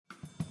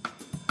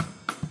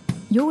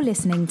You're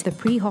listening to the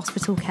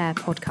Pre-Hospital Care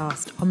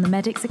podcast on the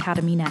Medics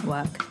Academy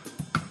Network.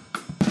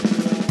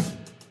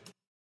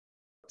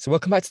 So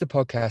welcome back to the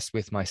podcast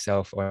with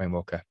myself, Owen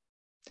Walker.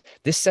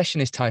 This session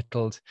is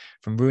titled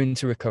From Ruin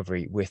to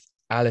Recovery with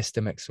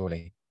Alistair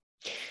McSorley.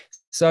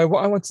 So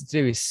what I want to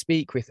do is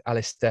speak with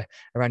Alistair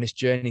around his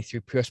journey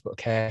through pre-hospital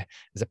care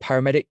as a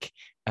paramedic,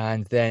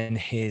 and then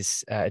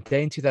his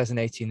day in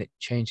 2018 that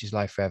changed his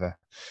life forever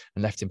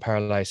and left him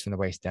paralyzed from the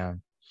waist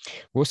down.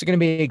 We're also going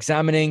to be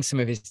examining some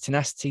of his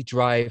tenacity,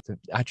 drive, the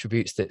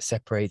attributes that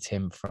separate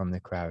him from the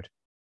crowd.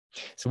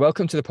 So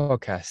welcome to the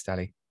podcast,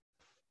 Ali.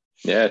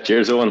 Yeah,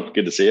 cheers, Owen.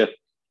 Good to see you.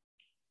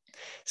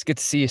 It's good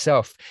to see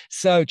yourself.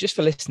 So just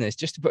for listeners,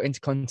 just to put into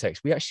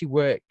context, we actually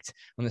worked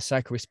on the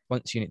psycho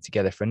response unit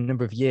together for a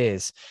number of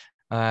years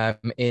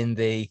in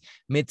the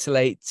mid to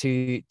late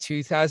to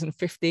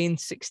 2015,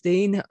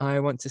 16, I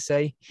want to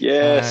say.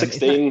 Yeah,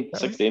 16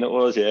 it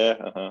was, yeah.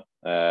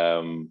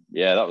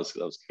 Yeah, that was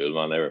cool,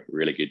 man. They were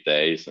really good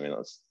days. I mean, that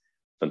was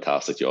a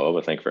fantastic job,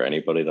 I think, for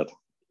anybody that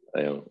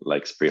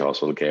likes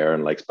pre-hospital care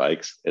and likes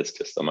bikes. It's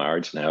just a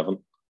marriage in heaven.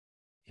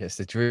 It's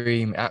the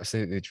dream,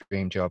 absolutely the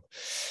dream job.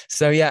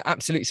 So yeah,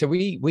 absolutely. So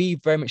we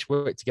very much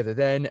worked together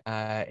then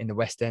in the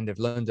West End of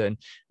London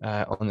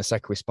on the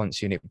psycho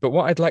response unit. But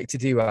what I'd like to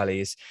do,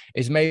 Ali,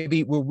 is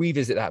maybe we'll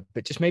revisit that,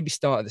 but just maybe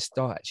start at the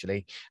start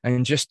actually,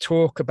 and just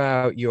talk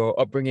about your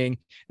upbringing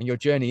and your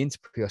journey into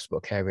pre-hospital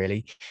care,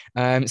 really.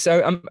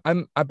 So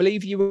I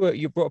believe you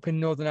were brought up in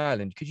Northern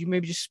Ireland. Could you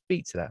maybe just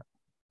speak to that?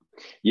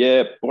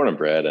 Yeah, born and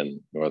bred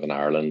in Northern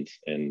Ireland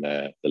in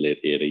the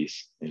late 80s,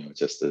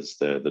 just as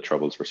the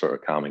troubles were sort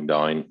of calming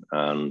down.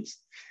 And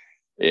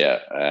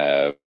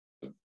yeah,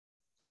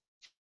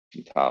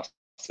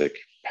 fantastic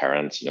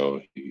parents,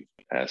 who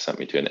sent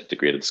me to an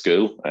integrated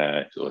school. So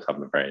I was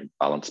having a very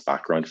balanced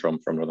background from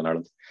Northern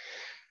Ireland.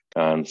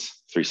 And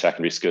through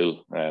secondary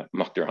school,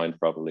 mucked around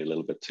probably a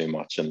little bit too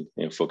much and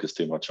focused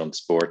too much on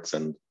sports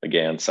and,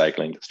 again,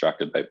 cycling,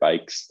 distracted by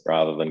bikes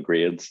rather than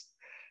grades.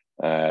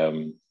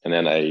 And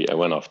then I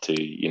went off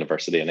to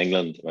university in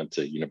England. I went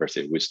to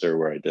University of Worcester,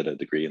 where I did a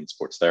degree in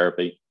sports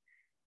therapy.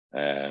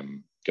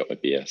 Got my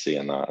BSc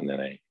in that, and then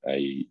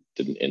I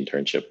did an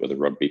internship with a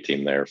rugby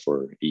team there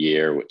for a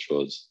year, which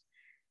was,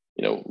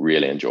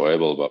 really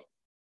enjoyable. But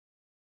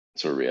I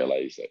sort of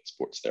realized that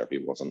sports therapy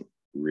wasn't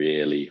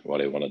really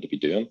what I wanted to be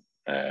doing.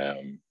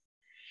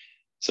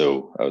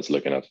 So I was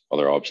looking at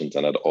other options,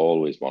 and I'd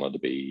always wanted to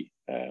be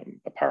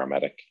a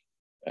paramedic.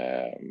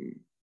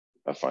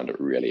 I found it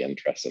really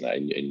interesting. I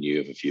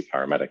knew of a few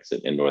paramedics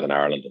in Northern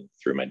Ireland, and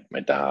through my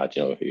dad,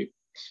 who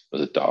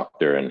was a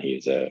doctor, and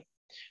he's a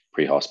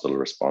pre-hospital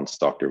response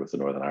doctor with the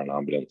Northern Ireland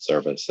Ambulance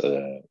Service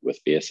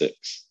with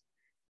basics.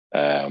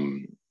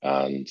 And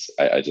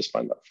I just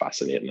found that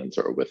fascinating, and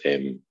sort of with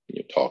him,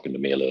 talking to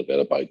me a little bit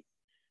about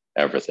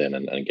everything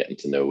and getting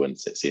to know and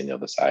seeing the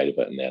other side of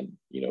it. And then,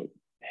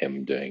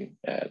 him doing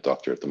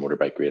doctor at the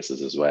motorbike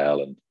races as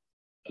well. And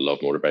I love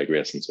motorbike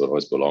racing, so I'd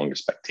always go along to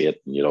spectate,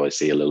 and you'd always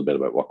see a little bit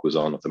about what goes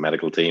on with the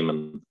medical team,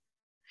 and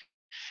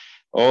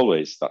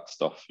always that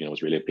stuff,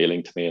 was really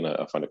appealing to me, and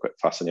I found it quite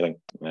fascinating.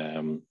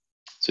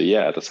 So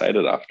yeah, I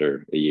decided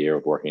after a year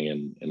of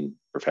working in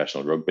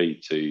professional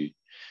rugby to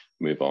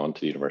move on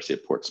to the University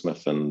of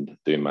Portsmouth and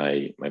do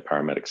my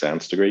paramedic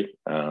science degree,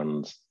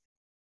 and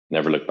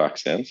never looked back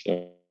since.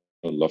 I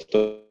loved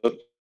it.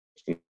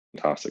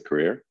 Fantastic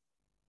career.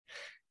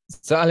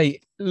 So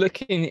Ali,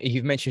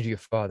 you've mentioned your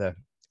father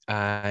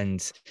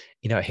and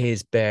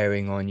his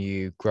bearing on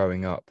you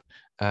growing up.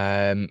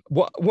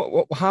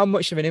 How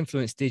much of an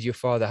influence did your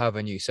father have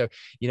on you? So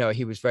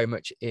he was very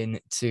much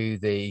into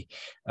the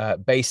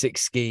basic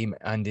scheme,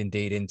 and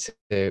indeed into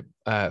the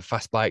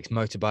fast bikes,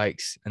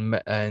 motorbikes,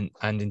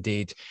 and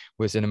indeed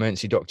was an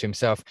emergency doctor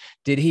himself.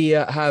 Did he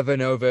have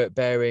an overt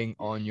bearing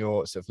on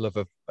your sort of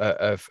love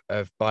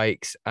of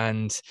bikes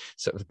and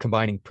sort of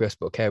combining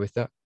pre-hospital care with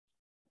that?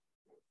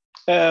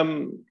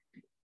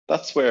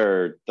 That's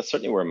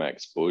certainly where my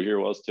exposure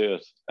was to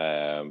it.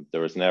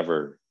 There was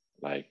never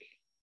like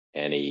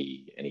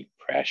any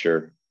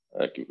pressure.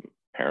 Like,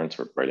 parents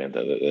were brilliant.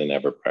 They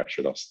never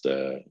pressured us,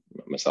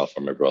 myself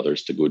or my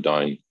brothers, to go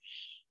down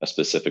a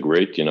specific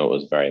route. It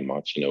was very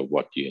much,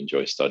 what do you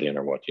enjoy studying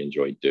or what do you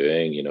enjoy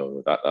doing?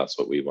 That's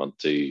what we want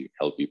to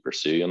help you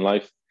pursue in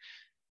life.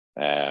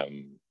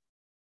 And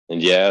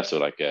yeah, so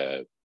like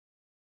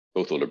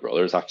both older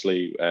brothers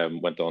actually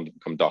went on to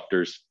become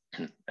doctors.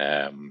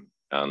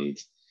 And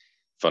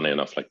funny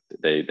enough, like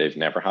they've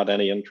never had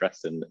any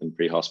interest in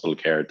pre-hospital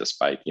care,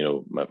 despite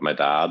my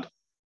dad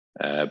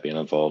being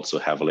involved so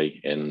heavily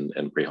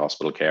in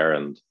pre-hospital care.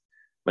 And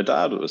my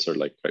dad was sort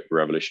of like quite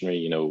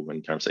revolutionary,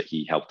 in terms that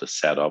he helped to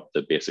set up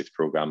the basics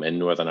program in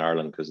Northern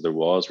Ireland, because there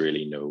was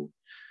really no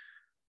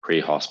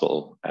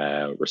pre-hospital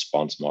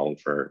response model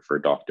for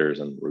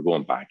doctors. And we're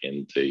going back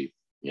into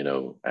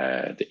the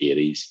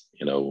 80s,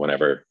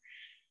 whenever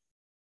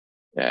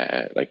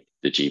like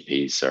the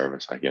GP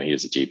service, like, he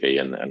was a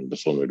GP, and the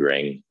phone would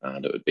ring,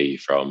 and it would be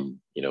from,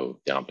 the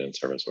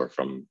ambulance service or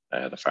from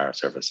the fire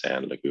service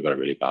saying, like, we've got a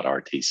really bad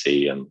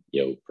RTC and,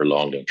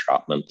 prolonged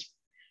entrapment.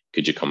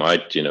 could you come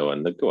out,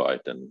 and they'd go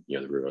out, and,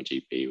 the rural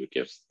GP would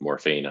give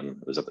morphine,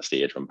 and it was at the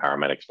stage when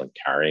paramedics weren't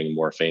carrying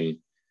morphine.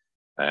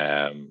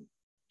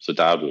 So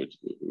Dad would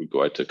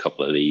go out to a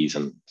couple of these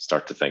and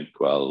start to think,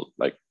 well,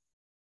 like,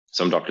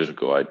 some doctors would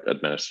go out,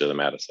 administer the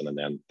medicine, and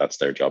then that's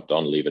their job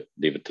done. Leave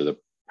it to the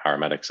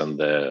paramedics and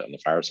the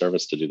fire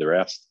service to do the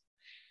rest.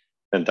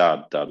 And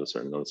Dad was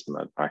sort of noticing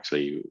that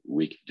actually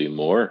we could do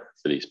more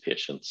for these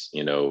patients,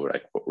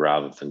 like,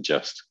 rather than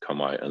just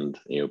come out and,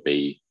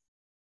 be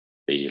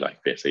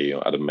like basically,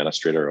 an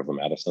administrator of a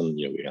medicine.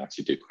 We can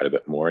actually do quite a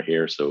bit more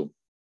here. So,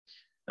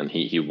 and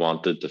he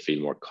wanted to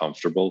feel more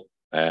comfortable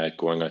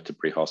going out to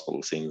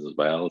pre-hospital scenes as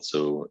well.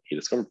 So he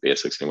discovered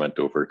basics, and he went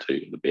over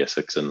to the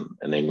basics in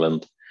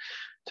England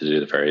to do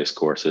the various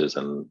courses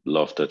and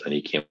loved it. And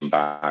he came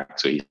back.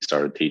 So he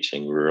started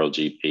teaching rural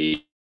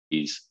GPs,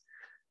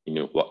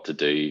 what to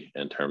do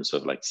in terms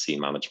of like scene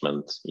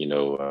management,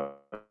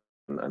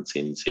 and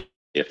scene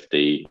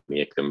safety,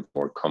 make them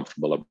more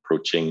comfortable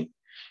approaching,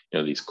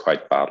 these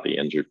quite badly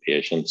injured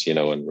patients, in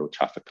road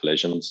traffic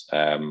collisions.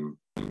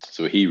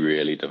 So he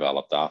really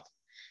developed that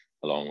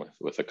along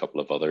with a couple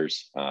of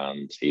others,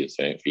 and he was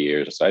doing it for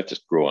years. So I've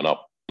just grown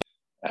up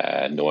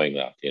knowing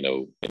that,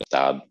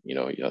 Dad,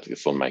 the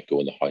phone might go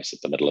in the house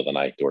at the middle of the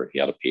night, or he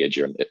had a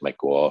pager and it might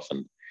go off,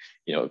 and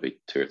it'd be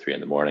 2 or 3 in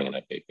the morning, and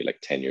I'd be like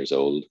 10 years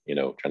old,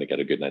 trying to get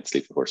a good night's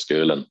sleep before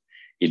school, and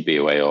he'd be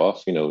away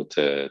off,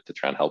 to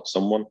try and help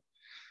someone.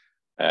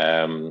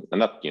 And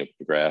that,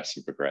 progress,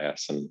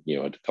 and,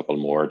 a couple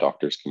more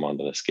doctors come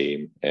onto the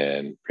scheme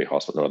in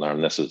pre-hospital Northern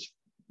Ireland. This is,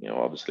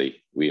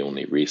 obviously we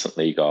only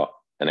recently got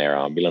an air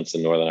ambulance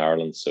in Northern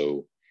Ireland.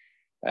 So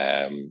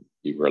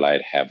you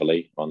relied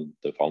heavily on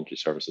the voluntary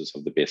services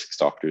of the basics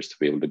doctors to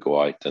be able to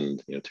go out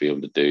and, to be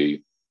able to do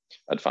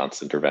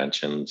advanced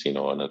interventions,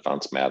 and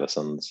advanced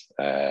medicines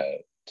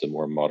to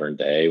more modern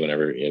day,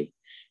 whenever,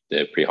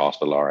 the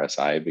pre-hospital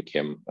RSI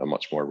became a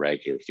much more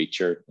regular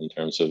feature in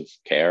terms of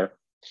care.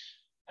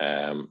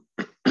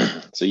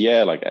 So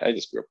yeah, like, I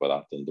just grew up with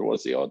that, and there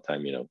was the odd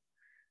time,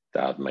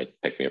 Dad might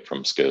pick me up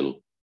from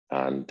school,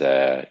 and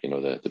the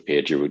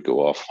pager would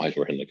go off while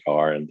we're in the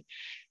car, and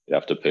he'd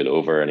have to pull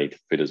over, and he'd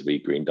put his wee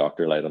green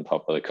doctor light on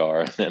top of the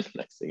car, and then the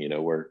next thing you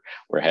know, we're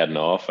heading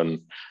off,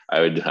 and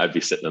I'd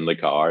be sitting in the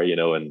car,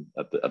 and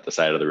at the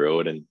side of the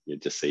road, and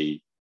you'd just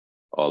see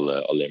all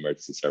the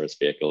emergency service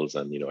vehicles,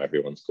 and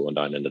everyone's going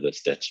down into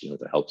this ditch, to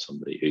help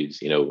somebody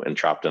who's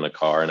entrapped in a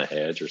car in a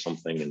hedge or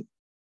something. And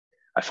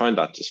I found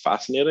that just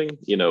fascinating.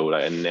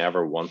 I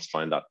never once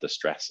found that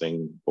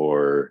distressing,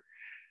 or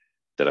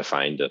did I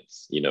find it,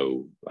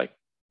 like,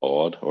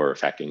 odd or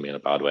affecting me in a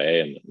bad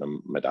way. And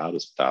my dad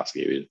was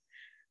fantastic. He would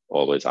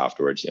always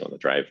afterwards, on the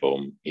drive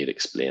home, he'd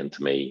explain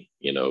to me,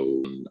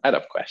 I'd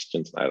have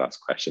questions, and I'd ask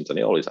questions, and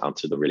he always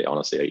answered them really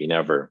honestly. He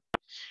never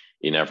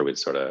would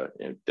sort of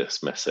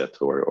dismiss it,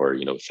 or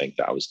think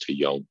that I was too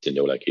young to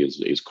know. Like, he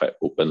was quite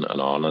open and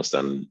honest,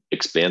 and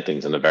explained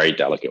things in a very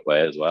delicate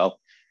way as well.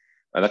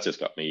 And that just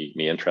got me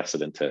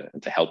interested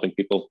into helping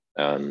people.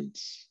 And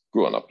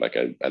growing up, like,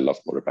 I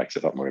loved motorbikes.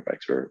 I thought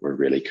motorbikes were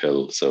really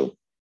cool. So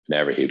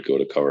whenever he'd go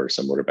to cover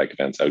some motorbike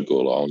events, I would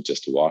go along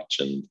just to watch,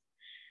 and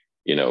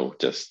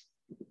just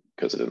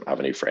because I didn't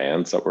have any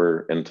friends that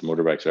were into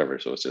motorbikes or whatever,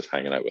 so it's just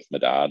hanging out with my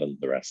dad and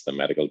the rest of the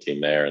medical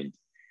team there. And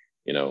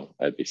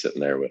I'd be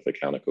sitting there with a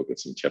can of Coke and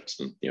some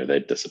chips, and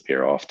they'd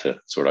disappear off to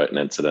sort out an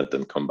incident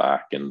and come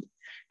back, and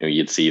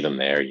you'd see them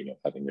there,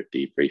 having their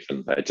debrief,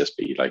 and I'd just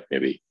be like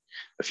maybe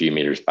a few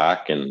meters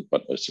back,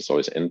 but I was just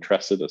always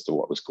interested as to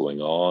what was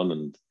going on,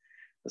 and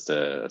as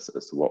to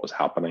what was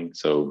happening.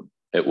 So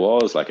it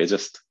was like, I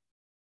just,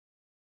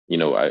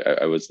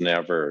 I was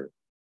never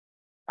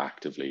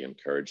actively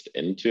encouraged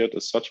into it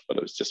as such, but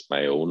it was just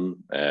my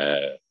own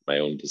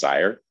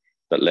desire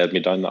that led me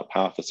down that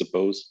path, I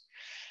suppose.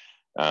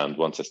 And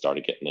once I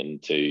started getting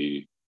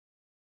into,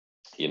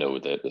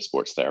 the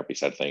sports therapy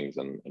side of things,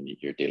 and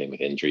you're dealing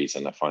with injuries,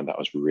 and I found that I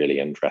was really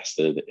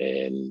interested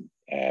in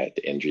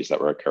the injuries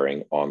that were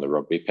occurring on the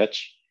rugby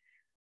pitch.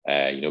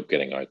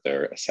 Getting out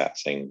there,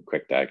 assessing,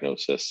 quick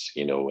diagnosis,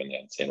 and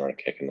then saying, right,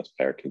 okay, can this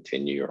player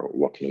continue, or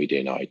what can we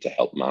do now to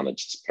help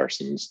manage this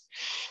person's,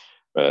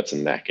 whether it's a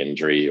neck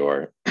injury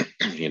or,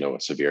 a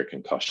severe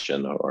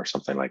concussion or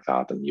something like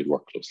that. And you'd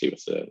work closely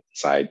with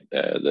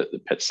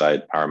the pitch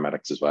side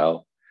paramedics as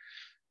well.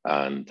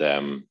 And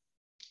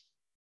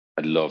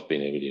I'd love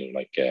being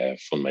able to,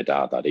 phone my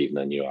dad that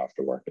evening,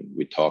 after work, and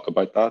we'd talk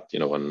about that,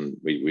 and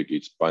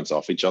we'd bounce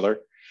off each other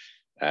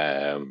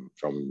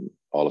from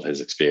all of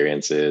his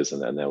experiences,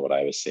 and then what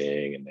I was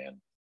seeing. And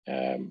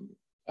then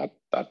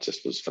that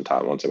just was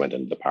fantastic. Once I went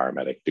into the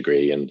paramedic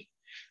degree and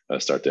I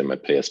started doing my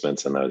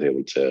placements, and I was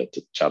able to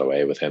chat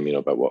away with him,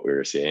 about what we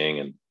were seeing.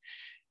 And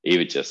he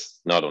would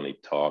just not only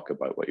talk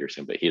about what you're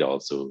seeing, but he'd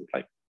also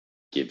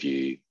give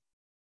you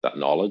that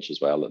knowledge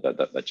as well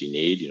that you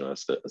need,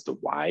 as to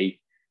why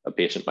a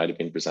patient might have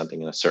been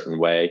presenting in a certain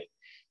way.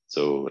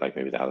 So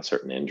maybe they had a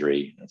certain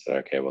injury, and said,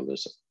 okay, well,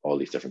 there's all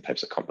these different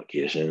types of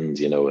complications,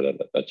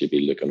 that you'd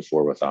be looking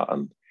for with that.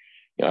 And,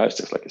 I was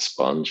just like a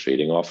sponge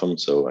feeding off him.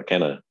 So I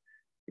kind of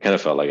kind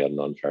of felt like I had an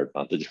unfair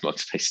advantage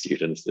amongst my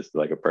students, just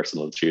like a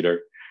personal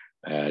tutor,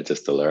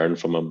 just to learn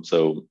from him.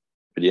 So,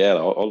 but yeah,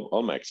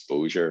 all my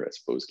exposure, I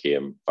suppose,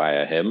 came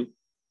via him.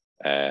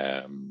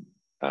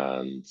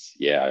 And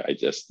yeah, I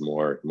just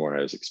more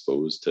I was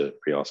exposed to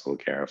pre-hospital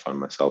care, I found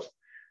myself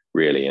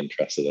really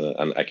interested in it.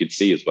 And I could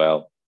see as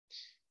well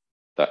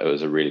that it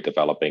was a really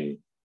developing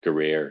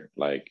career.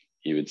 Like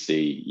you would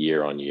see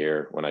year on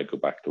year when I go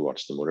back to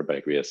watch the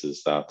motorbike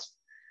races that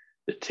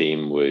the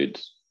team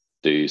would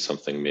do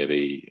something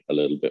maybe a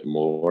little bit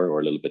more or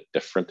a little bit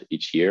different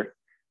each year.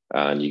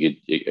 And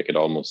I could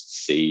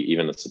almost see,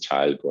 even as a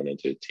child going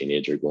into a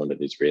teenager, going to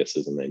these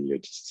races, and then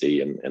you'd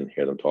see and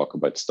hear them talk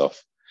about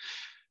stuff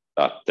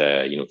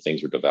that, you know,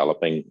 things were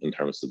developing in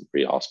terms of the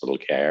pre-hospital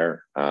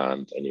care.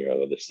 And you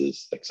know, this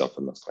is like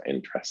something that's quite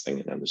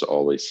interesting. And there's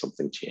always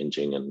something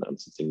changing and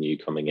something new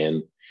coming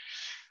in.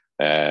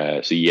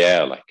 So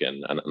yeah, like,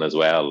 and as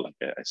well, like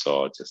I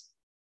saw just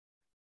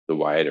the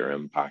wider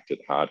impact it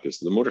had, because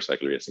the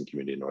motorcycle racing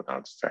community in Northern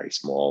Ireland is very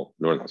small.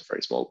 Northern Ireland is a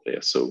very small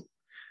place. So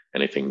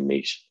anything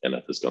niche in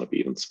it is going to be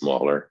even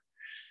smaller.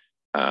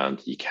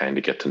 And you kind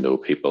of get to know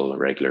people,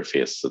 regular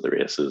faces at the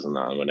races, and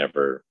that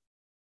whenever,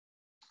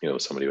 you know,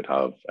 somebody would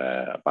have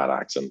a bad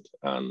accident,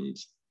 and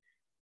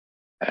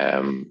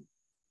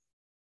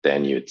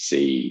then you'd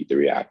see the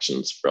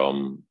reactions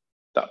from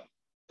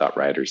that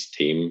rider's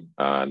team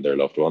and their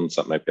loved ones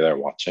that might be there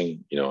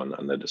watching, you know,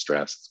 and the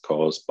distress it's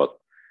caused. But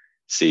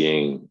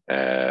seeing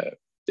the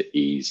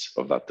ease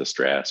of that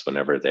distress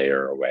whenever they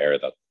are aware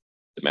that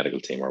the medical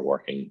team are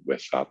working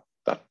with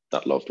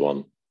that loved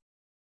one,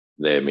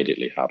 they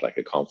immediately had like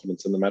a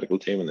confidence in the medical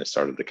team, and they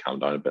started to calm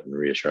down a bit and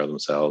reassure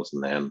themselves.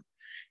 And then,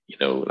 you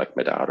know, like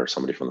my dad or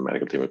somebody from the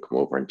medical team would come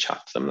over and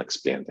chat to them and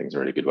explain things in a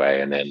really good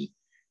way. And then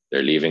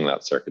they're leaving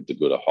that circuit to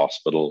go to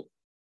hospital,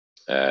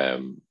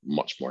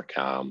 much more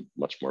calm,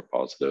 much more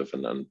positive,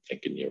 and then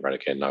thinking, you're right,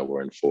 okay, now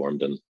we're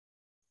informed. And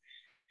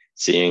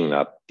seeing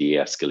that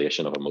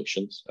de-escalation of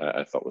emotions,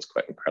 I thought was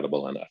quite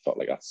incredible. And I thought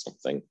like that's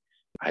something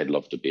I'd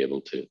love to be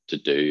able to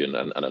do,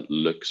 and it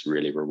looks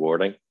really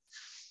rewarding,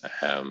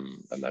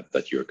 and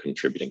that you're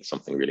contributing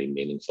something really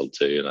meaningful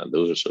to. And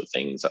those are sort of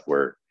things that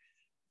were,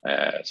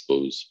 I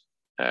suppose,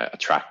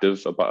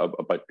 attractive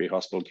about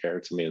pre-hospital care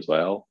to me as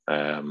well.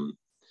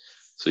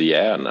 So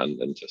yeah,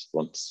 and just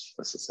once,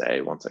 as I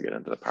say, once I get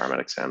into the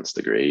paramedic science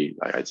degree,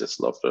 like I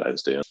just loved what I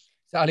was doing.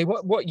 So Ali,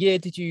 what year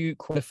did you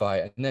qualify?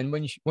 And then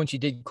once you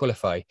did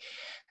qualify,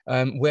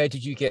 where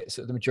did you get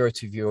sort of the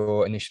majority of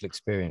your initial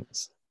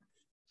experience?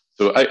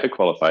 So I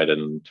qualified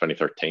in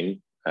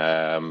 2013,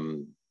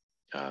 and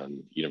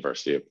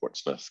University of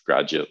Portsmouth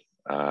graduate,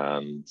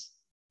 and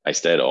I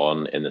stayed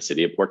on in the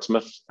city of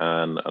Portsmouth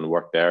and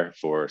worked there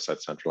for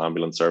South Central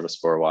Ambulance Service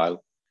for a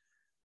while.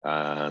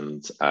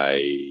 And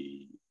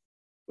I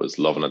was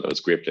loving it. It was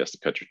a great place to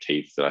cut your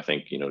teeth. And I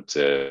think, you know,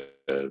 to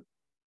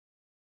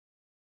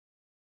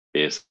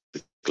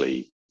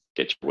basically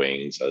get your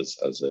wings as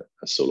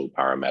a solo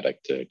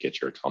paramedic, to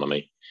get your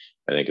autonomy,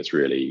 I think it's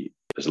really,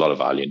 there's a lot of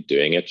value in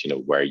doing it, you know,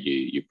 where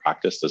you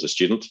practiced as a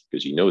student,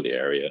 because you know the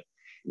area,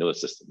 you know the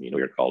system, you know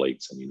your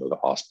colleagues, and you know the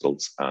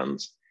hospitals, and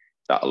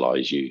that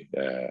allows you,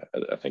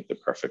 I think, the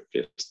perfect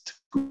place to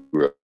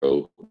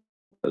grow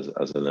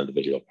as an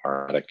individual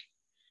paramedic,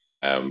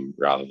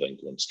 rather than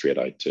going straight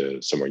out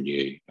to somewhere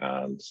new.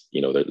 And,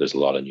 you know, there's a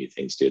lot of new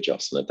things to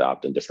adjust and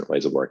adapt, and different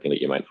ways of working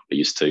that you might not be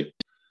used to.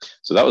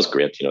 So that was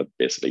great, you know,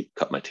 basically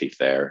cut my teeth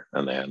there.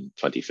 And then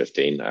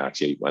 2015, I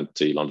actually went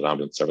to London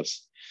Ambulance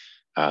Service.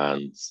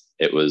 And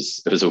it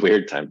was a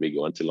weird time to be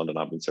going to London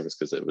Ambulance Service,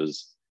 because it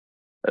was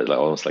like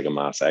almost like a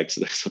mass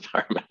exodus of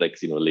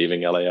paramedics, you know,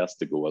 leaving LAS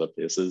to go other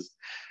places.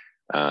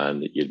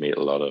 And you'd meet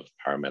a lot of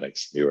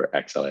paramedics who were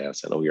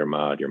ex-LAS and, oh, you're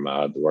mad,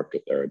 the work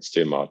up there, it's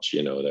too much,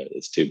 you know, that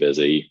it's too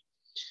busy,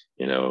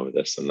 you know,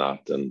 this and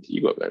that. And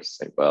you go up there and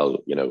think, well,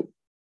 you know,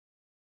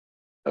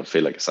 I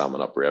feel like a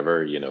salmon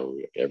upriver, you know,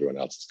 everyone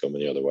else is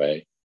coming the other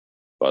way.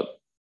 But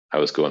I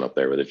was going up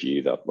there with a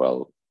view that,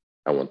 well,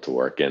 I want to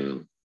work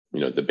in,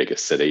 you know, the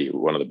biggest city,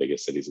 one of the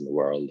biggest cities in the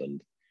world,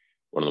 and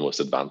one of the most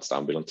advanced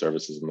ambulance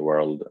services in the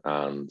world.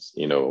 And,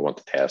 you know, I want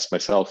to test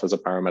myself as a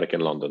paramedic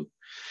in London.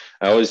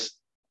 I always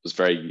was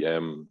very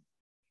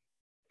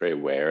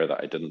aware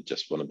that I didn't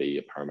just want to be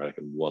a paramedic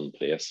in one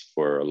place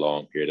for a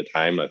long period of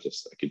time. I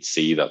could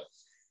see that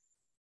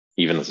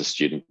even as a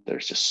student,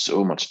 there's just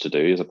so much to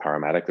do as a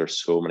paramedic.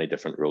 There's so many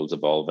different roles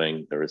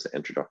evolving. There is the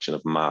introduction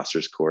of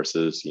master's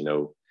courses, you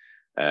know,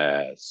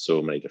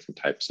 so many different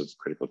types of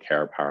critical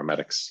care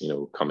paramedics, you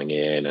know, coming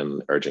in,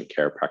 and urgent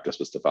care practice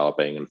was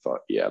developing. And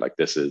thought, yeah, like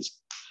this is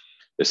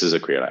a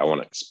career I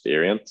want to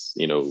experience,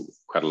 you know,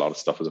 quite a lot of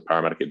stuff as a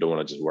paramedic. I don't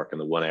want to just work in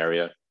the one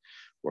area,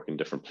 work in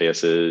different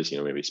places, you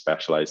know, maybe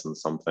specialize in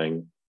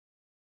something.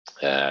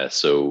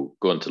 So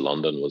going to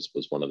London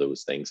was one of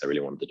those things I really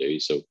wanted to do.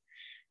 So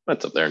I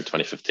went up there in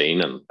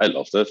 2015 and I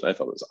loved it. I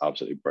thought it was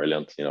absolutely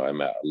brilliant. You know, I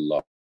met a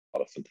lot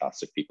of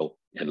fantastic people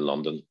in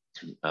London,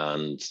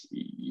 and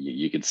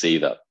you could see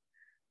that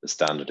the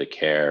standard of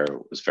care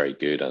was very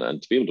good,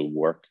 and to be able to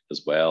work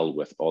as well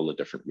with all the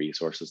different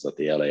resources that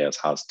the LAS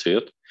has to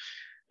it,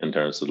 in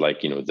terms of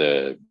like,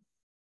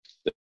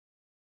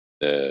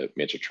 the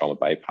major trauma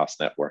bypass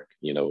network,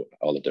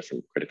 all the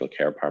different critical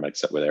care paramedics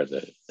that were there,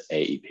 the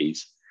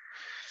AEPs.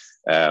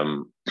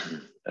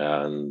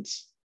 And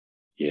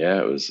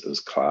yeah, it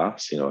was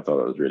class. I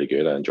thought it was really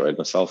good. I enjoyed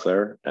myself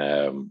there.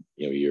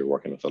 You're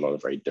working with a lot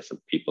of very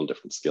different people,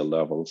 different skill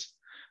levels,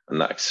 and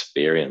that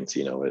experience,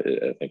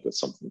 I think was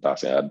something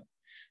fantastic. I'd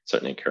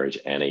certainly encourage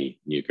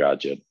any new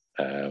graduate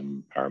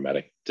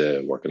paramedic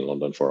to work in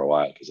London for a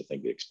while, because I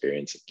think the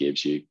experience it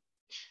gives you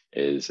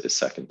is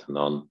second to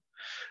none.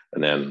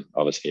 And then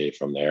obviously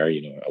from there,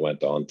 I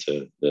went on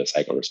to the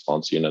cycle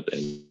response unit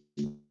in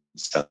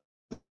Central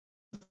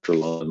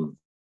London,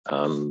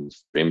 and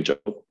dream job,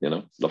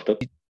 loved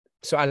it.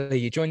 So Ali,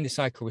 you joined the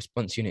cycle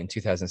response unit in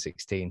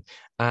 2016,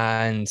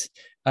 and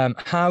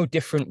how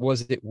different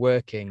was it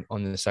working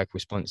on the cycle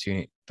response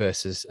unit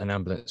versus an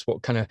ambulance?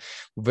 What kind of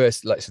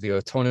versus the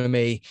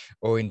autonomy,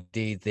 or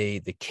indeed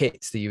the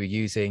kits that you were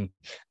using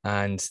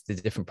and the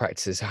different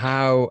practices?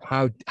 How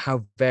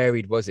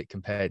varied was it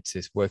compared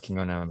to working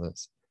on an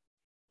ambulance?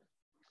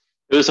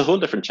 It was a whole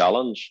different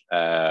challenge.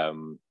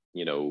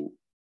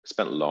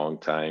 Spent a long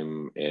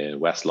time in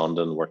West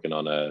London working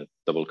on a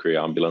double crew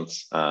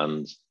ambulance,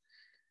 and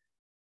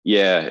you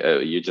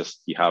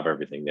have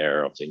everything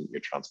there. Obviously,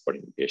 you're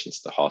transporting the patients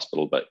to the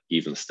hospital, but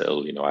even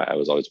still, I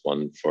was always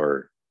one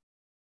for,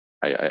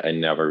 I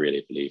never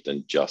really believed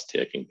in just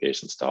taking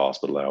patients to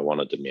hospital. I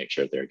wanted to make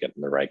sure they're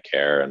getting the right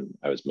care, and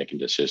I was making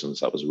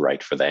decisions that was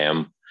right for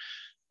them.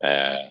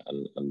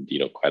 And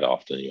quite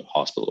often,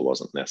 hospital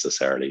wasn't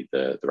necessarily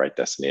the right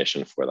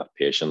destination for that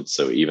patient.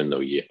 So even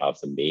though you have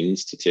the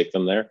means to take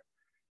them there,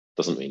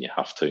 doesn't mean you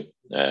have to.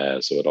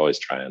 So I'd always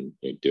try and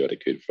do what I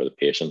could for the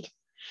patient.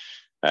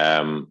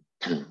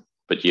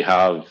 But you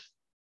have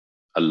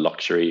a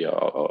luxury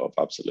of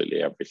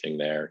absolutely everything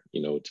there,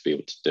 to be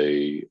able to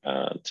do,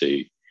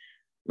 to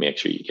make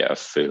sure you get a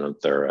full and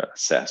thorough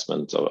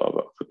assessment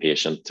of a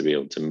patient, to be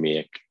able to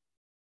make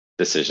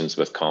decisions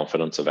with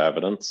confidence of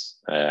evidence.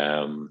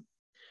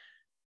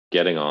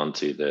 Getting on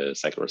to the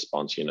cycle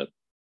response unit,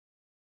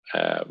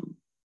 I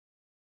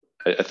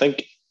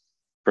think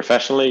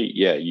professionally,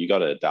 you got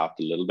to adapt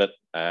a little bit.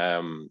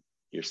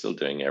 You're still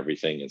doing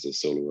everything as a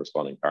solo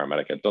responding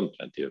paramedic. I'd done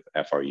plenty of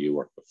FRU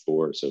work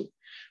before, so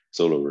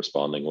solo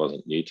responding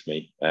wasn't new to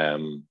me.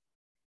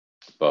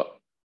 But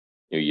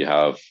you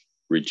have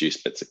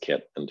reduced bits of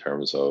kit in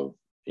terms of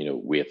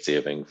weight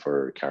saving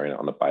for carrying it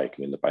on a bike.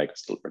 I mean, the bike was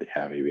still pretty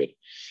heavy.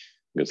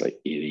 It was like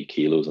 80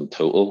 kilos in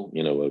total,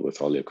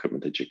 with all the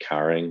equipment that you're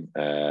carrying,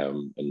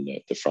 and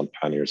the front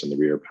panniers and the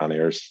rear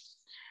panniers.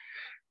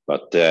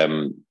 But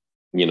the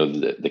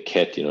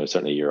kit,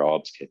 certainly your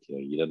OBS kit,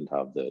 you didn't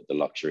have the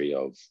luxury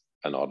of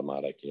an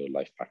automatic,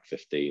 LifePak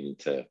 15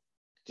 to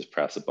just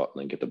press a button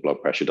and get the blood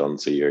pressure done.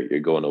 So you're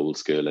going old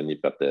school, and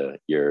you've got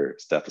your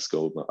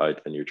stethoscope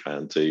out, and you're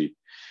trying to,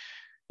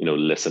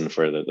 listen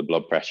for the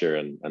blood pressure,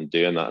 and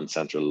doing that in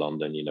central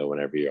London,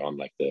 whenever you're on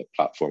like the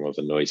platform of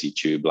a noisy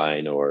tube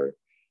line or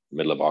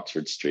middle of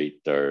Oxford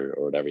Street or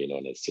whatever,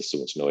 and it's just so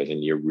much noise,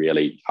 and you're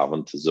really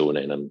having to zone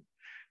in and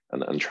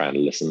trying to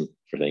listen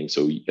for things.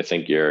 So I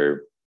think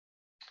your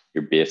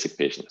basic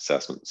patient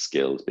assessment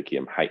skills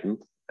became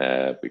heightened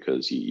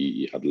because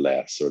you had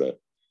less sort of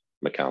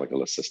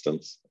mechanical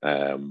assistance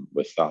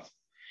with that.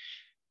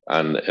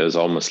 And it was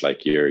almost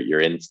like your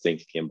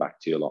instinct came back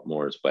to you a lot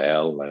more as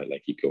well.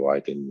 Like you go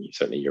out, and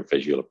certainly your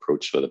visual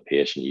approach for the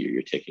patient,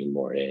 you're taking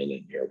more in,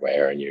 and you're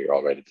aware, and you're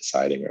already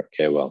deciding,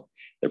 okay, well,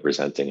 they're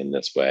presenting in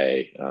this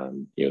way,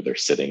 and they're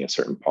sitting a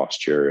certain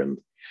posture, and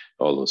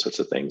all those sorts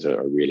of things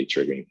are really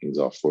triggering things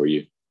off for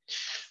you.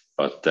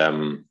 But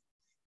the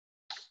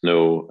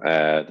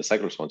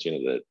cycle response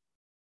unit,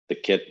 the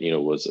kit,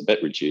 was a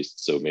bit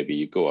reduced. So maybe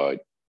you go out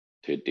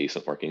to a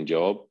decent working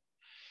job,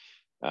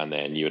 and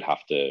then you would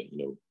have to,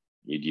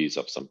 you'd use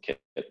up some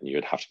kit, and you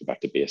would have to go back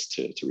to base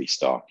to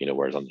restock,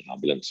 whereas on the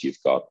ambulance, you've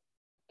got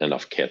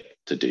enough kit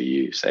to do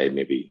you, say,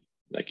 maybe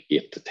like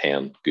 8 to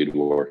 10 good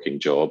working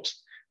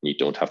jobs, and you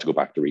don't have to go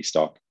back to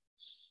restock.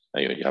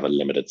 And, you have a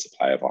limited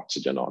supply of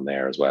oxygen on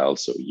there as well.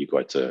 So you go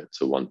out to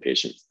one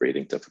patient with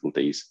breathing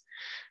difficulties,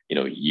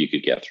 you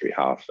could get through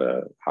half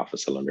a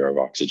cylinder of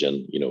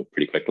oxygen,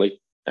 pretty quickly.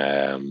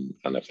 And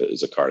if it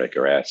was a cardiac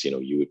arrest,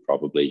 you would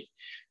probably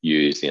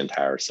use the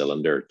entire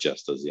cylinder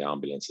just as the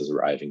ambulance is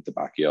arriving to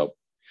back you up.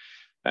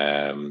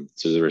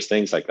 So there was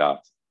things like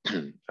that.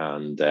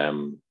 And,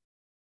 that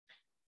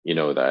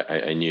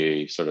I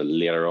knew sort of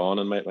later on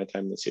in my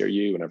time in the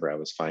CRU, whenever I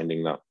was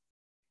finding that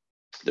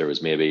there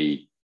was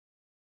maybe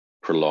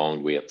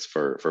prolonged waits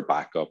for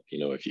backup,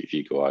 if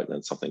you go out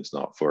and something's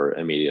not for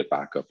immediate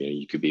backup,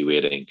 you could be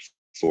waiting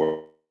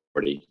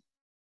 40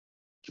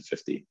 to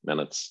 50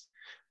 minutes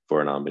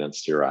for an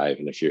ambulance to arrive.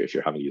 And if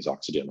you're having to use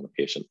oxygen on a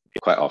patient,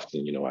 quite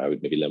often, I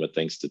would maybe limit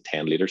things to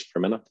 10 liters per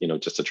minute,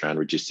 just to try and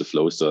reduce the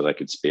flow so that I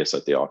could space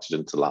out the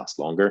oxygen to last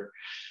longer.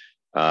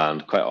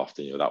 And quite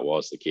often, that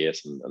was the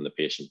case, and the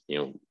patient,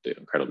 did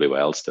incredibly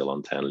well still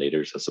on 10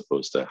 liters, as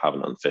opposed to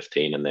having on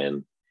 15, and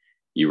then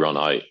you run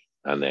out,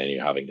 and then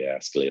you're having to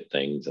escalate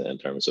things in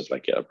terms of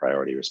like a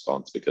priority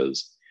response,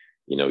 because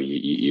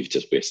you've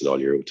just wasted all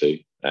your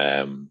O2.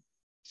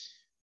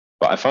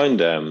 But I find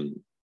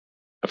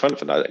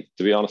that,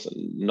 to be honest,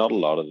 not a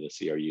lot of the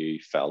CRU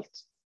felt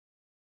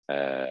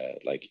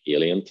like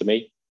alien to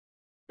me,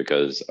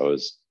 because I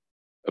was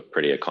a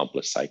pretty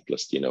accomplished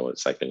cyclist.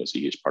 Cycling was a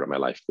huge part of my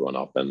life growing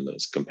up, and I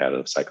was a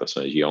competitive cyclist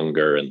when I was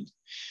younger, and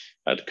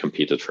I'd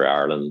competed for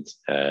Ireland,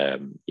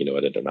 at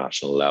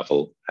international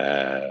level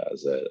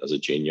as a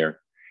junior,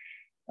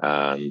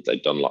 and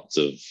I'd done lots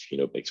of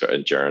big sort of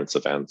endurance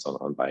events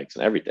on bikes,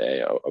 and every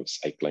day I was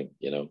cycling.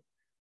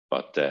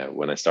 But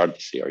when I started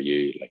the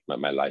CRU, like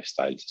my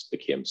lifestyle just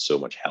became so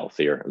much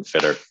healthier and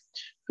fitter.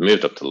 I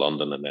moved up to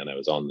London, and then I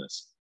was on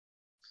this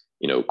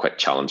quite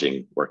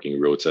challenging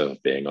working rota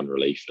of being on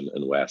relief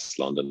in West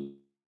London,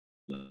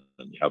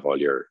 and you have all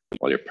your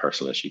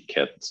personal issue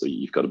kit. So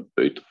you've got a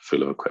boot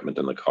full of equipment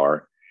in the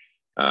car,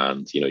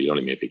 and you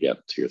only maybe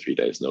get 2 or 3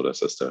 days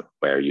notice as to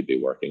where you'd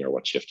be working or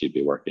what shift you'd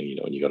be working.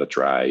 And you got to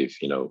drive,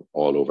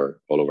 all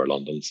over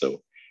London.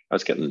 So I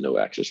was getting no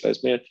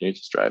exercise, mate.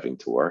 Just driving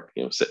to work,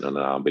 sitting in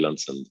an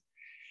ambulance and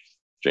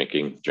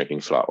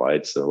drinking flat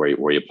whites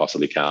where you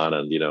possibly can,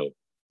 and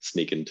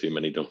sneaking too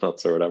many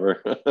donuts or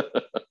whatever.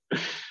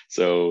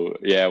 So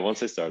yeah,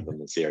 once I started on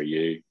the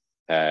CRU,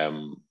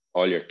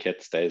 all your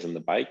kit stays in the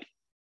bike,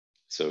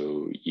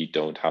 so you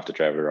don't have to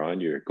drive it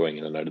around. You're going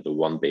in and out of the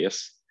one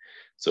base.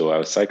 So I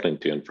was cycling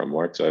to and from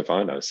work. So I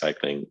found I was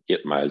cycling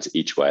 8 miles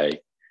each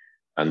way,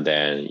 and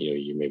then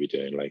you may be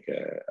doing like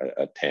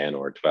a 10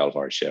 or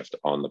 12-hour shift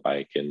on the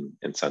bike in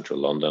central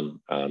London,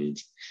 and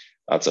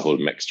that's a whole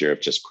mixture of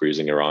just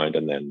cruising around,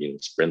 and then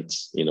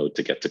sprints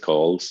to get to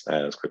calls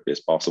as quickly as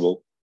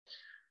possible.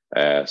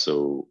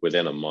 So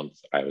within a month,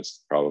 I was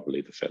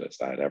probably the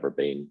fittest I had ever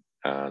been,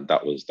 and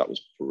that was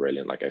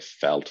brilliant. Like, I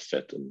felt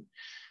fit, and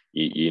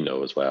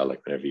as well,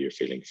 like whenever you're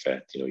feeling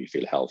fit, you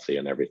feel healthy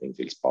and everything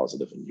feels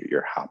positive and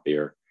you're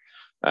happier.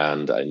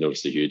 And I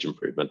noticed a huge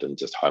improvement in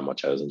just how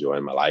much I was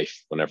enjoying my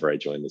life whenever I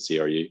joined the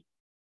CRU.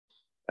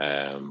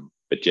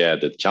 But yeah,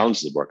 the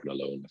challenges of working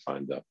alone, I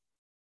find that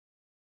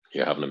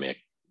you're having to make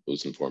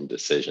those informed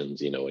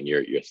decisions, and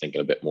you're thinking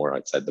a bit more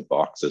outside the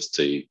box as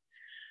to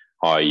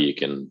how you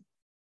can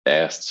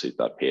best suit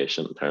that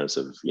patient in terms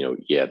of,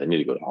 they need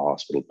to go to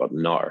hospital, but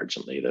not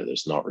urgently.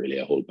 There's not really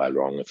a whole pile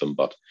wrong with them,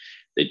 but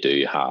they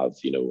do have,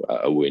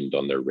 a wound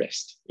on their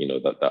wrist,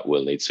 that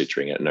will need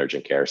suturing at an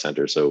urgent care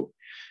center. So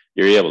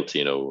you're able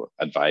to,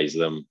 advise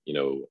them,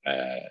 you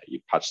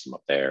patch them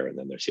up there, and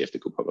then they're safe to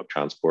go public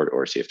transport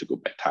or safe to go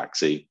by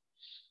taxi,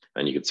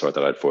 and you can sort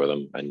that out for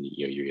them. And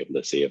you're able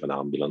to save an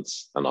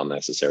ambulance an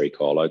unnecessary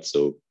call out.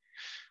 So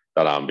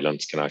that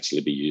ambulance can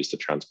actually be used to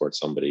transport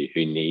somebody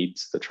who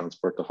needs the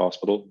transport to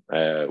hospital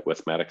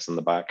with medics in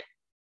the back.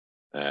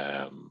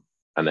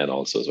 And then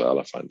also as well,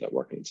 I found that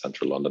working in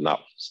central London, that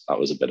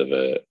was a bit of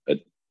a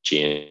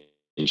change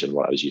in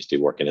what I was used to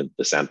working in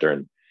the centre,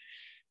 and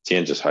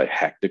seeing just how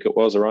hectic it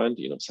was around.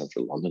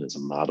 Central London is a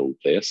mad old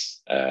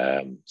place.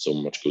 So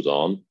much goes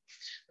on.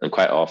 And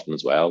quite often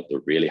as well,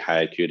 the really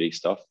high acuity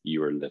stuff, you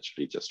were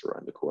literally just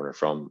around the corner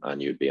from,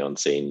 and you'd be on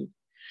scene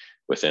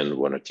within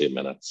 1 or 2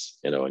 minutes,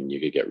 and you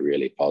could get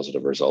really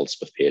positive results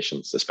with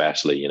patients,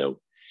 especially,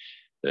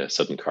 the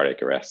sudden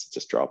cardiac arrest that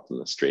just dropped in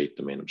the street.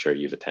 I mean, I'm sure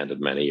you've attended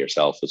many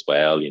yourself as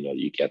well.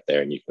 You get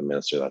there and you can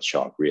administer that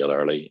shock real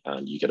early,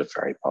 and you get a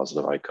very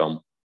positive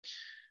outcome.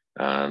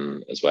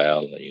 And as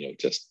well,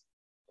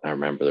 I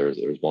remember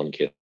there was one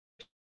case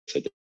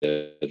I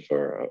did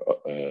for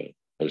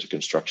there's a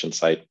construction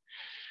site,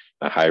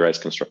 a high-rise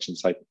construction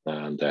site,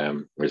 and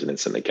there's an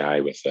incident, a guy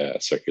with a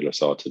circular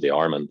saw to the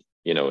arm, and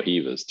he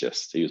was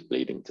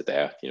bleeding to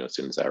death, as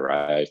soon as I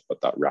arrived.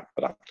 But that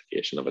rapid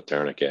application of a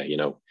tourniquet,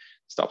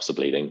 stops the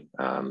bleeding,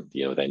 and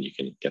then you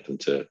can get them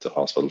to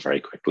hospital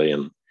very quickly.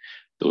 And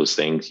those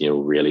things,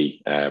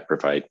 really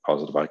provide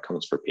positive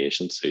outcomes for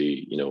patients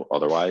who,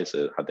 otherwise,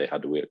 had they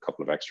had to wait a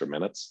couple of extra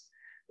minutes,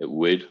 it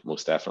would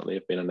most definitely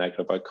have been a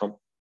negative outcome.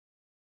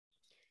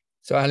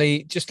 So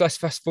Ali, just let's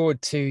fast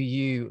forward to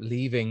you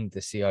leaving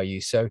the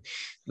CRU. So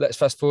let's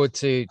fast forward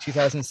to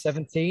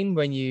 2017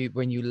 when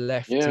you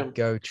left to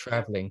go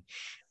traveling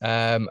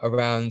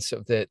around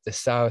sort of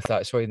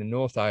the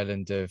North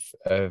Island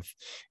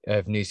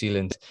of New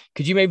Zealand.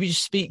 Could you maybe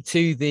just speak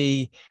to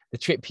the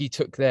trip you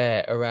took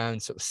there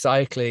around sort of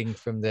cycling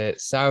from the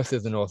south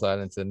of the North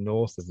Island to the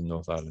north of the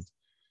North Island?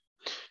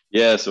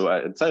 Yeah, so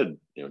I decided,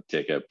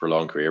 take a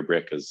prolonged career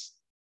break, because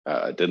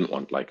I didn't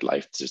want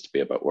life just to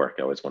be about work.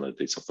 I always wanted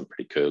to do something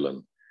pretty cool, and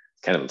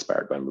it's kind of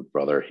inspired by my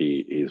brother.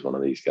 He's one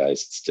of these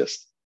guys that's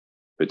just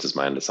puts his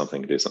mind to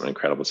something, to do something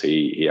incredible. So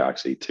he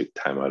actually took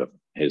time out of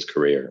his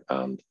career,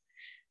 and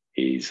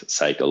he's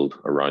cycled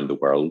around the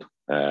world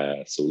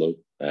solo,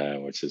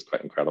 which is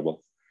quite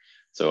incredible.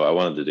 So I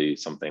wanted to do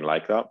something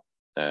like that.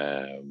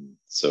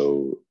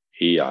 So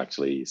he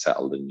actually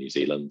settled in New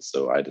Zealand.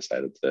 So I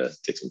decided to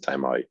take some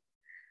time out.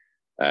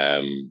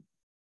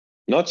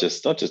 Not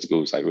just to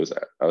go cycle.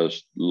 I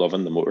was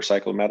loving the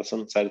motorcycle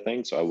medicine side of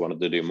things, so I wanted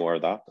to do more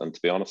of that. And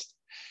to be honest,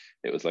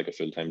 it was like a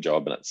full-time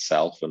job in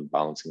itself, and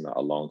balancing that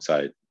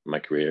alongside my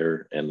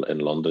career in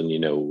London,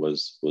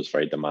 was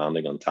very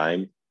demanding on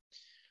time.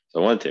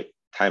 So I wanted to take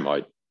time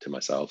out to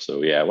myself.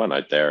 So yeah, I went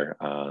out there,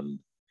 and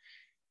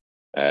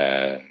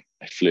I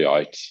flew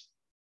out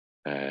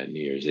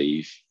New Year's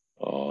Eve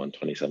on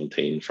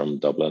 2017 from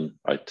Dublin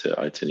out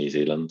to New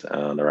Zealand,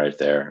 and arrived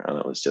there, and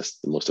it was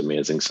just the most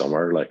amazing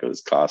summer. Like, it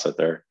was class out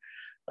there.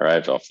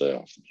 Arrived off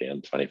the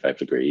plane, 25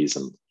 degrees,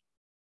 and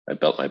I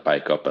built my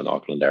bike up in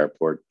Auckland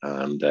Airport,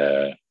 and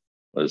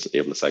was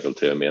able to cycle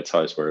to a mate's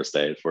house where I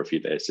stayed for a few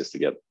days just to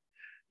get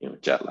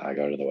jet lag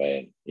out of the way,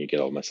 and you get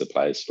all my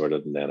supplies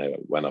sorted. And then I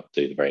went up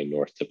to the very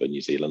north tip of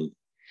New Zealand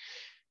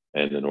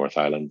in the North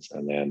Island,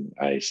 and then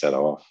I set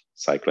off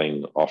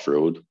cycling off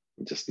road,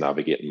 just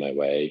navigating my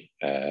way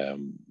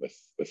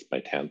with my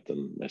tent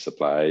and my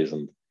supplies,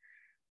 and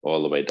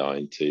all the way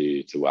down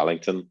to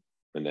Wellington.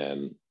 And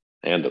then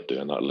I ended up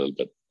doing that a little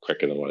bit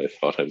quicker than what I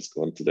thought I was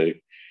going to do.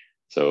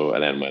 So,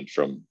 and then went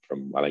from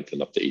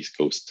Wellington up the East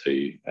Coast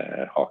to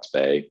Hawke's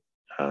Bay,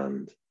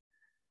 and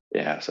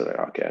yeah, so like,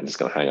 okay, I'm just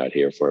going to hang out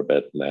here for a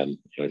bit, and then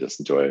just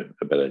enjoy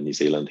a bit of New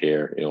Zealand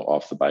here,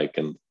 off the bike.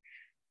 And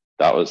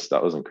that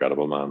was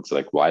incredible, man. So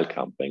like wild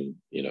camping,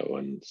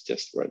 and it's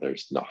just where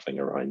there's nothing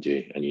around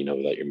you, and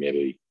that you're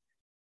maybe,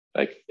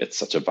 like, it's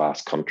such a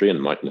vast country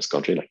and mountainous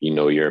country, like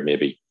you're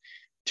maybe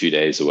 2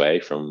 days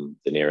away from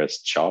the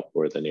nearest shop,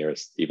 or the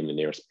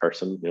nearest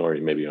person, or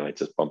maybe you might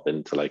just bump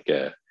into like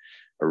a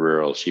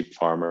rural sheep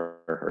farmer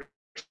or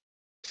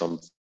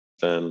something,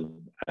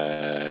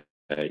 and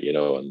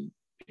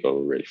people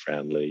were really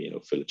friendly,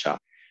 full of chat,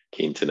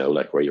 keen to know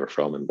like where you were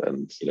from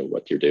and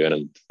what you're doing.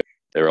 And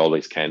they're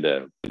always kind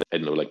of,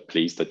 like,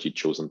 pleased that you'd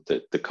chosen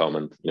to come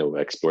and,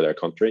 explore their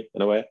country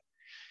in a way.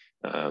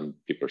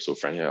 People are so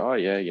friendly. Oh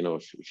yeah,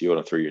 if you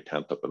want to throw your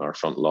tent up in our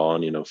front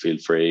lawn, feel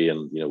free,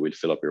 and we'll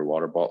fill up your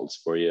water bottles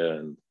for you,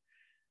 and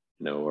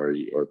or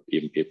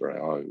even people are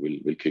like, oh,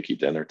 we'll cook you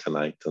dinner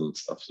tonight and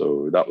stuff.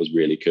 So that was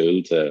really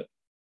cool to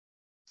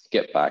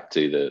get back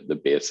to the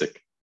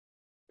basic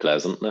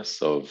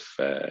pleasantness of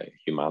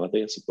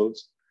humanity, I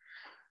suppose.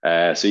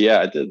 So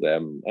yeah, I did. I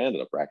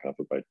ended up racking up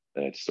about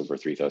just over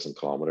 3,000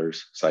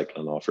 kilometers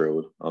cycling off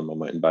road on my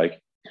mountain bike.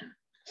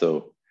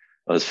 So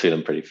I was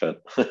feeling pretty fit.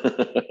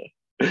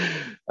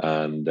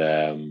 And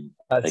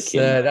that's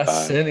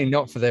certainly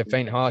not for the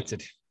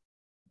faint-hearted.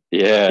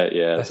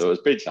 Yeah. So it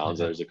was pretty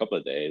challenging. There's a couple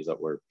of days that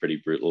were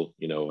pretty brutal.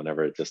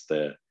 Whenever just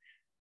the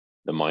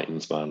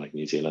mountains, man, like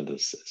New Zealand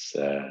is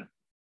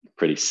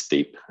pretty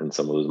steep in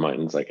some of those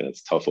mountains, like, and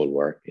it's tough old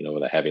work,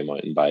 with a heavy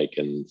mountain bike.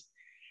 And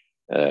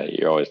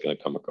you're always going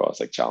to come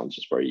across like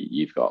challenges where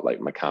you've got like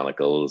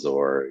mechanicals,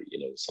 or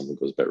something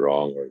goes a bit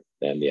wrong, or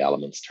then the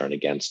elements turn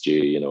against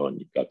you, and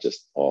you've got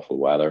just awful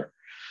weather.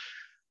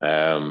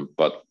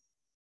 But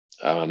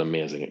an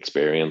amazing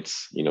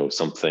experience,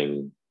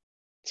 something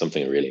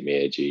really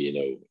made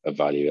you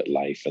evaluate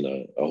life in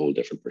a whole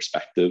different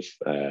perspective,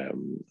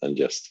 and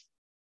just,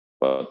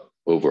 but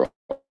overall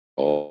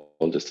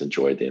just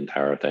enjoyed the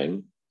entire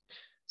thing.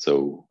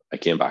 So I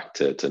came back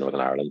to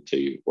Northern Ireland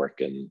to work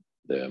in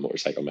the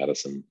motorcycle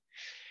medicine,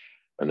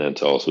 and then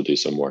to also do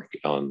some work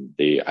on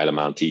the Isle of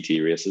Man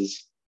TT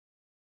races.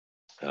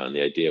 And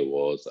the idea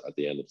was that at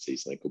the end of the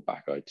season, I'd go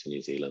back out to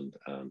New Zealand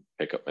and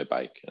pick up my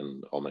bike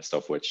and all my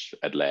stuff, which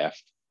I'd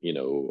left, at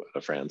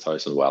a friend's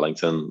house in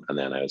Wellington. And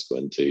then I was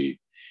going to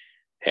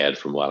head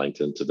from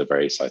Wellington to the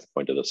very south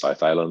point of the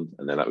South Island.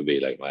 And then that would be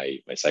like my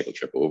cycle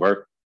trip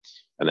over.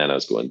 And then I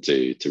was going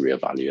to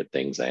reevaluate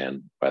things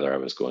then, whether I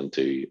was going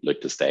to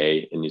look to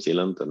stay in New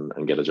Zealand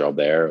and get a job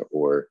there,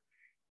 or,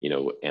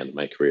 end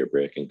my career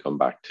break and come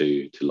back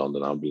to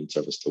London Ambulance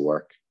Service to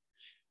work.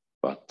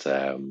 But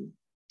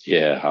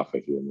yeah,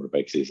 halfway through the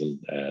motorbike season,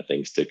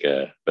 things took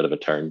a bit of a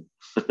turn.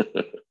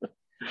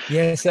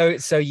 Yeah,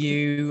 so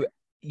you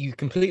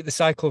complete the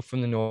cycle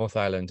from the North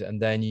Island,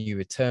 and then you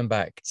return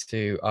back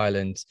to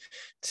Ireland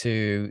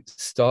to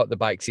start the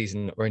bike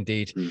season, or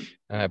indeed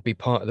be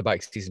part of the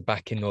bike season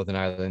back in Northern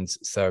Ireland.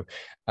 So,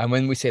 and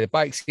when we say the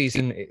bike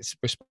season, it's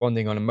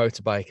responding on a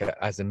motorbike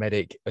as a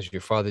medic, as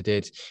your father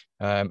did,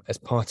 as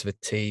part of a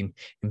team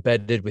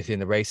embedded within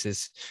the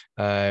races.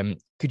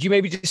 Could you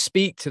maybe just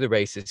speak to the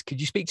races? Could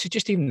you speak to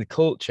just even the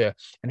culture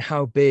and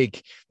how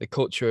big the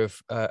culture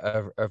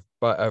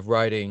of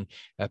riding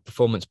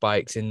performance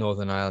bikes in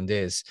Northern Ireland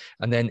is,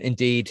 and then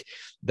indeed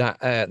that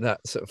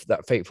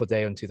fateful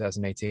day in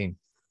 2018?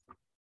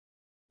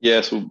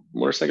 Yeah, so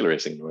motorcycle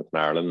racing in Northern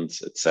Ireland,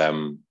 it's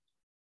a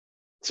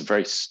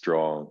very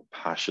strong,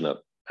 passionate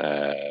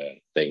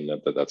thing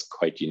that's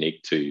quite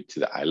unique to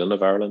the island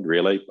of Ireland,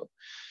 really. But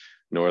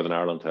Northern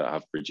Ireland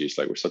have produced,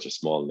 like, we're such a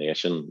small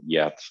nation,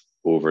 yet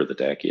over the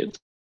decades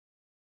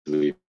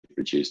we've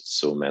produced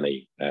so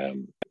many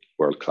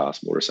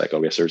world-class motorcycle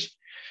racers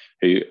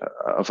who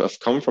have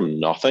come from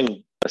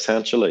nothing,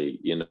 essentially.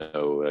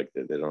 Like,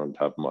 they don't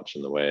have much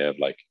in the way of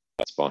like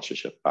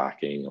sponsorship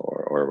backing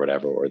or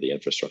whatever, or the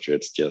infrastructure.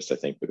 It's just, I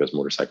think, because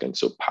motorcycling is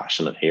so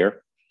passionate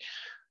here,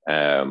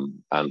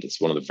 and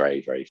it's one of the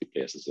very, very few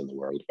places in the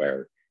world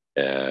where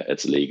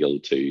it's legal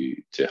to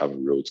have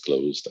roads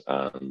closed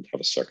and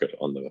have a circuit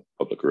on the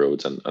public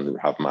roads and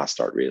have mass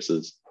start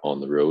races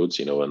on the roads,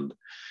 and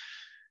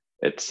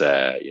it's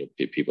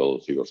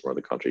people from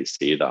other countries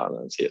see that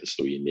and see it's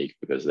so unique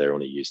because they're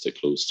only used to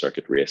closed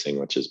circuit racing,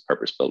 which is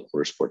purpose-built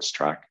motorsports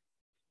track.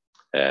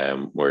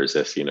 Whereas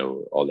this,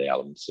 all the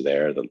elements are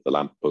there, the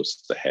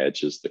lampposts, the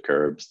hedges, the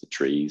curbs, the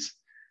trees,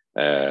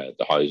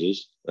 the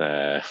houses,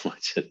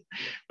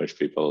 which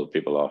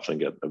people often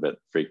get a bit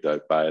freaked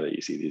out by, that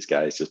you see these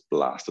guys just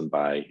blasting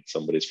by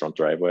somebody's front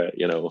driveway,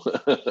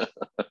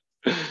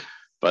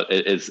 but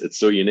it's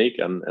so unique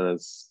and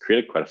it's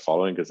created quite a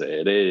following because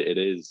it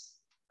is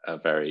a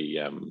very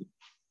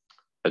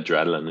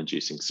adrenaline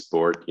inducing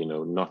sport,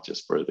 not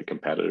just for the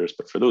competitors,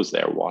 but for those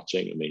there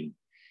watching. I mean,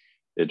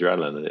 the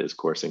adrenaline is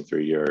coursing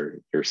through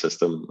your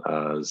system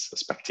as a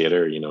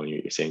spectator.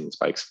 You're seeing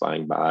spikes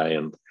flying by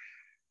and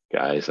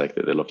guys like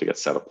they love to get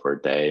set up for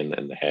a day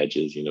in the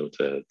hedges,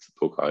 to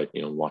poke out,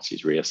 and watch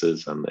these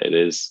races. And it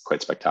is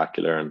quite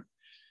spectacular. And,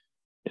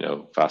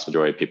 vast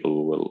majority of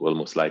people will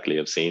most likely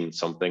have seen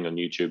something on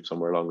YouTube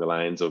somewhere along the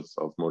lines of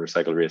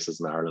motorcycle races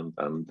in Ireland.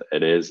 And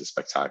it is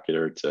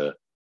a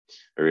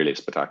really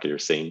spectacular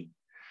scene.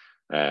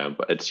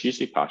 But it's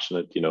hugely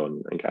passionate,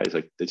 and guys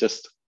like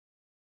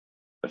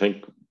I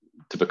think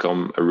to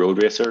become a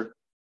road racer,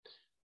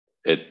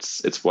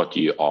 it's what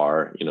you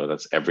are,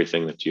 that's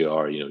everything that you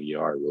are, you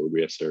are a road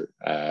racer.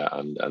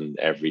 And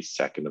every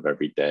second of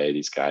every day,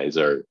 these guys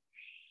are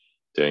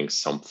doing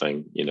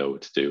something,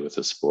 to do with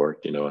the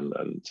sport,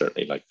 and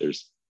certainly like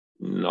there's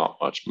not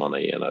much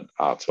money in it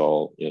at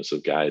all. So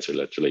guys are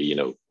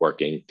literally,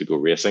 working to go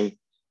racing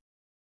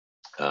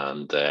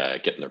and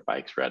getting their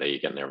bikes ready,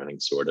 getting everything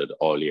sorted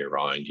all year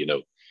round,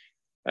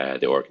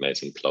 the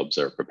organizing clubs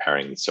are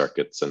preparing the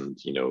circuits and,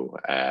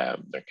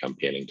 they're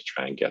campaigning to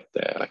try and get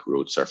like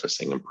road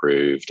surfacing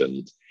improved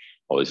and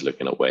always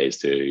looking at ways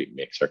to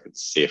make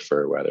circuits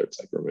safer, whether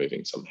it's like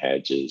removing some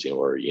hedges,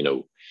 or,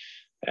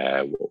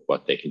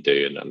 what they can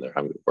do. And they're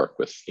having to work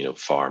with,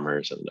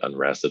 farmers and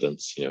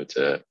residents,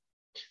 to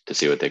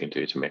see what they can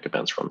do to make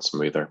events run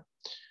smoother.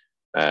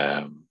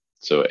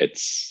 So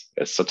it's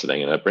such a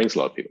thing, and it brings a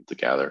lot of people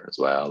together as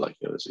well. Like,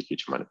 there's a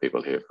huge amount of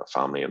people who have got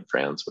family and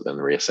friends within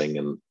racing,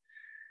 and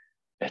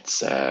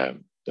it's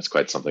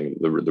quite something.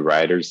 The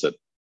riders that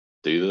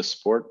do this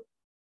sport,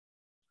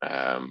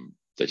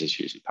 they're just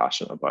hugely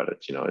passionate about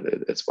it.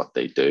 It's what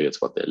they do, it's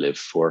what they live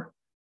for.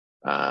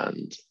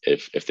 And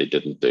if they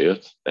didn't do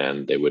it,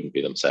 then they wouldn't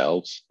be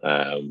themselves.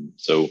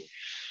 So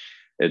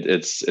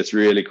it's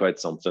really quite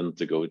something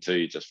to go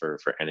to just for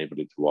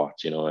anybody to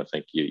watch. I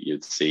think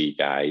you'd see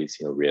guys,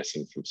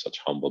 racing from such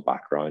humble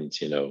backgrounds.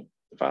 The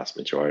vast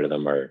majority of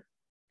them are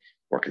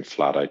working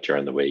flat out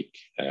during the week,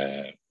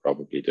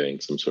 probably doing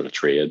some sort of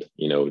trade,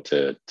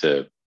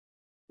 to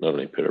not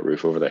only put a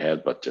roof over their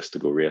head, but just to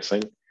go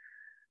racing.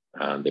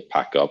 And they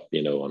pack up,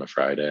 on a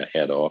Friday,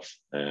 head off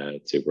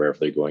to wherever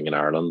they're going in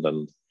Ireland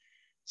and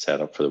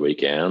set up for the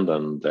weekend.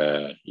 And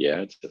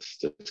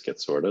just get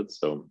sorted.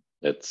 So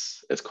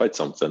it's quite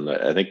something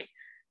that I think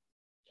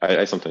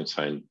I sometimes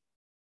find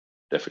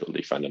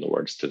difficulty finding the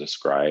words to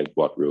describe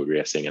what road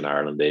racing in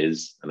Ireland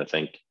is. And I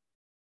think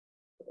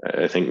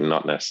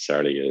not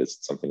necessarily is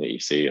something that you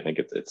see. I think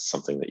it's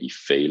something that you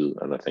feel.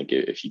 And I think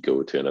if you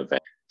go to an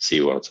event,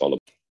 see what it's all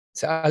about.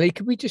 So Ali,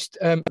 could we just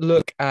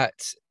look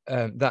at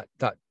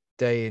that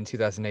day in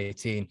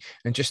 2018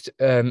 and just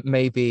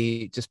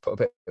maybe just put a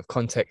bit of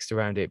context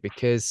around it?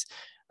 Because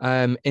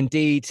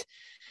indeed,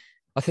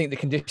 I think the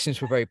conditions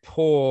were very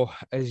poor,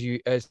 as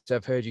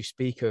I've heard you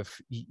speak of.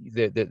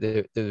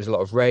 There was a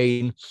lot of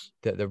rain,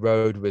 that the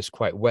road was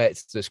quite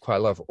wet. There's quite a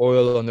lot of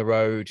oil on the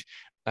road,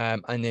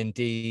 and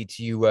indeed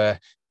you were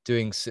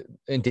doing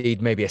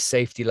maybe a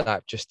safety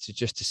lap just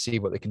to see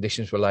what the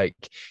conditions were like.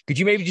 Could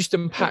you maybe just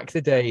unpack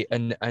the day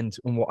and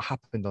what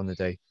happened on the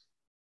day?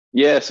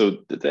 Yeah,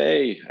 so the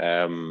day,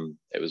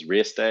 it was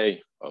race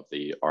day of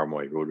the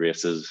Armoy road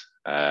races.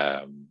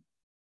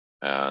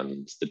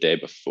 And the day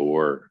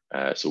before,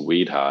 so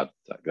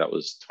that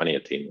was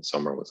 2018. The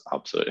summer was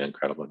absolutely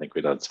incredible. I think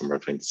we'd had somewhere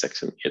between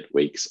 6 and 8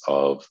 weeks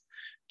of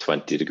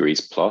 20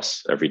 degrees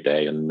plus every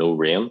day and no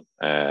rain.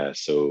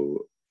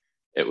 So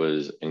it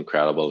was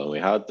incredible. And we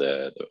had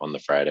on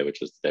the Friday,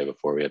 which was the day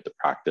before, we had the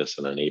practice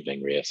and an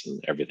evening race,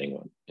 and everything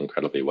went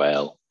incredibly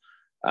well.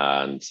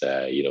 And,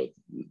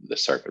 the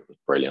circuit was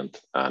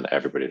brilliant, and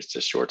everybody was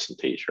just shorts and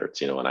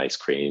t-shirts, and ice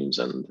creams,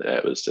 and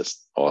it was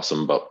just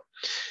awesome. But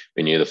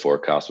we knew the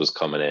forecast was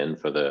coming in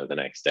for the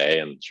next day,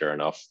 and sure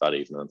enough, that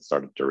evening it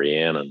started to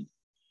rain, and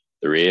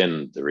the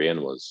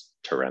rain was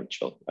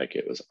torrential. Like,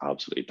 it was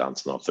absolutely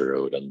dancing off the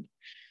road. And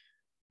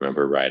I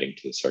remember riding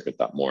to the circuit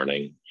that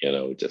morning,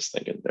 just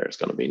thinking there's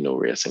going to be no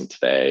racing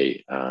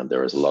today. And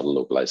there was a lot of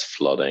localized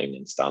flooding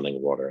and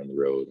standing water on the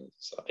road. And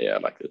so,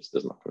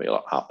 there's not going to be a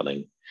lot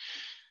happening.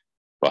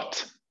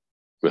 But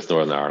with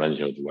Northern Ireland,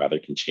 the weather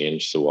can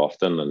change so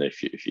often. And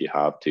if you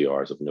have 2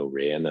 hours of no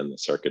rain, and the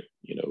circuit,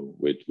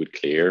 would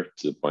clear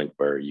to the point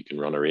where you can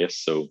run a race.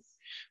 So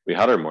we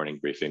had our morning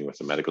briefing with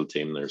the medical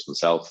team. There's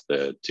myself,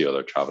 the 2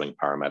 other traveling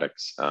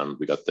paramedics, and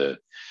we got the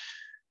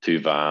 2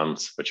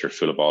 vans, which are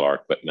full of all our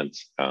equipment.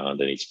 And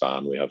in each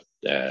van, we have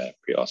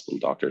pre-hospital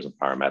doctors and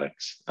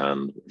paramedics.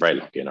 And we're very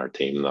lucky in our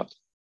team that,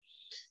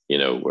 you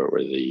know, we're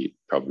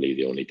probably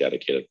the only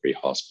dedicated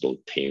pre-hospital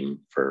team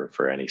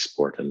for any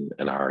sport in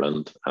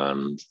Ireland.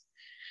 And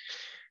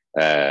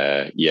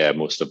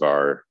most of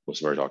our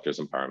doctors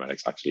and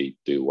paramedics actually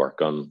do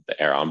work on the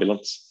air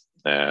ambulance.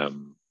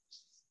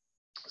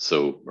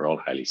 So we're all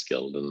highly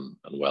skilled and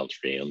well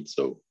trained.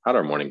 So had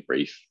our morning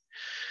brief,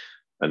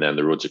 and then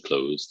the roads are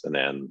closed, and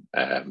then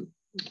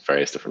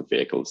various different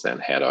vehicles then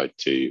head out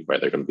to where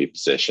they're going to be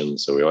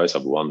positioned. So we always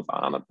have one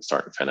van at the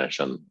start and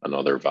finish, and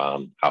another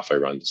van halfway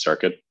around the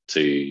circuit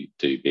to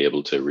be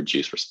able to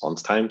reduce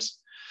response times.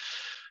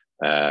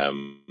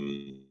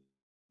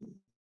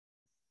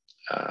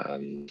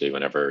 And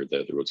whenever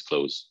the roads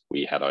close,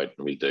 we head out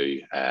and we'll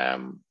do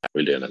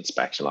an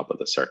inspection up at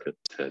the circuit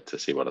to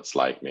see what it's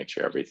like, make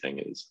sure everything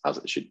is as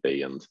it should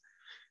be, and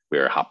we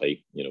are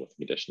happy, you know, with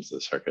the conditions of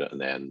the circuit.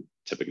 And then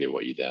typically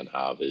what you then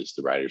have is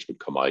the riders would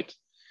come out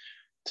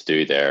to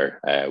do their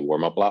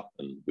warm-up lap,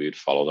 and we would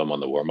follow them on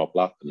the warm-up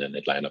lap, and then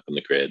they'd line up in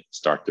the grid,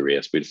 start the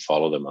race. We'd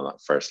follow them on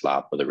that first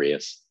lap of the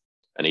race,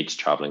 and each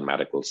traveling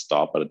medic will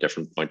stop at a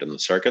different point in the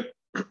circuit,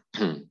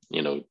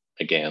 you know,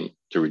 again,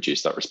 to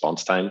reduce that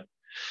response time.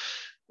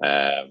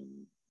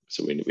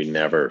 So we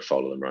never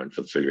follow them around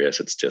for the full race.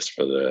 It's just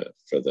for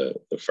the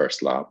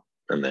first lap,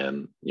 and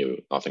then, you know,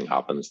 nothing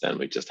happens. Then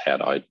we just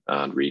head out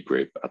and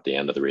regroup at the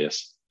end of the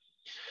race.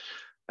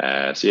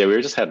 So yeah, we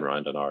were just heading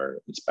around on our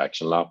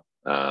inspection lap,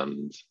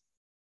 and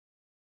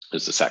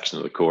there's a section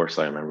of the course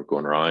I remember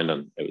going around,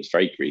 and it was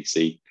very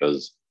greasy,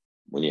 because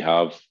when you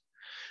have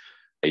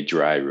a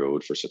dry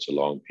road for such a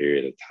long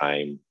period of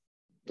time,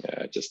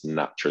 just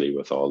naturally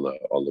with all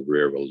the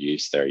rural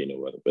use there, you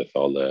know, with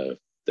all the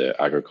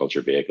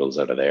agriculture vehicles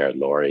that are there,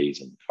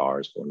 lorries and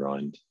cars going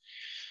around,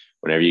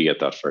 whenever you get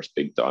that first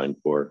big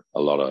downpour,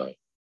 a lot of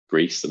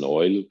grease and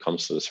oil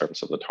comes to the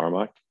surface of the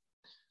tarmac.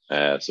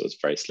 So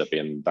it's very slippy.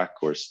 And that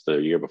course, the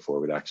year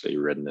before, we'd actually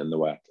ridden in the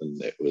wet, and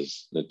it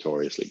was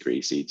notoriously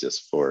greasy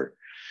just for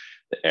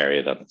the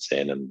area that it's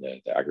in, and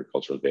the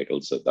agricultural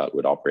vehicles that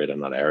would operate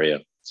in that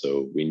area.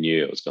 So we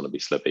knew it was going to be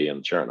slippy,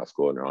 and sure enough,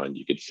 going around,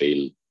 you could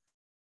feel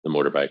the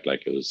motorbike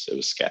like it was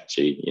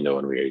sketchy, you know,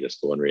 and we were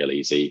just going real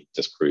easy,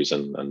 just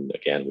cruising. And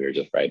again, we were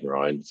just riding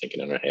around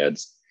thinking in our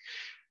heads,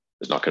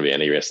 there's not going to be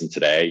any racing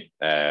today.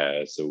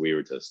 So we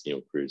were just, you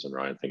know, cruising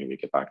around thinking we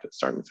get back to the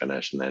start and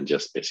finish, and then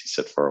just basically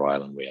sit for a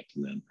while and wait,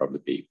 and then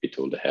probably be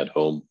told to head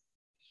home.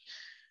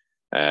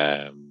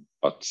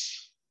 But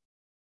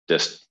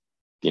just,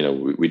 you know,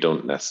 we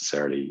don't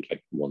necessarily,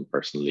 like, one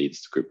person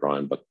leads the group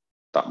around, but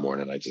that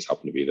morning I just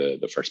happened to be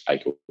the first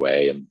bike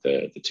away, and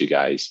the 2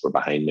 guys were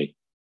behind me.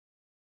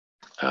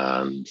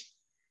 And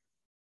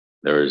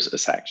there's a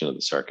section of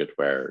the circuit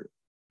where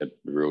the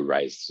road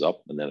rises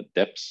up, and then it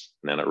dips,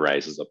 and then it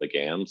rises up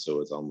again.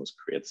 So it almost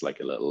creates like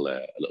a little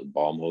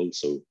bomb hole.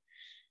 So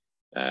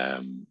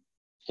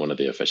one of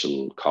the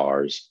official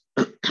cars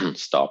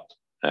stopped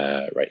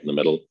right in the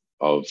middle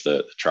of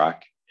the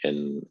track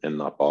in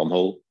that bomb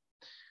hole,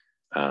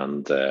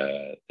 and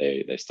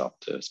they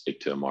stopped to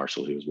speak to a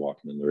marshal who was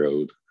walking in the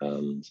road,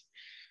 and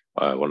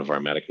one of our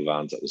medical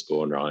vans that was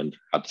going around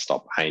had to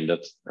stop behind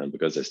it, and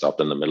because they stopped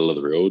in the middle of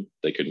the road,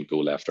 they couldn't go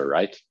left or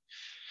right.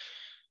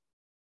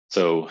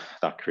 So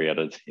that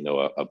created, you know,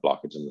 a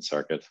blockage in the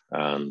circuit,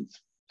 and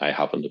I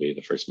happened to be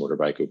the first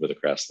motorbike over the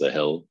crest of the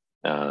hill,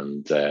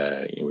 and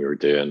you know, we were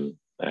doing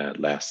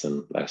less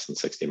than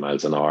 60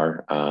 miles an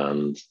hour,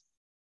 and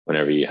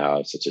whenever you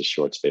have such a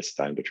short space of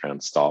time to try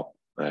and stop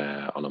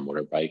on a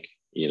motorbike,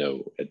 you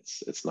know,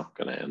 it's not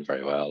going to end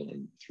very well,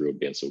 and the road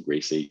being so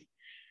greasy.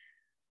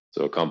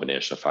 So a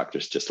combination of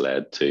factors just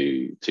led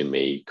to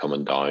me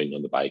coming down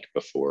on the bike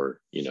before,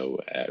 you know,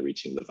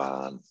 reaching the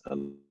van,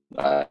 and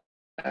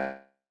I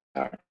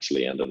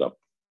actually ended up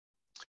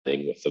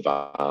being with the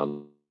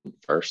van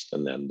first,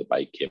 and then the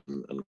bike came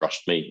and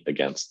crushed me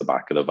against the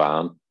back of the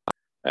van.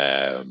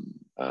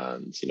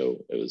 And, you know,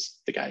 it was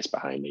the guys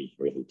behind me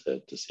were able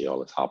to see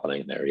all this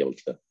happening, and they were able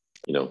to,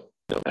 you know,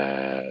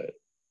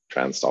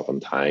 try and stop in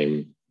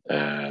time.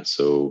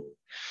 So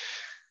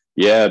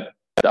yeah,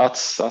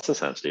 that's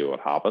essentially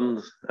what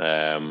happened.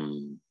 I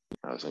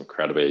was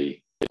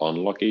incredibly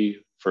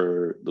unlucky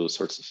for those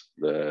sorts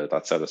of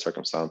that set of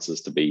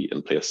circumstances to be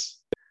in place,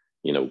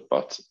 you know,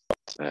 but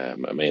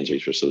my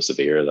injuries were so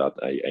severe that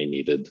I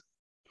needed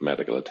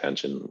medical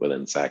attention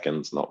within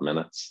seconds, not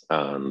minutes.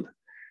 And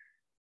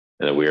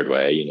in a weird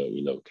way,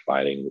 you know,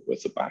 colliding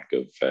with the back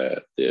of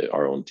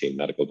our own team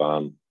medical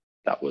van,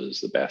 that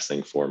was the best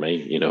thing for me,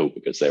 you know,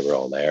 because they were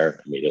all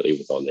there immediately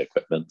with all the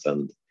equipment,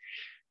 and,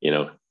 you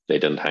know, they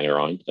didn't hang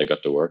around. They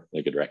got to work.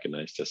 They could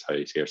recognize just how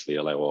seriously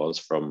ill I was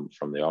from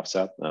the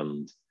offset.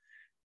 And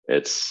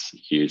it's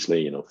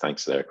hugely, you know,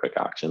 thanks to their quick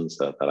actions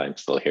that I'm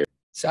still here.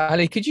 So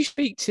Ali, could you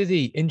speak to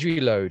the injury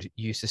load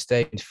you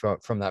sustained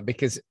from that?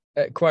 Because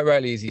quite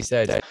rightly, as you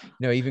said,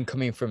 even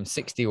coming from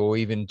 60 or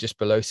even just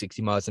below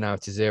 60 miles an hour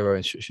to zero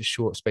in such a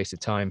short space of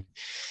time,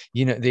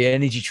 the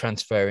energy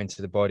transfer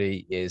into the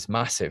body is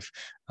massive,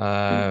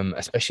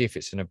 especially if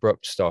it's an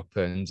abrupt stop.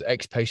 And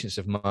ex-patients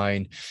of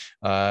mine,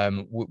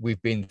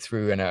 we've been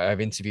through and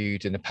I've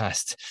interviewed in the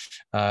past,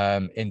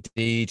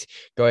 indeed,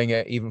 going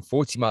at even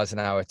 40 miles an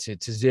hour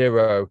to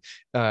zero,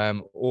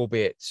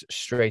 albeit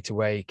straight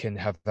away, can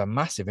have a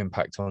massive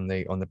impact on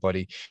the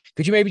body.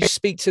 Could you maybe just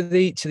speak to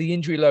the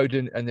injury load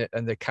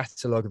and the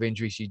catalogue of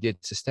injuries you did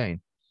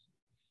sustain?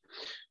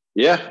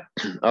 Yeah,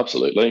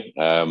 absolutely.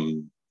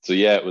 So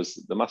yeah, it was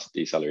the massive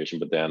deceleration,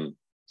 but then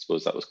I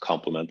suppose that was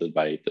complemented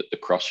by the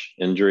crush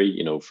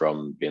injury,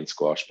 from being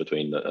squashed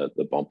between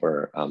the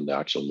bumper and the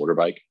actual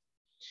motorbike.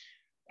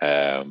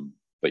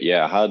 But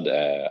yeah, I had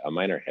a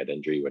minor head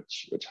injury,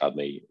 which had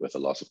me with a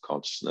loss of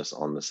consciousness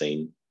on the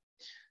scene.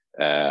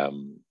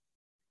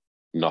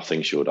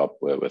 Nothing showed up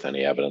with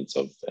any evidence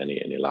of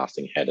any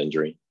lasting head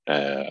injury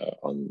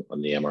on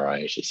the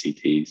MRI or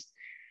CTs.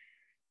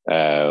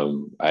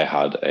 I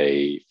had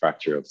a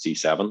fracture of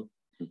C7.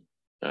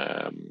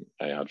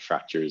 I had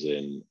fractures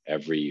in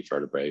every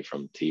vertebrae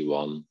from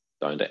T1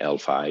 down to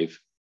L5,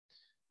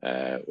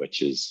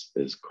 which is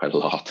quite a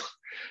lot.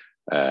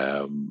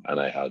 And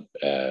I had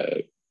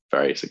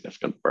very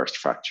significant burst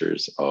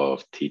fractures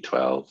of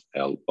T12,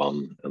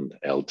 L1, and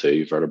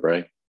L2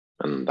 vertebrae.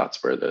 And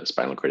that's where the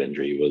spinal cord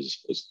injury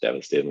was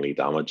devastatingly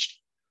damaged.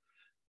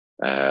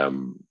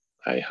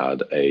 I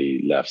had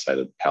a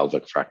left-sided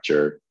pelvic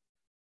fracture.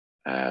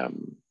 I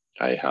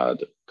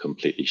had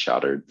completely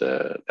shattered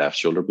the left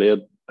shoulder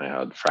blade. I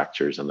had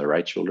fractures in the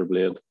right shoulder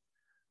blade.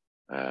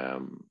 I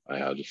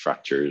had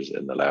fractures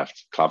in the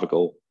left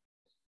clavicle.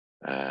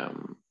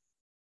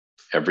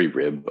 Every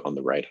rib on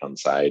the right-hand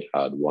side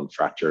had one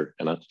fracture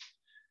in it.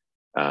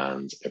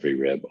 And every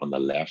rib on the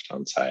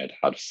left-hand side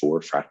had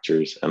 4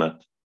 fractures in it.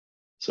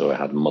 So I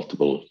had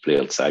multiple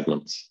flailed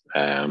segments.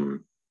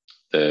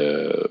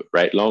 The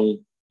right lung,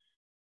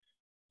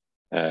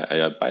 I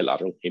had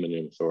bilateral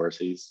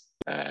hemopneumothoraces.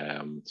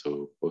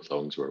 So both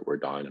lungs were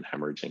down and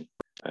hemorrhaging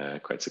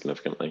quite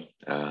significantly.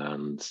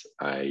 And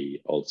I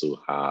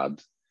also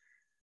had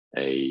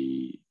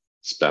a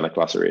splenic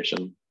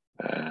laceration.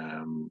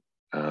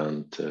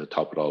 And to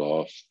top it all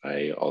off,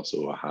 I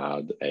also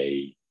had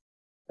a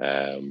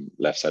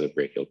left-sided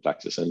brachial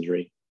plexus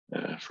injury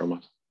from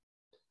it.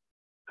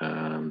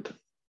 And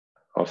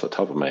off the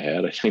top of my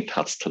head, I think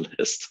that's the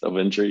list of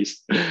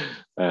injuries.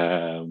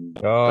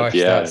 Gosh,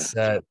 yeah,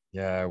 that's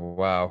yeah,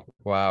 wow.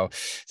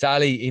 So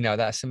Ali,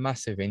 that's a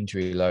massive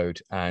injury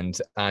load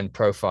and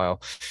profile.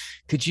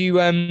 Could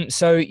you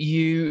so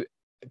you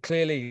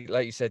clearly,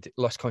 like you said,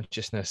 lost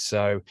consciousness.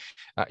 So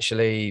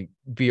actually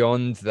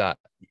beyond that,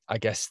 I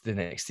guess the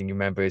next thing you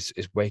remember is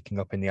waking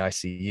up in the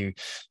ICU.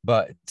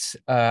 But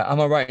am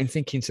I right in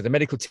thinking, so the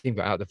medical team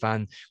got out of the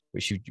van,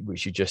 which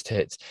you just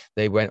hit,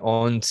 they went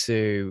on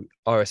to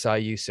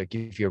RSIU, so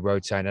give you a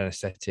roadside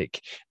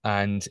anesthetic,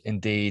 and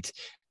indeed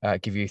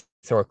give you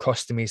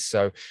thoracostomies,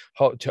 so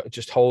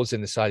just holes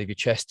in the side of your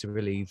chest to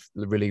relieve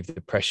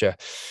the pressure,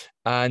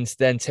 and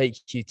then take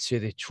you to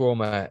the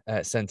trauma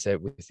center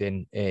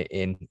within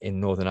in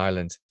Northern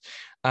Ireland.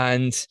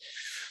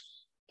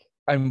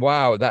 And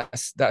wow,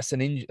 that's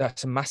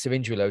a massive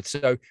injury load.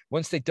 So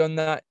once they've done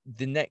that,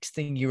 the next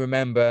thing you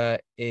remember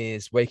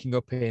is waking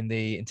up in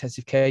the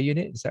intensive care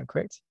unit. Is that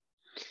correct?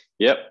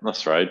 Yep,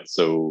 that's right.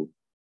 So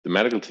the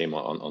medical team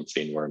on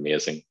scene were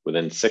amazing.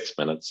 Within 6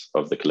 minutes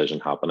of the collision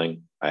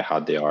happening, I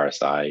had the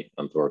RSI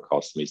and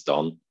thoracostomies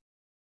done.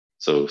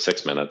 So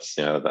 6 minutes,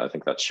 I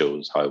think that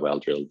shows how well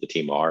drilled the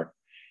team are.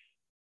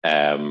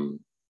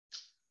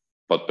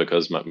 But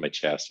because my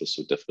chest was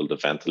so difficult to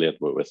ventilate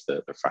with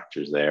the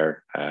fractures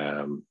there,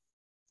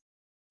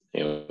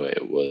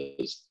 it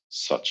was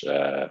such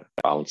a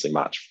balancing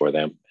match for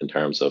them in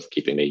terms of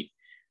keeping me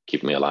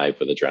alive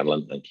with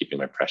adrenaline and keeping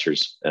my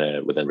pressures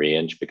within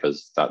range,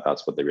 because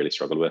that's what they really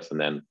struggled with.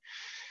 And then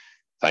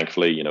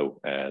thankfully,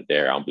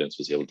 their ambulance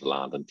was able to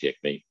land and take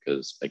me,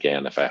 because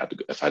again, if I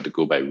had to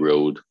go by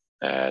road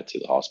to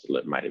the hospital,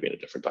 it might have been a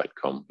different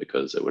outcome,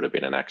 because it would have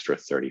been an extra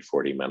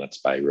 30-40 minutes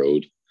by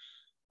road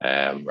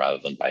rather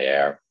than by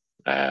air.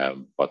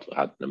 But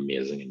I had an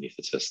amazing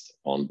anesthetist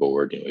on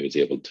board. He was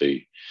able to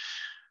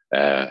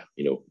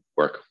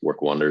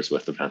work wonders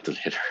with the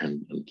ventilator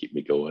and keep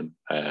me going.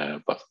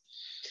 But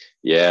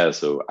yeah,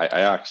 so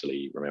I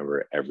actually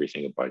remember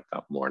everything about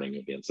that morning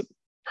of the incident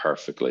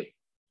perfectly,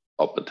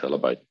 up until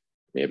about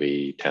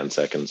maybe 10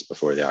 seconds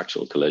before the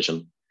actual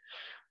collision.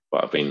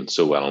 But I've been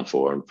so well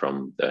informed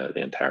from the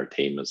entire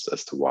team as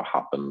to what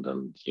happened,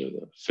 and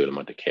the full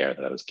amount of care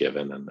that I was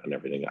given, and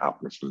everything that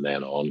happened from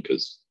then on,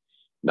 because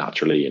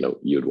naturally,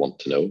 you'd want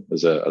to know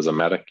as a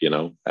medic,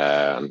 and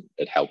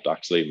it helped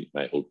actually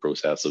my whole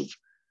process of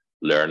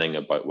learning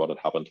about what had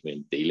happened to me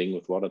and dealing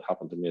with what had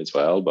happened to me as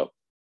well. But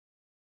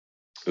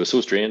it was so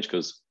strange,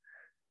 because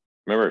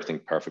I remember everything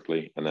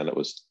perfectly, and then it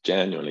was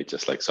genuinely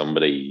just like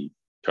somebody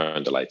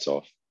turned the lights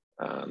off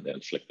and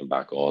then flicked them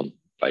back on.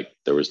 Like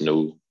there was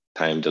no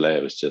time delay.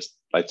 It was just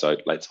lights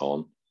out, lights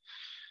on.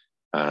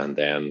 And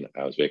then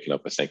I was waking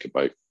up, I think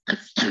about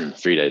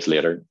 3 days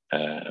later.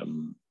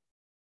 And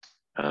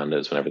it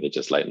was whenever they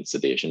just lightened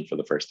sedation for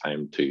the first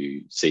time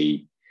to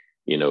see,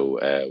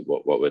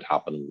 what would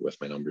happen with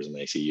my numbers in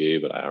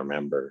ICU. But I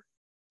remember,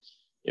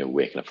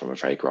 waking up from a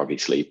very groggy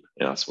sleep.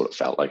 That's what it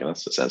felt like. And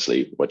that's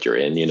essentially what you're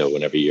in,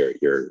 whenever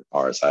you're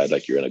RSI,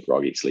 like you're in a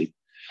groggy sleep.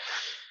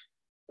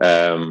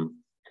 I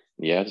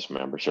just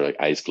remember sort of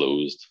like eyes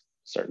closed,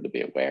 starting to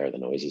be aware of the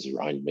noises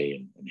around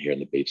me and hearing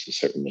the beeps of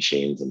certain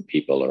machines and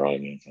people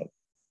around me. I thought,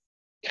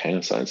 kind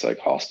of sounds like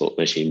hospital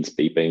machines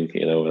beeping,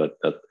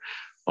 that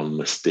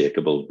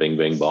unmistakable bing,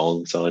 bing,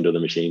 bong sound of the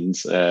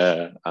machines.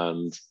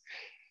 And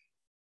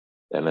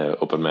then I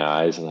opened my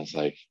eyes and I was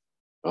like,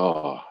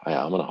 oh, I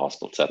am in a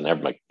hospital setting.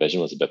 My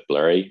vision was a bit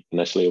blurry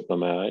initially opening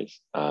my eyes.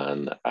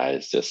 And I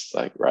was just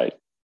like, right,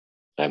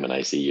 I'm in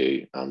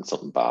ICU and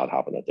something bad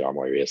happened at the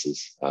Armoury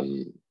races.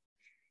 And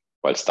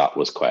whilst that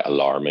was quite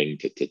alarming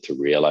to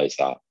realize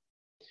that,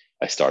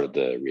 I started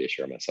to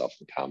reassure myself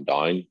and calm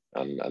down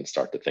and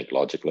start to think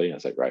logically. I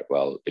was like, right,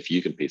 well, if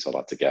you can piece all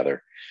that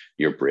together,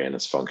 your brain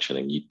is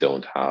functioning. You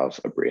don't have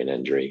a brain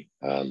injury,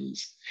 and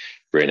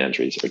brain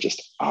injuries are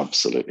just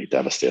absolutely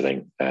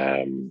devastating.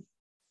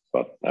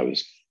 But I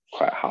was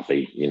quite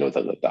happy,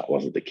 that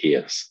wasn't the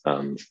case.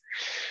 And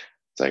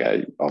it's like,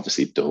 I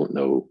obviously don't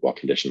know what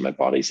condition my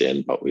body's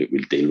in, but we'll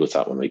deal with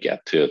that when we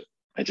get to it.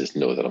 I just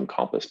know that I'm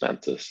compos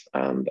mentis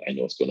and I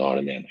know what's going on.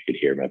 And then I could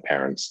hear my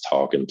parents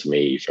talking to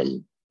me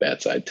from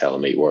bedside,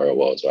 telling me where I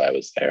was, why I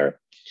was there.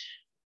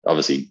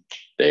 Obviously,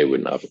 they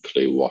wouldn't have a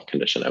clue what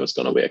condition I was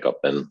going to wake up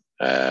in.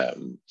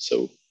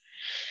 So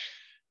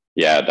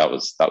yeah, that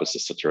was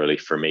just such a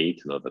relief for me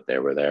to know that they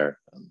were there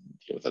and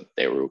that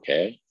they were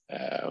okay.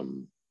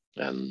 And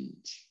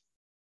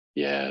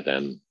yeah,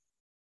 then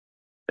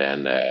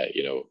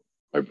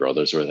my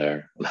brothers were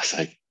there, and I was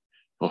like,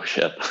 oh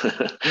shit,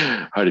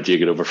 how did you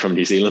get over from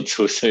New Zealand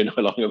so soon?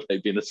 How long have I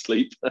been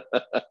asleep?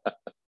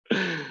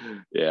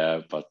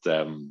 Yeah, but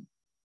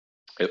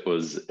it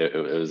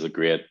was a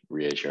great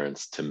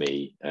reassurance to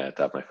me to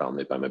have my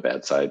family by my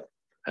bedside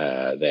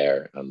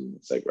there. And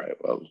it's like, right,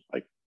 well,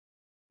 like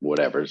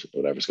whatever's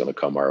going to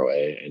come our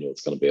way, I know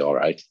it's going to be all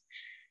right.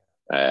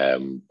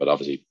 But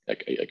obviously I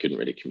couldn't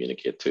really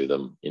communicate to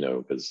them,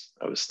 because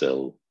I was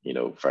still,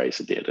 very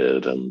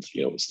sedated and,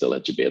 was still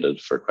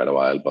intubated for quite a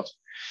while. But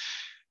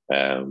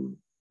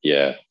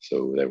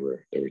so they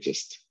were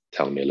just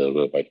telling me a little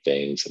bit about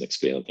things and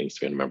explaining things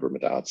to me. I remember my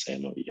dad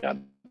saying, oh, you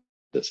had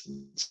this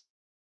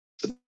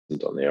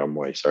incident on the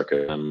Armoury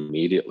circuit, and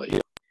immediately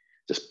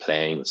just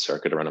playing the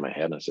circuit around in my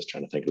head. And I was just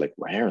trying to think, like,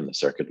 where in the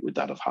circuit would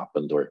that have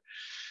happened? And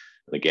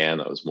again,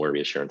 that was more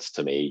reassurance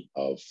to me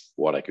of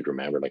what I could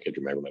remember. Like, I could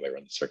remember my way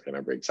around the circuit. I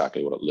remember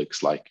exactly what it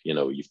looks like.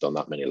 You've done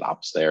that many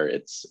laps there.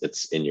 It's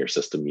in your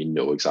system.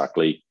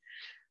 Exactly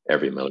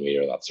every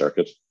millimeter of that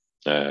circuit.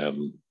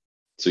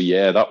 So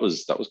yeah, that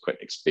was quite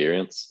an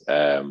experience.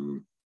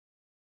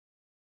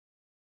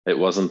 It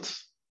wasn't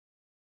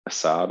a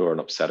sad or an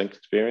upsetting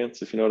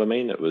experience, if you know what I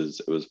mean. It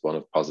was one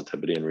of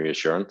positivity and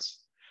reassurance.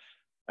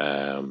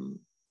 I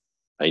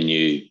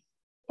knew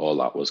all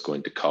that was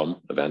going to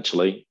come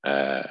eventually,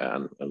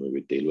 and we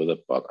would deal with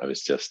it. But I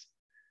was just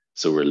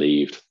so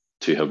relieved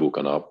to have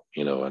woken up,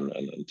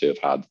 and to have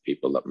had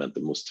people that meant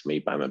the most to me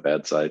by my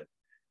bedside.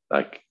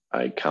 Like,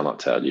 I cannot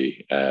tell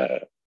you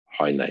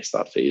how nice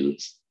that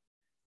feels.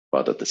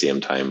 But at the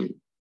same time,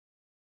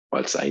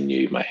 whilst I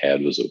knew my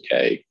head was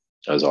okay,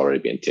 I was already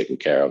being taken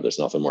care of. There's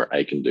nothing more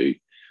I can do.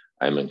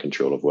 I'm in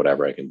control of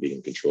whatever I can be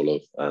in control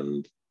of.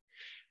 And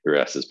the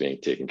rest is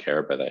being taken care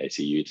of by the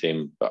ICU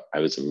team. But I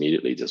was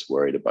immediately just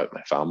worried about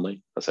my family.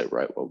 I was like,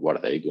 right, well, what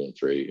are they going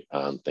through?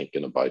 And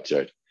thinking about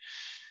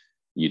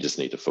you just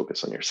need to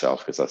focus on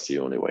yourself, because that's the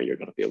only way you're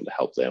going to be able to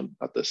help them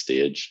at this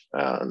stage.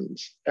 And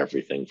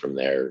everything from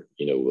there,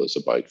 was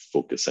about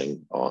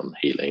focusing on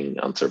healing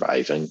and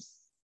surviving.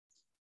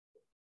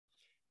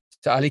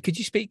 So Ali, could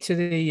you speak to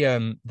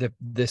the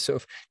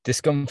sort of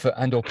discomfort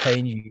and or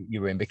pain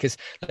you were in? Because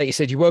like you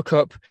said, you woke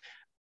up,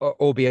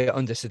 albeit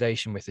under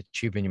sedation, with a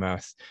tube in your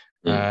mouth,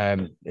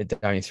 down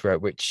your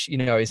throat, which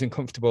is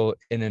uncomfortable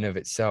in and of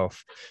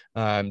itself,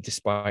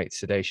 despite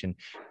sedation.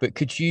 But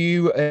could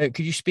you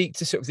speak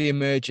to sort of the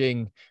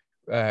emerging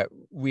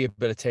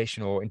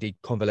rehabilitation or indeed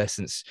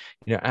convalescence,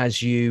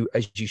 as you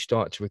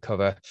start to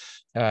recover,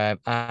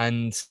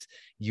 and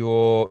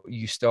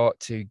you start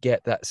to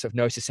get that sort of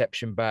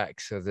nociception back,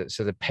 so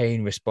the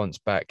pain response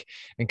back?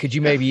 And could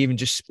you maybe even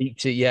just speak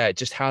to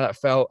just how that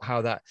felt,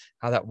 how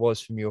that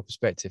was from your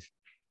perspective?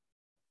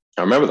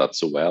 I remember that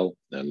so well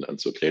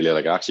and so clearly.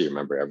 Like, I actually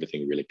remember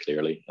everything really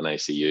clearly in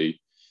ICU.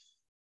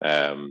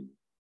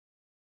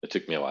 It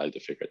took me a while to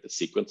figure out the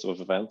sequence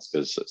of events,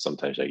 because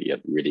sometimes you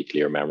get really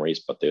clear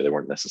memories, but they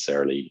weren't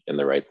necessarily in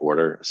the right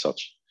order as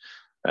such.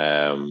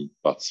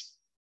 But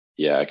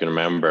yeah, I can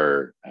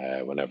remember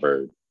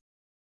whenever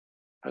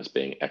I was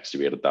being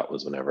extubated, that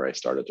was whenever I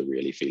started to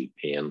really feel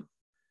pain,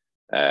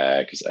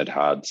 because I'd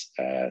had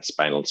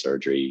spinal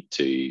surgery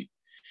to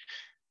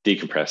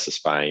decompress the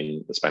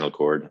spinal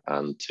cord,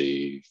 and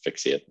to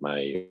fixate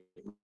my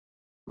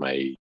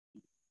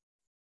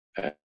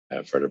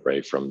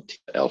vertebrae from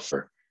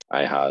L4.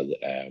 I had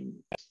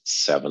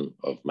 7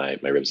 of my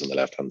ribs on the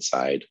left-hand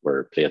side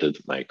were plated.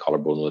 My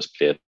collarbone was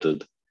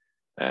plated.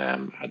 I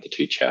had the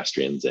 2 chest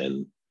drains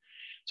in.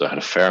 So I had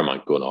a fair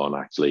amount going on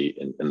actually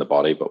in the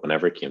body. But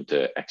whenever it came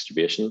to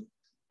extubation,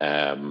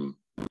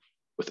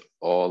 with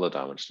all the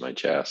damage to my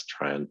chest,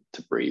 trying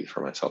to breathe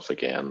for myself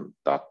again,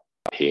 that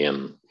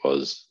pain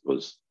was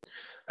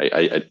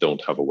I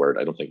don't have a word.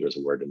 I don't think there's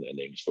a word in the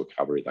English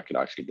vocabulary that could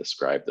actually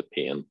describe the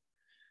pain.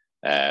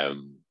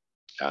 And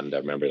I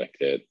remember like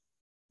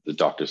the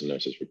doctors and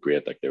nurses were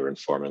great. Like they were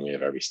informing me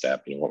of every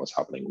step, you know, what was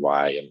happening,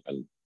 why,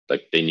 and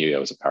like they knew I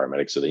was a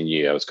paramedic, so they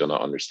knew I was going to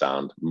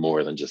understand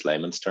more than just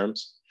layman's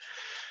terms.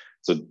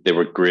 So they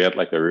were great.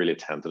 Like they're really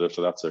attentive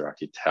to that. So they're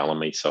actually telling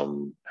me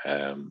some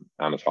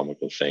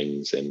anatomical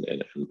things in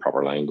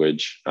proper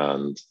language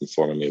and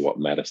informing me what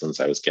medicines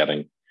I was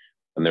getting.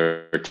 And they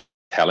were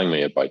telling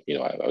me about, you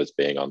know, I was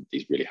being on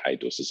these really high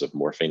doses of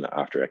morphine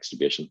after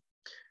extubation.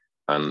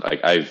 And like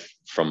I've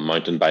from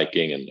mountain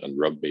biking and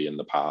rugby in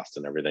the past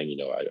and everything, you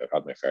know, I've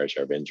had my fair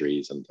share of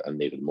injuries and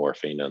needed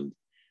morphine, and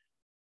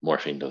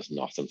morphine does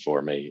nothing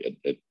for me.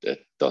 It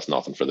does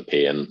nothing for the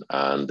pain,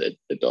 and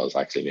it does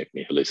actually make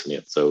me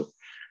hallucinate. So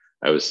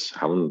I was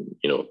having,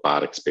 you know, a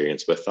bad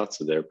experience with that.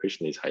 So they're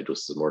pushing these high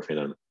doses of morphine,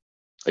 and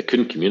I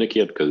couldn't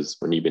communicate because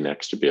when you've been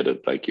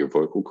extubated, like your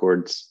vocal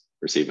cords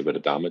receive a bit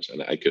of damage,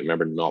 and I could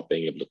remember not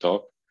being able to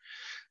talk.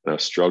 And I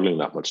was struggling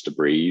that much to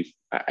breathe.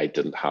 I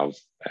didn't have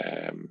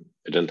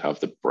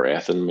the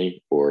breath in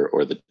me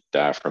or the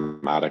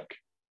diaphragmatic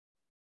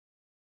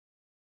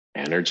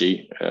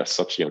energy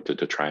such, you know,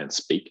 to try and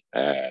speak.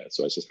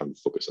 So I was just having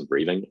to focus on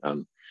breathing,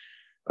 and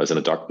I was in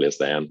a dark place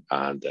then,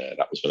 and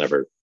that was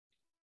whenever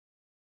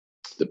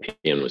the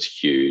pain was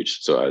huge.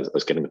 So I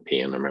was getting the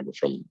pain, I remember,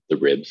 from the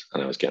ribs,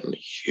 and I was getting a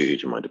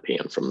huge amount of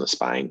pain from the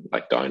spine,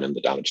 like down in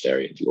the damaged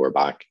area, the lower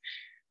back.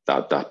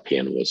 That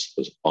pain was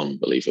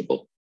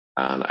unbelievable.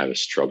 And I was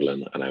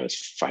struggling and I was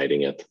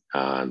fighting it.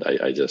 And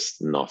I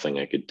just, nothing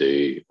I could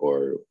do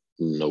or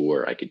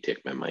nowhere I could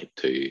take my mind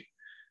to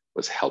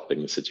was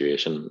helping the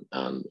situation.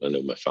 And I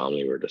know my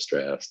family were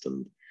distressed,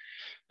 and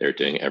they were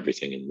doing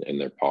everything in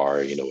their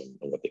power, you know,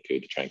 and what they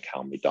could to try and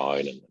calm me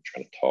down and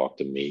trying to talk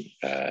to me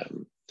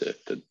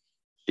to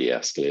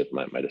de-escalate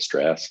my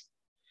distress.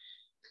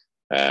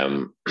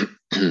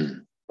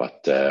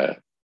 But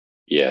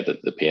yeah,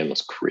 the pain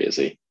was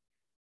crazy.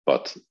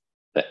 But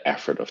the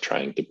effort of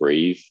trying to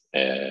breathe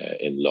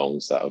in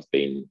lungs that have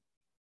been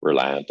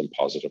reliant on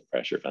positive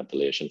pressure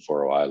ventilation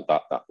for a while,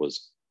 that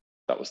was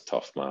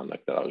tough, man.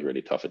 Like that was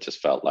really tough. It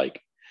just felt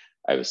like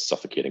I was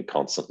suffocating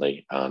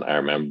constantly. And I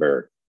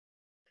remember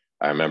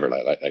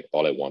like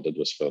all I wanted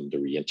was for them to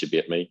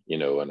re-intubate me, you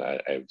know, and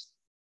I was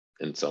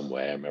in some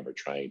way, I remember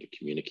trying to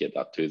communicate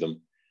that to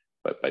them,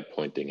 but by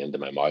pointing into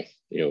my mouth,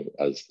 you know,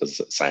 as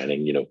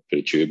signing, you know, put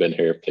a tube in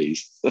here,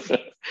 please.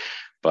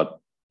 But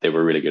they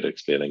were really good at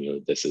explaining, you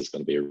know, this is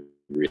going to be a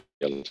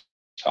real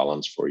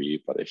challenge for you,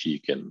 but if you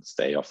can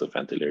stay off the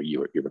ventilator,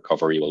 your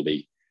recovery will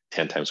be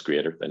 10 times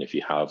greater than if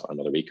you have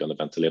another week on the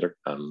ventilator.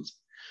 And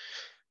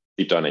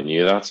deep down, I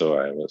knew that. So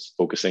I was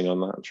focusing on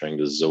that and trying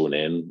to zone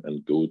in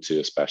and go to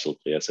a special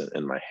place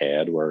in my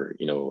head where,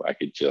 you know, I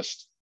could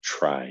just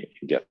try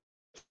and get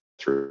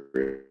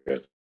through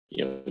it,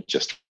 you know,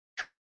 just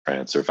try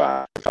and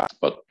survive.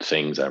 But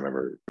things I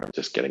remember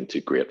just getting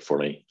too great for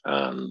me.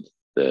 And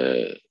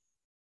the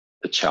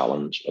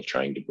challenge of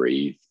trying to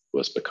breathe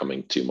was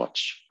becoming too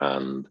much.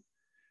 And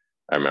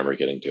I remember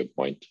getting to a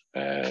point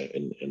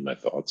in my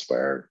thoughts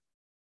where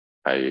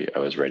I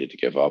was ready to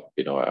give up.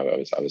 You know, I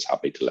was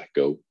happy to let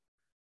go.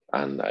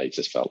 And I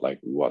just felt like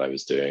what I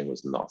was doing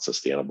was not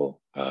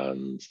sustainable.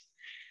 And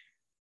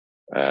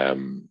I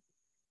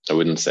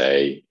wouldn't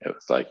say it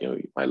was like, you know,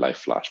 my life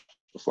flashed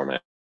before my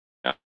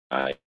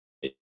eyes,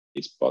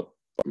 but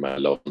my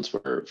loved ones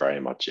were very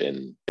much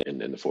in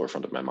the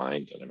forefront of my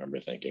mind. And I remember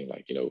thinking,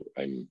 like, you know,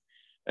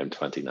 I'm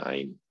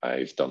 29.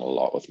 I've done a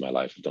lot with my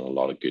life. I've done a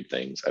lot of good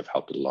things. I've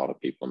helped a lot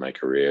of people in my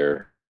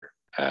career.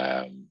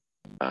 And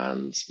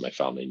my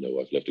family know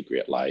I've lived a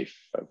great life.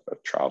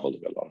 I've traveled,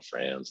 I've got a lot of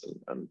friends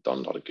and done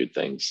a lot of good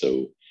things.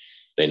 So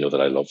they know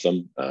that I love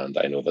them, and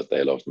I know that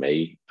they love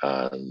me,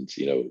 and,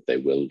 you know, they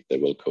will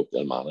cope,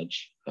 they'll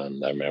manage.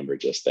 And I remember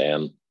just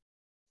then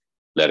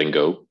letting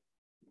go,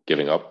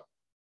 giving up.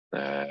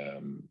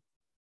 And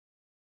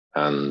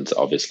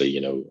obviously,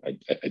 you know, I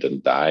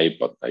didn't die,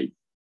 but I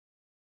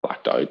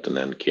blacked out and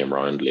then came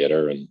around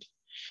later, and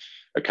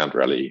I can't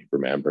really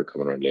remember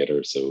coming around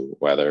later. So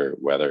whether,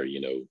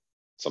 you know,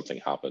 something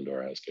happened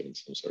or I was given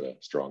some sort of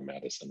strong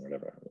medicine or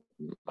whatever,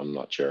 I'm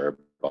not sure.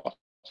 But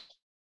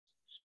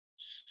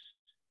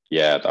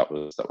yeah, that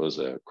was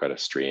quite a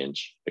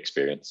strange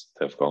experience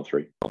to have gone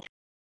through.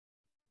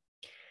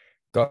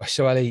 Gosh,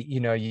 so Ali, you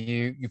know,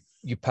 you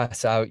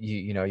pass out,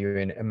 you know, you're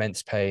in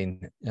immense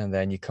pain, and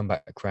then you come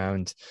back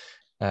around,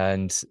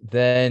 and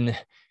then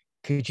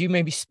could you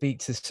maybe speak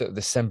to sort of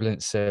the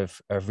semblance of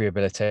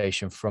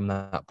rehabilitation from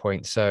that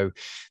point? So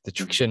the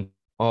traction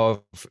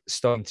of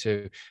starting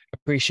to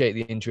appreciate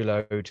the injury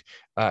load,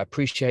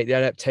 appreciate the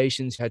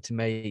adaptations you had to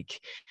make,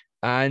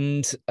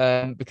 and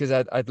because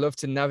I'd love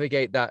to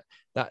navigate that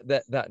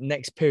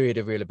next period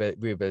of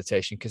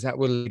rehabilitation, because that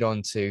will lead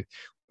on to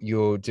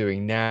you're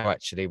doing now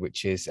actually,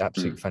 which is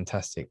absolutely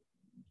fantastic.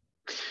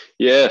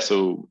 Yeah,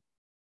 so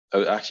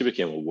I actually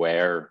became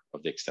aware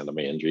of the extent of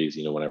my injuries,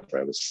 whenever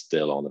I was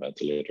still on the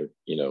ventilator.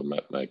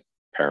 My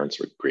parents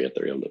were great.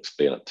 They were able to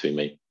explain it to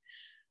me.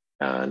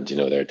 And, they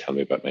were telling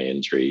me about my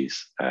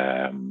injuries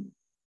and,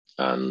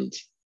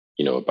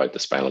 about the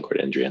spinal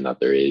cord injury, and that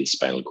there is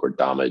spinal cord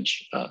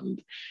damage.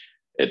 And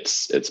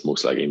it's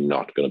most likely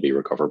not going to be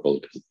recoverable,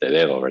 because they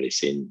had already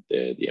seen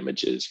the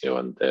images,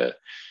 and the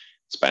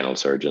spinal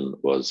surgeon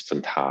was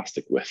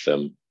fantastic with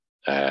them.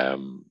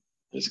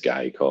 There's a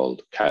guy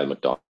called Kyle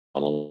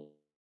McDonald,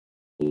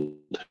 who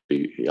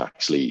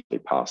actually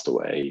passed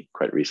away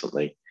quite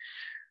recently.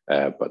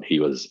 But he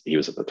was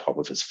at the top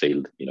of his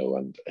field,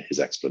 and his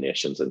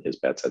explanations and his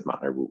bedside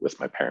manner with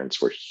my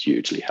parents were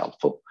hugely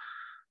helpful.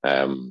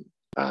 And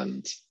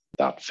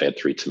that fed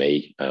through to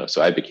me.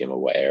 So I became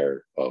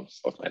aware of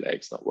my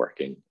legs not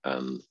working.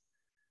 And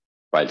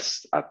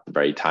whilst at the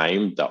very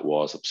time that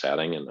was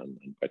upsetting and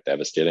quite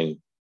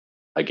devastating,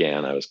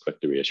 again, I was quick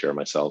to reassure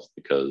myself,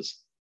 because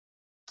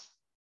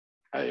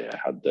I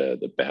had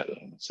the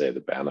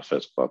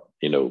benefit, but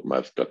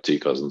I've got two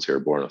cousins who are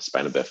born with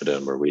spina bifida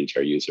and were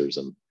wheelchair users,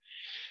 and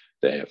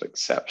they have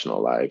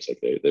exceptional lives. Like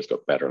they've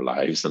got better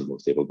lives than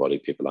most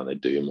able-bodied people, and they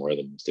do more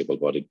than most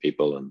able-bodied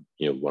people. And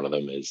one of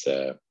them is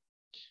a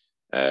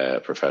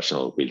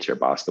professional wheelchair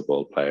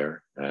basketball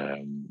player.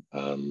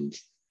 And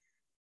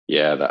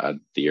yeah, the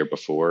year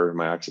before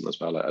my accident as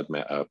well, I'd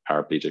met a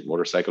paraplegic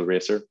motorcycle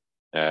racer.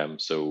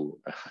 So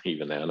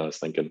even then I was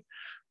thinking,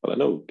 well, I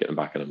know getting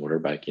back on a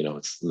motorbike,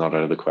 it's not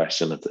out of the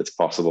question. It's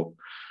possible.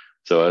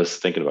 So I was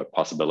thinking about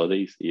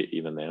possibilities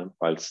even then,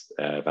 whilst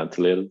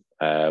ventilated.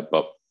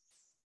 But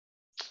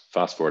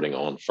fast forwarding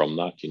on from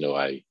that,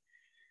 I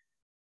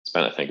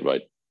spent, I think,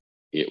 about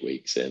 8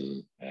 weeks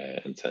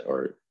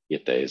or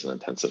 8 days in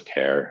intensive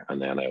care. And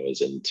then I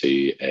was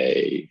into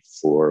a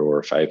 4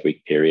 or 5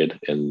 week period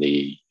in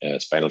the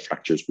spinal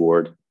fractures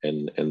ward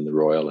in the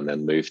Royal, and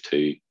then moved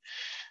to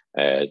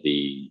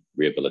the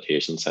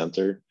rehabilitation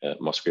centre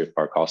at Musgrave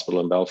Park Hospital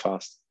in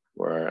Belfast,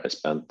 where I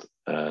spent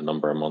a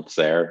number of months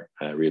there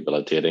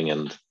rehabilitating.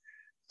 And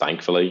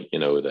thankfully,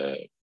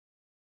 the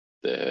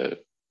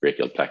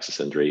brachial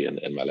plexus injury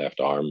in my left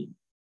arm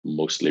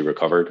mostly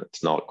recovered.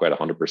 It's not quite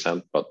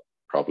 100%, but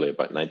probably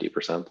about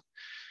 90%.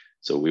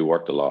 So we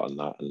worked a lot on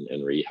that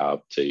in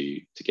rehab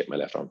to get my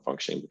left arm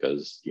functioning,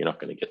 because you're not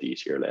going to get the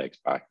use of your legs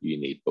back. You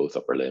need both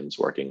upper limbs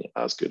working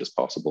as good as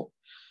possible.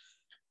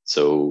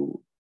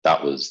 So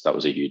that was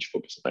a huge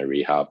focus of my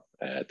rehab,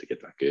 to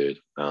get that good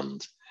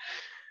and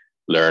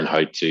learn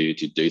how to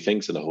do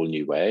things in a whole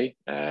new way.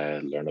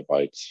 Learn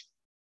about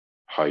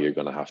how you're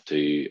going to have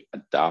to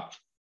adapt,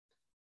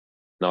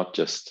 not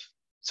just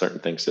certain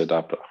things to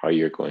adapt, but how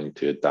you're going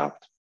to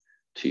adapt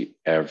to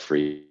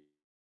every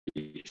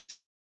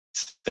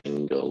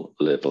single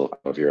little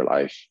of your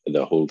life.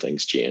 The whole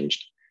thing's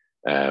changed.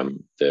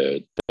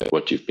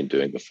 What you've been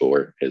doing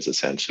before is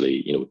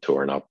essentially,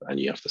 torn up, and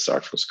you have to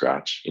start from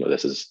scratch.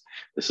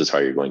 This is how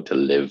you're going to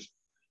live.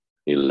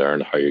 You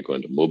learn how you're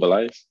going to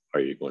mobilize, how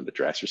you're going to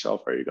dress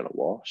yourself, how you're going to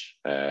wash,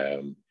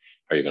 how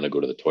you're going to go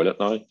to the toilet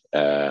now,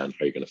 and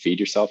how you're going to feed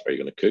yourself, how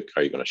you're going to cook,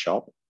 how you're going to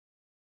shop.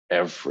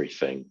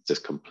 Everything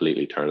just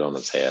completely turned on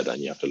its head,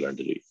 and you have to learn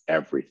to do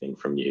everything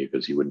from new,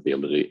 because you wouldn't be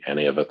able to do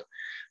any of it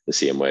the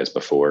same way as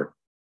before.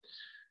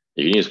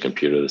 You can use a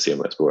computer the same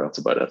way as before, that's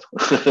about it.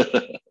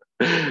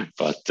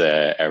 But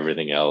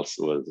everything else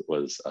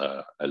was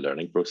a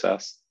learning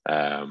process.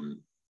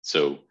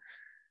 So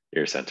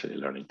you're essentially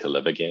learning to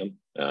live again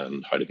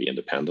and how to be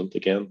independent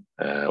again,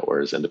 or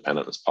as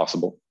independent as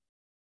possible.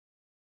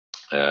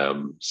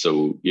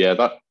 So yeah,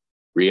 that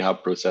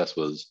rehab process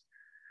was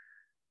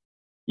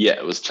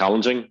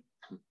challenging,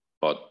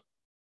 but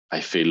I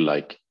feel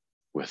like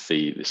with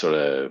the sort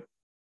of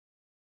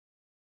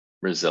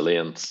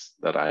resilience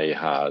that I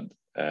had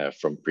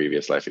from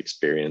previous life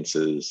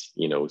experiences,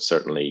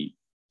 certainly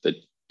the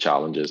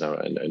challenges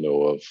I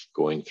know of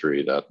going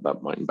through that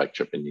mountain bike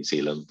trip in New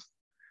Zealand,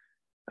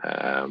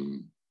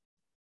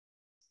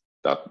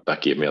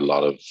 that gave me a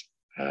lot of,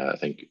 I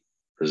think,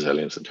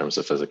 resilience in terms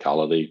of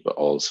physicality, but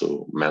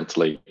also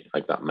mentally,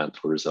 like that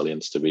mental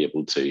resilience to be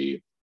able to,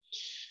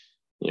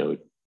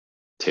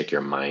 take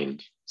your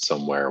mind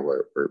somewhere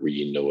where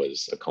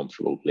is a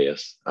comfortable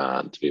place,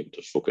 and to be able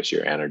to focus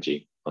your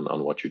energy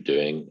on what you're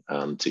doing,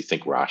 and to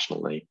think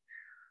rationally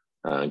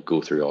and go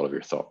through all of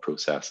your thought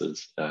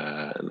processes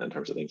and in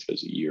terms of things,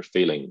 because you're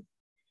feeling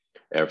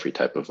every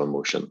type of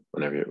emotion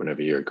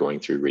whenever you're going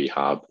through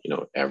rehab.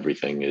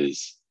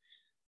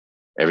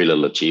 Every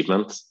little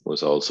achievement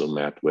was also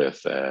met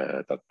with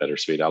that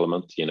bittersweet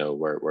element,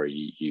 where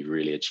you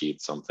really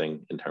achieved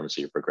something in terms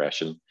of your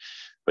progression,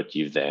 but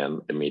you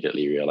then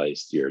immediately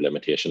realized your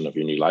limitation of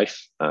your new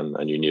life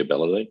and your new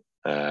ability.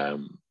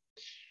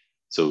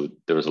 So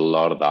there was a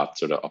lot of that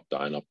sort of up,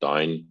 down,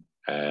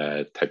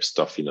 type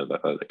stuff, you know,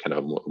 that kind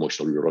of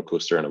emotional roller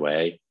coaster in a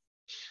way.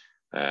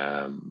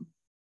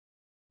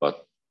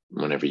 But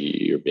whenever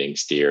you're being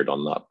steered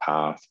on that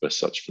path with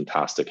such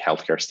fantastic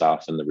healthcare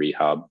staff in the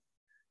rehab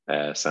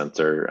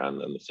center, and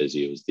the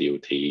physios, the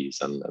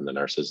OTs, and the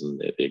nurses and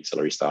the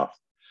auxiliary staff,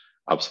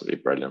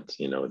 absolutely brilliant.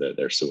 You know,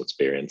 they're so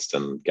experienced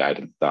and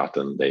guided that,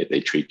 and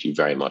they treat you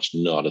very much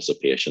not as a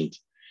patient.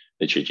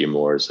 They treat you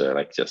more as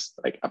just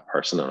like a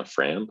person and a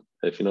friend,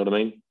 if you know what I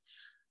mean.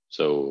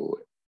 So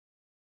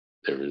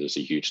there's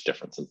a huge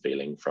difference in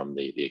feeling from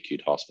the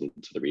acute hospital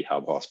to the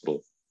rehab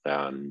hospital.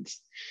 And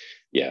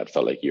yeah, it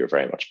felt like you were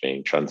very much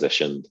being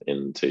transitioned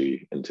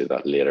into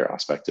that later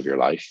aspect of your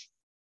life.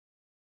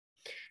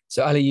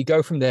 So Ali, you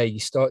go from there,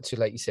 you start to,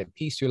 like you said,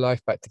 piece your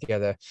life back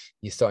together.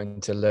 You're starting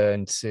to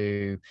learn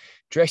to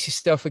dress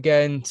yourself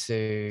again,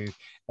 to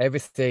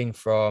everything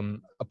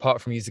from,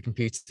 apart from use a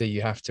computer,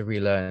 you have to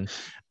relearn.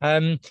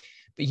 But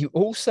you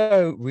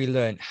also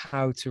relearn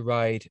how to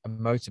ride a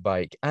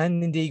motorbike,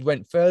 and indeed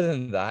went further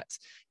than that.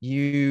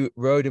 You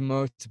rode a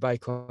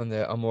motorbike on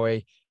the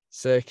Amoy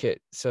circuit,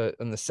 so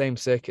on the same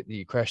circuit that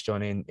you crashed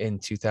on in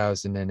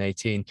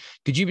 2018.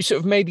 Could you sort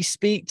of maybe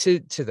speak to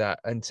that,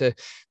 and to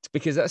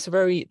because that's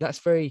very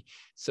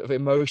sort of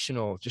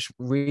emotional, just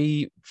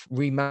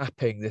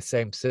remapping the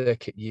same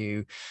circuit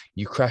you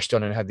crashed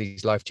on and had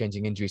these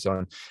life-changing injuries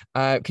on.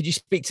 Could you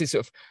speak to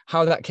sort of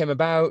how that came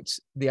about,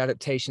 the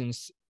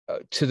adaptations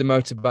to the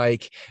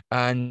motorbike,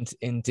 and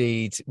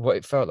indeed what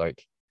it felt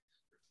like?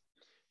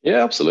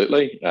 Yeah,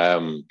 absolutely.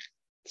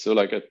 So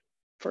like I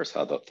first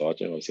had that thought,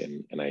 you know, I was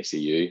in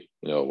ICU,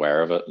 you know,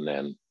 aware of it. And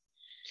then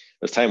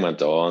as time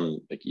went on,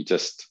 like you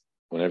just,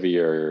 whenever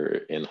you're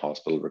in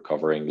hospital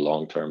recovering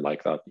long-term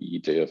like that, you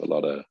do have a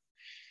lot of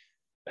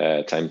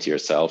time to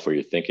yourself where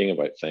you're thinking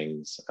about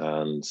things.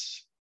 And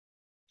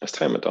as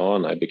time went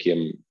on, I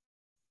became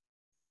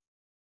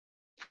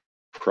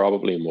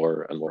probably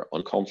more and more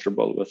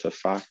uncomfortable with the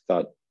fact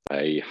that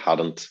I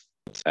hadn't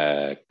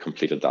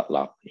completed that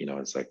lap. You know,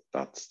 it's like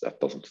that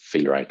doesn't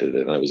feel right, and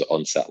it was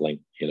unsettling,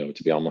 you know,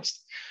 to be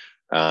honest.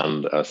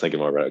 And I was thinking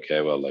more about,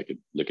 okay, well, like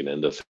looking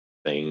into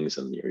things,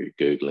 and you're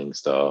googling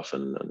stuff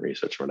and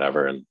research or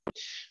whatever. And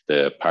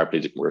the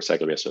paraplegic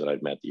motorcycle racer that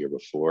I'd met the year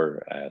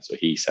before, so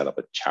he set up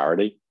a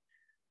charity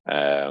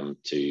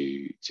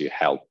to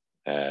help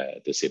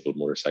disabled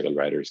motorcycle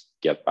riders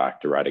get back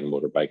to riding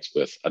motorbikes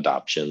with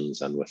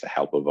adaptions and with the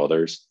help of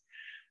others.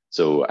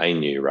 So I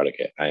knew, right,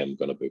 okay, I am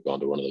going to book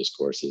onto one of those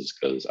courses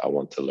because I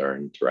want to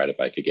learn to ride a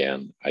bike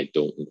again. I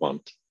don't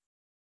want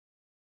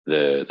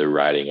the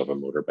riding of a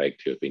motorbike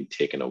to have been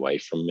taken away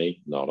from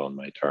me, not on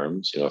my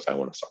terms. You know, if I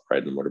want to stop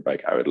riding a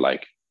motorbike, I would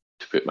like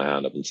to put my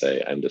hand up and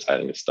say, I'm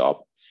deciding to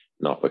stop,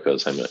 not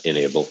because I'm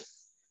unable.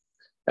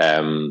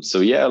 So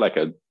yeah, like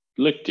I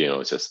looked, you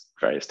know, it's just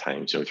various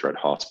times, you know, throughout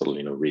hospital,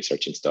 you know,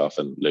 researching stuff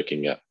and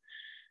looking at,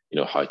 you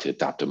know, how to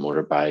adapt a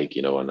motorbike,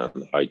 you know, and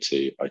how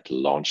to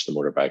launch the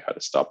motorbike, how to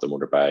stop the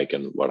motorbike,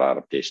 and what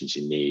adaptations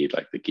you need,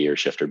 like the gear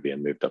shifter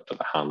being moved up to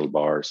the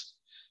handlebars,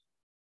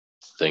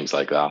 things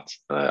like that.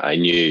 I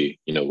knew,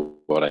 you know,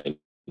 what I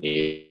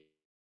needed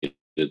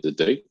to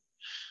do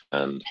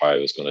and how I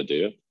was going to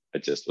do it.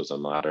 It just was a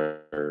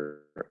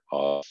matter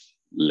of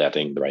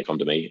letting the right come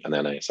to me. And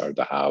then I started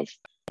to have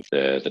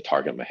the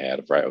target in my head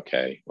of, right,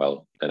 okay,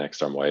 well, the next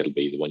term away, it'll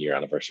be the 1 year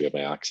anniversary of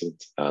my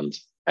accident. And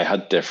I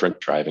had different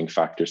driving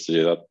factors to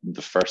do that.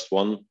 The first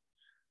one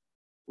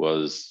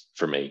was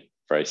for me,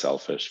 very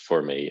selfish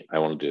for me. I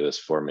want to do this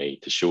for me,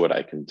 to show what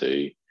I can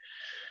do,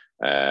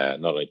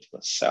 not only to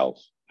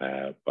myself,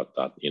 but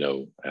that, you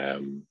know,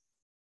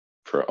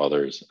 for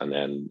others. And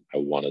then I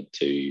wanted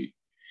to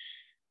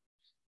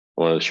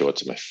show it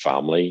to my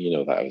family, you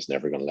know, that I was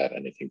never going to let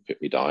anything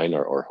put me down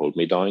or hold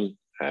me down.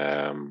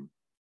 And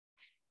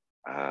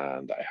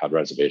I had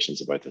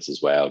reservations about this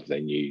as well, because I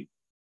knew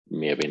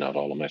maybe not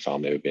all of my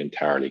family would be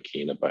entirely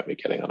keen about me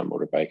getting on a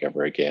motorbike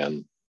ever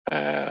again,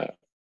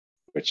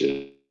 which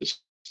is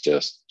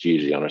just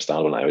hugely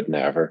understandable. And I would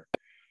never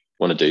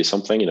want to do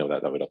something, you know,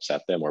 that would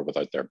upset them or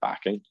without their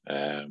backing.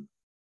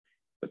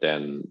 But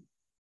then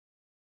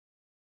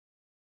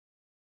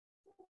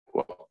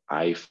what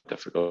I found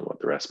difficult, what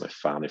the rest of my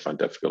family found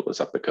difficult, was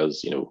that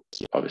because, you know,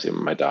 obviously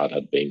my dad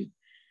had been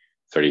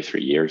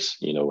 33 years,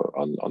 you know,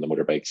 on the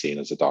motorbike scene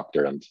as a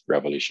doctor, and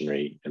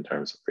revolutionary in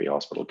terms of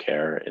pre-hospital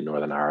care in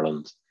Northern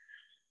Ireland.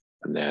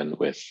 And then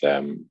with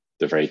the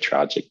very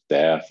tragic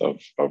death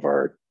of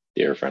our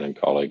dear friend and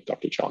colleague,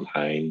 Dr. John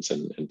Hines,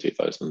 in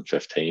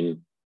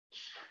 2015,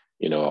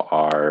 you know,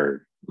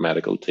 our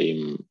medical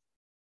team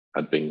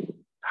had been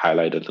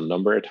highlighted a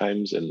number of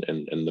times in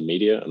the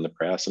media and the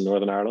press in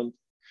Northern Ireland.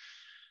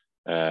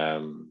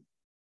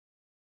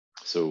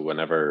 So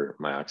whenever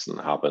my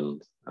accident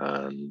happened,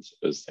 and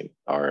it was like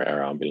our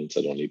air ambulance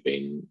had only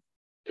been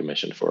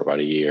commissioned for about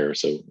a year,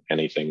 so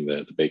anything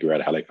that the big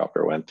red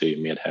helicopter went to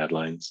made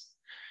headlines.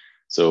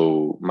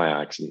 So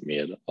my accident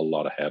made a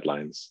lot of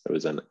headlines. It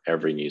was in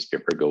every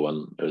newspaper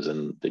going. It was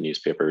in the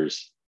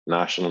newspapers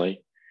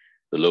nationally,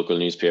 the local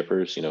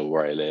newspapers, you know,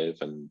 where I live,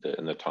 and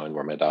in the town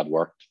where my dad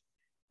worked.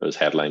 It was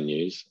headline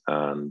news.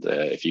 And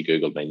if you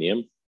Googled my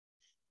name,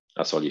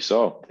 that's all you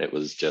saw. It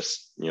was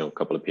just, a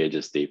couple of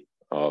pages deep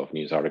of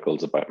news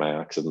articles about my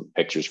accident,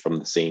 pictures from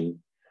the scene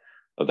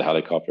of the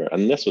helicopter.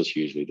 And this was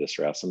hugely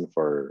distressing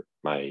for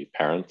my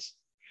parents,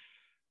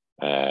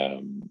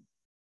 and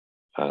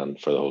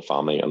for the whole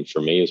family, and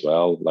for me as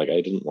well. Like,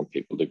 I didn't want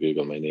people to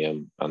Google my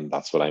name, and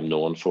that's what I'm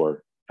known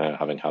for,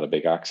 having had a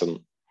big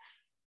accident.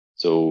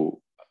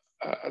 So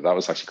that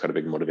was actually quite a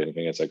big motivating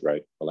thing. It's like,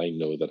 right, well, I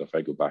know that if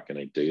I go back and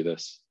I do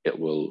this, it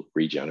will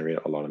regenerate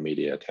a lot of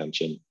media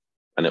attention,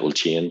 and it will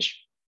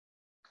change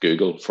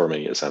Google for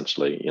me,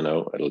 essentially.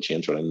 It'll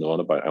change what I'm known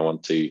about. I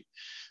want to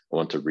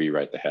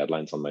rewrite the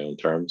headlines on my own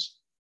terms.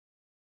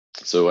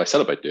 So I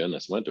set about doing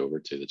this. Went over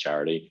to the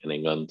charity in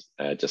England,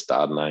 just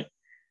Dad and I.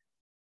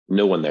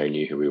 No one there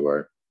knew who we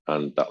were,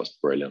 and that was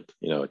brilliant.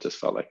 It just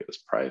felt like it was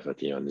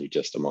private, and you're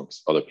just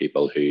amongst other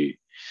people who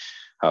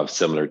have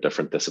similar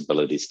different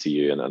disabilities to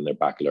you, and they're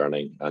back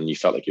learning, and you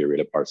felt like you're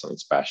really part of something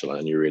special,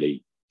 and you're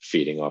really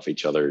feeding off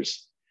each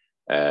other's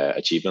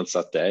achievements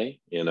that day.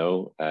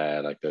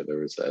 Like there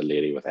was a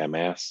lady with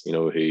MS,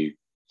 who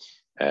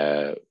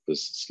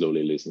was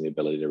slowly losing the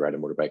ability to ride a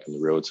motorbike on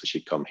the road, so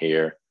she'd come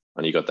here,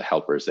 and you got the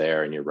helpers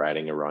there, and you're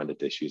riding around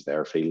at Issues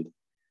Airfield.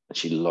 And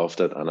she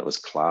loved it, and it was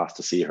class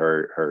to see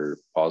her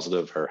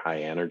positive, her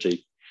high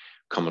energy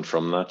coming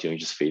from that,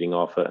 just feeding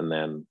off it. And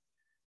then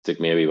it took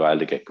maybe a while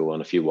to get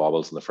going, a few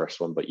wobbles in the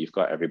first one, but you've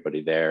got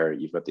everybody there,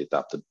 you've got the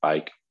adapted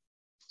bike,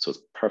 so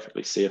it's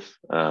perfectly safe,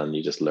 and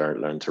you just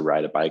learn to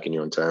ride a bike in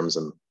your own terms.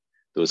 And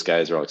those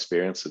guys are all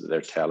experienced, so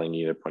they're telling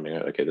you, they're pointing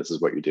out, okay, this is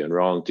what you're doing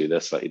wrong, do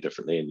this slightly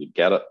differently, and you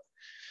get it.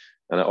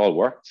 And it all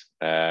worked.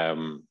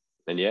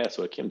 And yeah,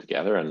 so it came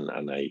together,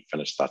 and I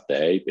finished that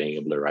day being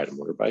able to ride a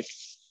motorbike.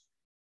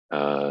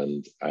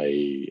 And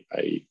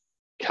I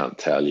can't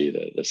tell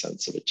you the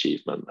sense of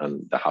achievement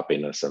and the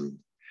happiness and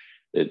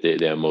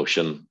the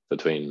emotion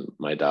between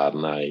my dad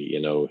and I,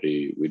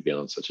 who we'd been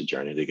on such a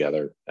journey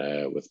together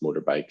with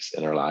motorbikes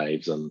in our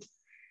lives. And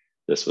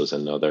this was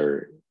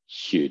another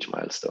huge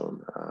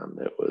milestone, and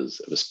it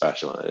was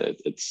special.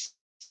 It's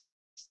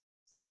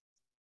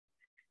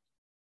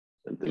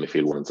it made me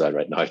feel warm inside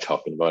right now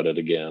talking about it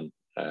again.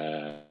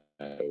 It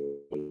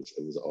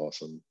was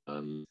awesome.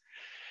 And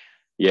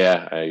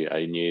yeah,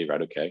 I knew,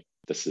 right, okay,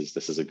 this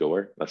is a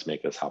goer. Let's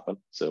make this happen.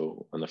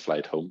 So on the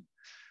flight home,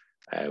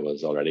 I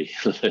was already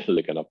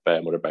looking up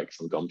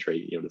motorbikes on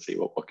Gumtree, to see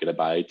what could I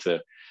buy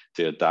to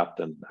adapt.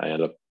 And I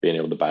ended up being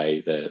able to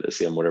buy the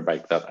same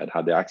motorbike that I'd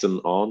had the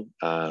accident on,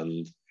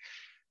 and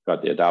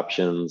got the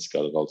adaptions,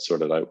 got it all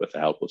sorted out with the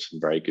help of some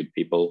very good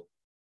people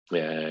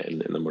in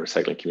the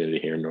motorcycling community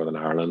here in Northern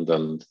Ireland.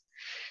 And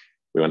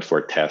we went for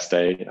a test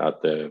day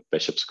at the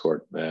Bishop's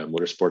Court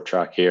motorsport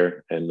track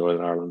here in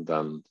Northern Ireland.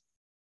 And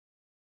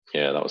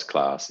yeah, that was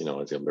class. I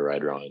was able to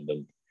ride around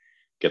and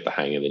get the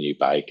hang of the new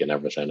bike and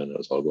everything, and it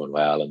was all going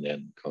well. And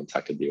then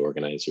contacted the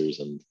organizers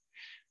and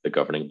the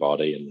governing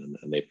body,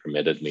 and they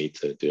permitted me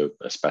to do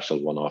a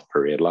special one-off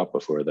parade lap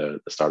before the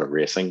start of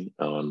racing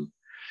on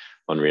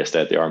race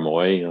day at the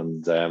Armoy.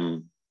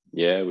 And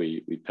yeah,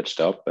 we pitched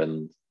up,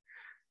 and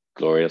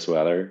glorious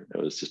weather. It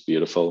was just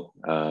beautiful,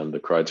 and the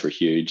crowds were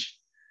huge.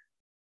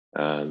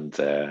 And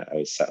I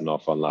was setting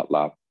off on that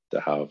lap to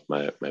have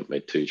my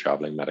two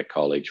traveling medic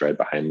colleagues right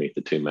behind me,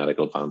 the two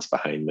medical vans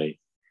behind me.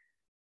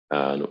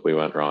 And we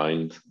went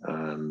round,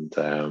 and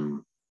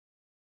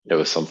it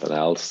was something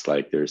else.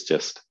 Like, there's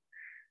just,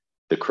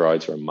 the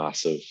crowds were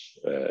massive,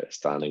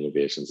 standing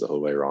ovations the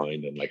whole way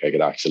around. And like, I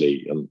could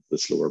actually, on the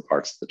slower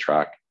parts of the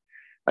track,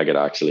 I could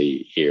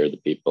actually hear the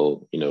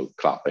people,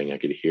 clapping. I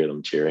could hear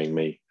them cheering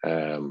me.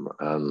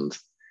 And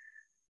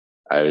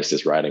I was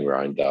just riding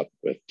around that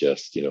with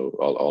just,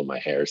 all my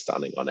hair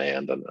standing on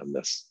end, and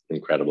this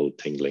incredible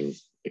tingling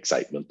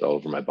excitement all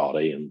over my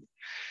body. And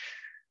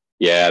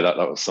yeah, that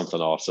was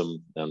something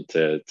awesome. And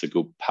to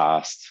go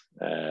past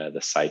the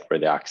site where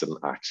the accident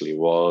actually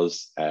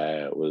was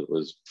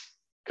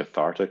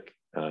cathartic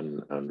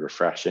and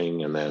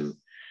refreshing. And then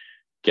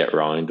get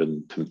round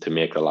and to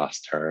make the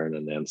last turn,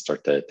 and then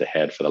start to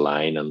head for the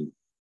line. And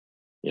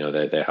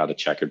they had a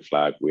checkered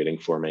flag waiting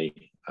for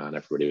me, and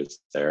everybody was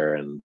there,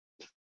 and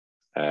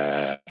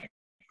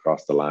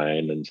crossed the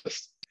line, and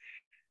just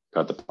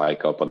got the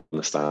bike up on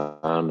the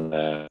stand,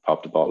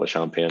 popped a bottle of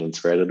champagne and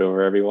sprayed it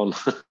over everyone.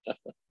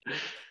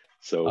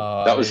 So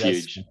that was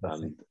huge.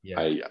 And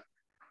yeah.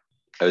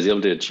 I was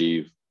able to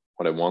achieve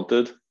what I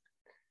wanted.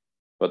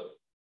 But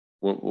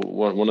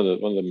one of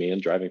the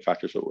main driving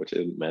factors, which I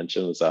didn't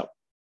mention, is that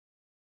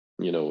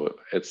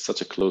it's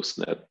such a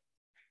close-knit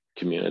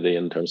community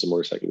in terms of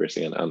motorcycle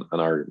racing, and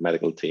our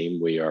medical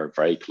team, we are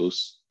very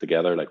close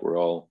together. Like, we're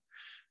all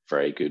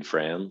very good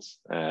friends.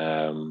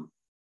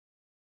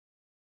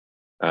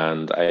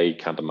 And I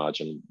can't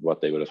imagine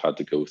what they would have had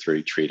to go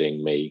through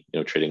treating me,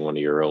 treating one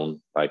of your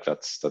own. Like,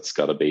 that's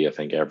got to be, I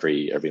think,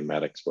 every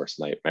medic's worst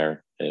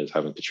nightmare, is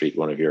having to treat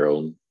one of your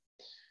own.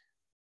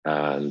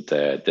 And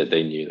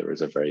they knew there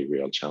was a very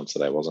real chance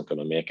that I wasn't going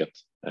to make it.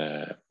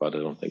 But I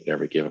don't think they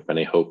ever gave up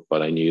any hope.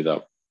 But I knew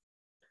that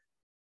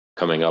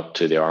coming up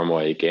to the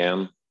Armoy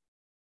again,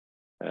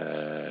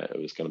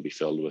 It was going to be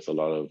filled with a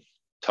lot of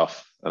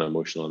tough and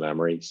emotional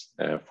memories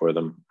for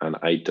them. And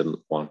I didn't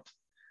want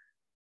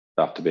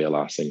that to be a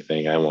lasting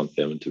thing. I want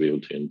them to be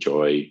able to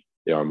enjoy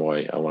the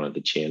Armoy. I wanted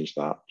to change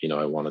that.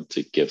 I wanted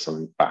to give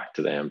something back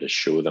to them, to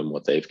show them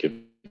what they've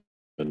given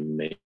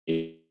me.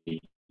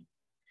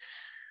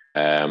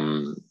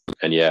 And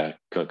yeah,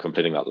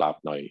 completing that lap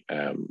now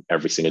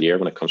every single year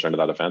when it comes around to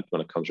that event,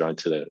 when it comes around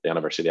to the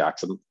anniversary of the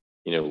accident,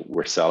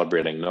 we're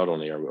celebrating, not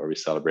only are we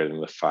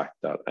celebrating the fact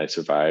that I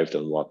survived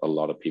and what a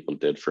lot of people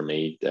did for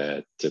me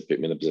to put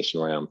me in the position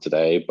where I am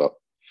today, but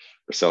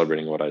we're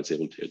celebrating what I was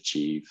able to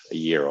achieve a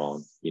year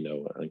on,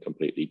 and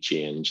completely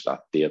change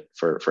that date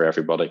for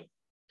everybody.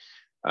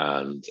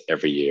 And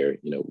every year,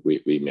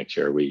 we make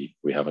sure we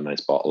have a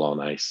nice bottle on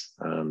ice,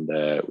 and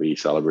we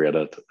celebrate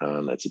it.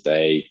 And it's a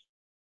day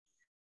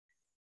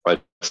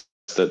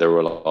that there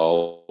will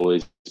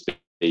always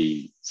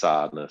be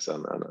sadness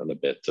and a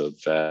bit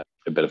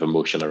of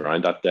emotion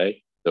around that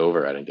day. The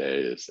overriding day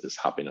is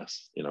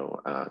happiness, and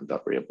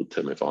that we're able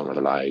to move on with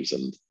our lives,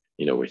 and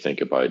we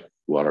think about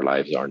what our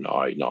lives are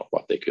now, not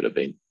what they could have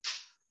been.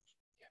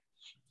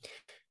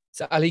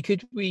 So Ali,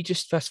 could we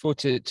just fast forward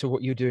to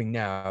what you're doing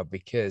now?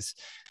 Because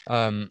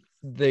the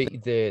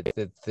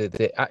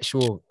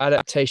actual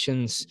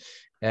adaptations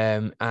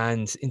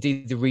and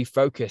indeed the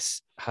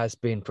refocus has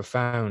been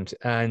profound,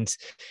 and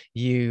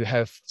you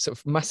have sort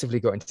of massively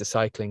got into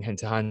cycling,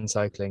 into hand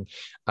cycling,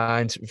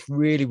 and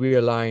really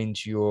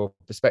realigned your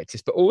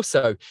perspectives. But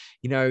also,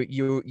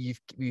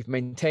 you've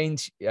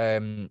maintained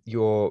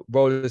your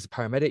role as a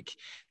paramedic.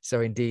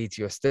 So indeed,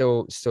 you're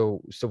still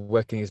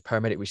working as a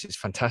paramedic, which is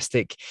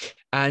fantastic.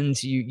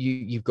 And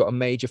you've got a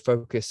major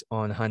focus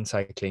on hand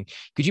cycling.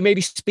 Could you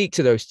maybe speak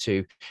to those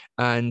two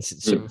and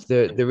sort of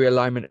the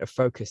realignment of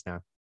focus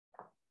now?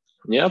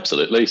 Yeah,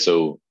 absolutely.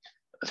 So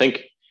I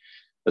think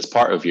as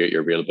part of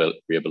your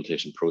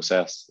rehabilitation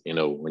process,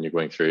 when you're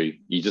going through,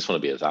 you just want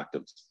to be as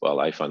active. Well,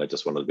 I found I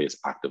just wanted to be as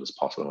active as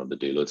possible. I wanted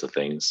to do loads of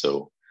things.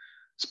 So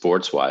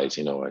sports wise,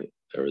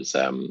 there was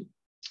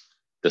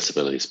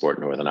Disability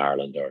Sport Northern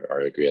Ireland are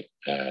a great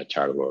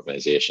charitable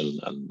organisation,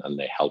 and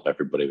they help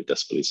everybody with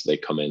disabilities. So they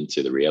come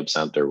into the rehab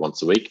centre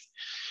once a week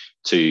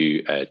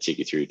to take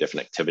you through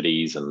different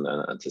activities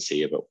and to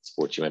see about what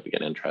sports you might be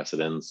getting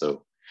interested in.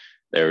 So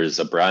there's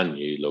a brand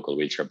new local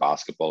wheelchair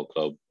basketball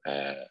club,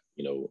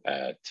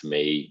 to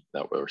me,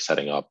 that we were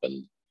setting up,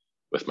 and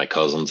with my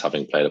cousins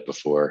having played it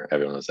before,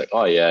 everyone was like,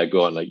 "Oh yeah,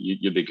 go on, like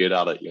you'll be good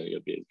at it.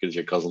 You'll be as good as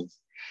your cousins."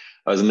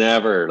 I was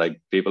never, like,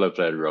 people I've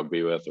played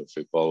rugby with or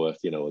football with,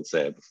 would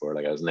say it before,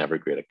 like I was never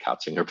great at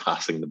catching or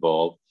passing the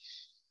ball.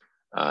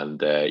 And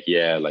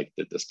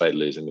despite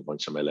losing a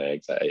bunch of my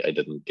legs, I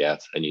didn't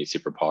get a new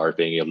superpower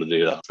being able to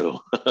do that. So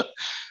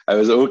I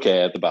was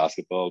okay at the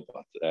basketball,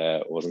 but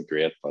it wasn't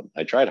great. But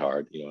I tried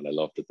hard, and I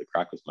loved it. The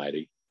crack was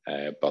mighty,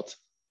 but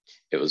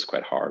it was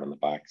quite hard on the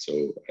back.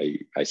 So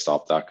I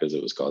stopped that because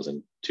it was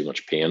causing too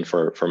much pain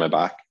for my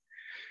back.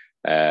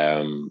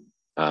 And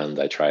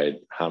I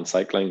tried hand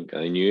cycling.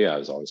 I knew I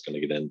was always going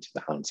to get into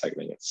the hand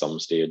cycling at some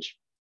stage,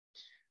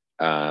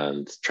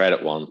 and tried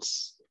it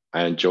once.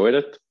 I enjoyed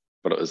it,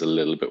 but it was a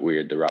little bit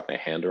weird to wrap my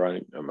head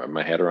around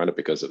it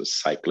because it was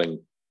cycling,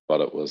 but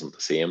it wasn't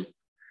the same.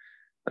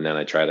 And then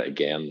I tried it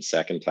again the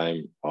second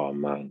time. Oh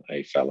man,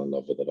 I fell in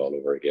love with it all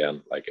over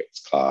again. Like, it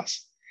was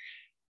class.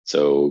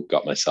 So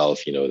got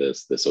myself,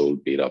 this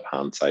old beat up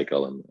hand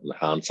cycle, and the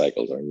hand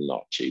cycles are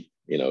not cheap,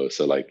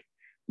 so like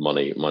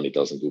money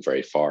doesn't go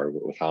very far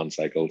with hand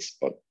cycles.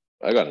 But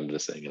I got into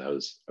this thing, and I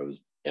was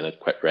in it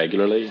quite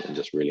regularly and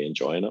just really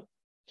enjoying it.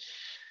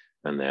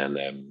 And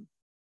then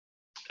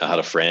I had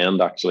a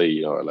friend,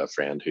 actually, a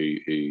friend who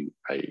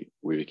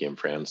we became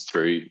friends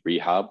through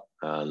rehab,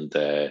 and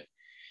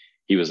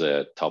he was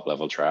a top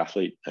level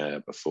triathlete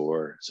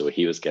before, so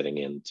he was getting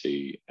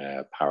into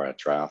para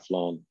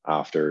triathlon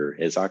after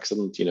his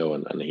accident,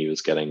 and he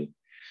was getting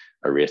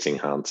a racing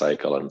hand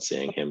cycle, and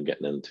seeing him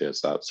getting into it,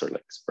 so that sort of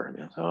like spurred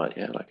me. I thought,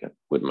 I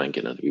wouldn't mind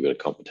getting into a bit of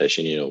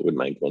competition, wouldn't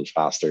mind going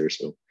faster.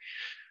 So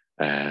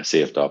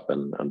saved up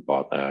and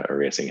bought a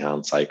racing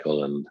hand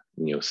cycle, and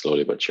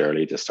slowly but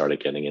surely just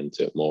started getting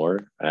into it more.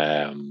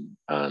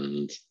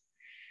 And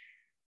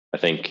I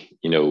think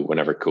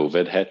whenever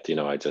COVID hit,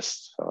 I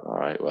just thought, all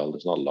right, well,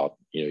 there's not a lot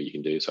you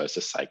can do. So I was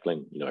just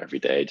cycling every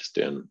day, just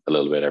doing a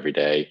little bit every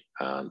day.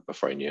 And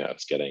before I knew it, I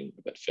was getting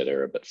a bit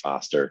fitter, a bit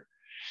faster.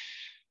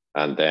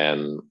 And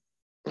then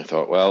I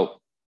thought,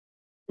 well,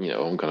 I'm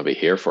going to be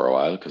here for a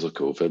while because of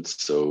COVID.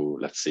 So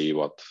let's see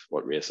what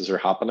races are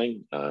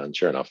happening. And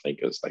sure enough, I think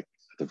it was like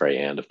at the very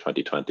end of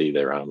 2020,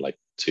 they ran like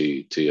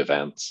two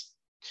events,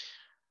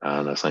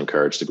 and I was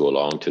encouraged to go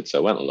along to it. So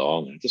I went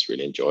along. I just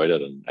really enjoyed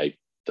it, and I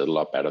did a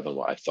lot better than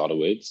what I thought I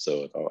would.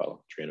 So I thought, well,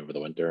 I'll train over the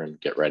winter and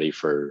get ready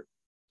for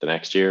the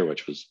next year,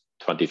 which was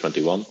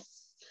 2021.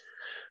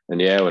 And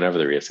yeah, whenever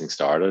the racing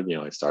started,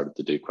 I started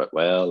to do quite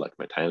well. Like,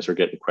 my times were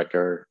getting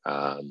quicker,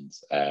 and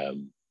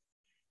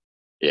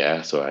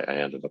so I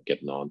ended up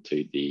getting on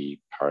to the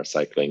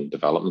paracycling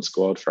development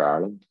squad for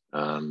Ireland.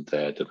 and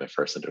did my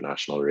first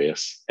international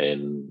race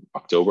in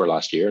October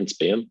last year in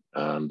Spain,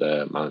 and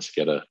managed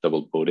to get a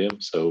double podium.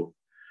 So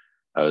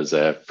I was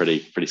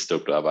pretty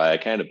stoked up. I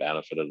kind of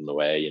benefited in a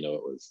way, you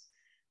know.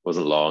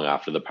 Wasn't long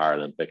after the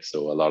Paralympics,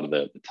 so a lot of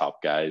the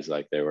top guys,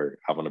 like, they were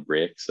having a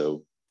break,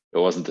 so it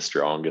wasn't the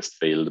strongest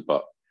field,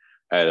 but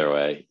either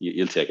way,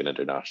 you'll take an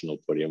international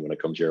podium when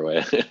it comes your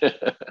way.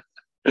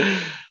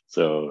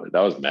 So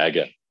that was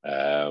mega.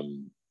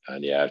 And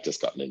yeah, I've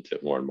just gotten into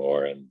it more and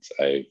more, and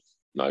I've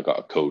now got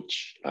a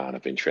coach, and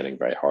I've been training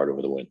very hard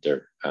over the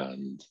winter,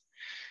 and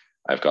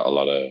I've got a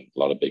lot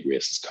of big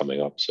races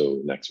coming up. So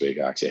next week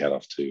I actually head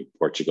off to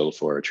Portugal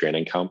for a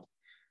training camp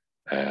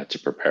to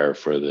prepare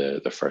for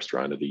the first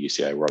round of the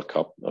UCI World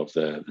Cup of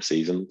the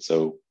season.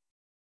 So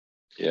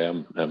yeah,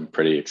 I'm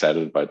pretty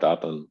excited about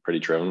that and pretty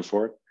driven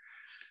for it.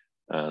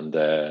 And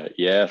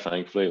yeah,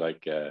 thankfully,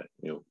 like,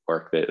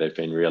 work, they've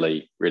been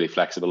really, really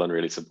flexible and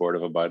really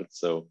supportive about it.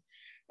 So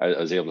I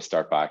was able to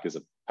start back as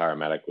a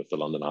paramedic with the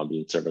London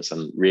Ambulance Service,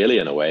 and really,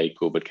 in a way,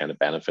 COVID kind of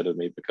benefited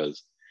me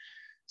because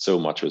so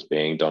much was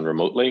being done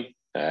remotely.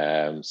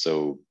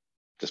 So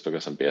just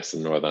because I'm based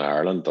in Northern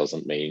Ireland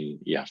doesn't mean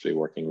you have to be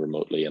working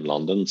remotely in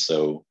London.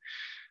 So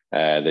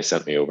they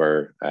sent me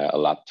over a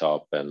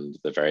laptop and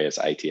the various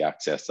IT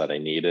access that I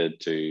needed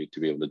to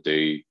be able to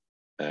do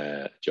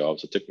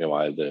jobs. It took me a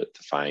while to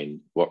find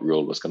what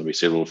role was going to be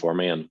suitable for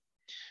me, and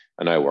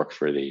I work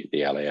for the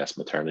LAS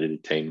maternity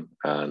team,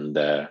 and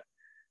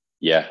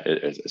yeah,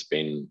 it's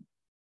been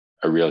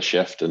a real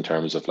shift in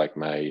terms of, like,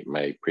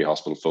 my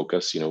pre-hospital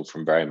focus, you know,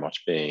 from very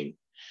much being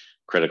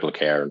critical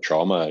care and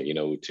trauma, you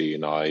know, to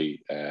now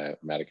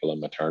medical and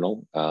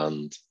maternal.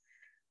 And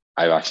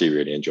I've actually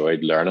really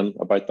enjoyed learning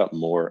about that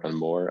more and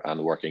more,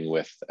 and working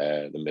with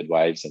the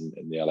midwives in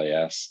the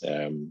LAS.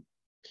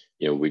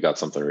 You know, we got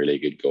something really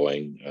good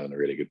going, and a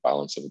really good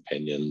balance of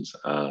opinions,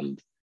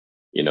 and,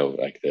 you know,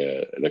 like,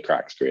 the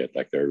crack's great.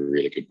 Like, they're a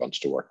really good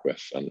bunch to work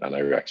with, and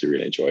I actually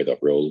really enjoy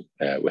that role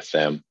with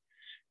them.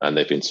 And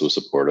they've been so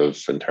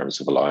supportive in terms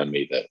of allowing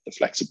me the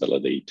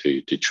flexibility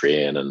to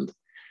train. And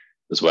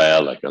as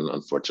well, like,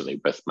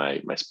 unfortunately, with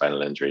my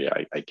spinal injury,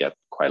 I get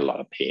quite a lot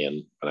of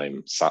pain when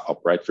I'm sat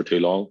upright for too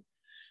long.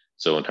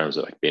 So in terms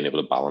of, like, being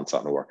able to balance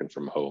that and working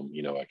from home,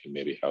 you know, I can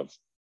maybe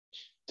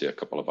do a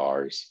couple of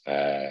hours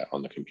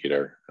on the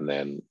computer, and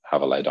then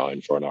have a lie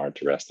down for an hour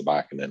to rest the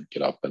back, and then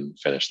get up and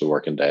finish the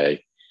working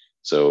day.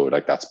 So,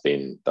 like, that's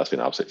been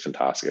absolutely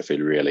fantastic. I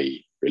feel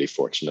really, really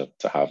fortunate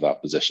to have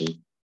that position.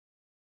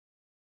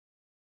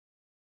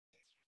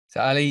 So,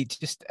 Ali,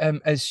 just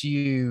as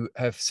you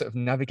have sort of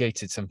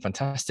navigated some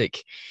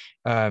fantastic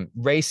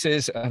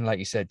races, and, like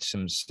you said,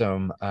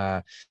 some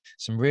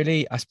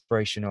really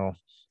aspirational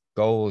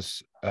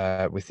goals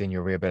within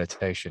your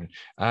rehabilitation,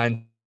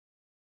 and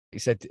you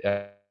said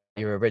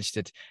you're a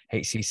registered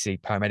HCC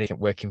paramedic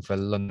working for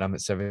London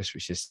Ambulance Service,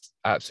 which is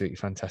absolutely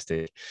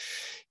fantastic.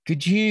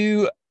 Could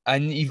you?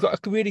 And you've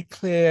got a really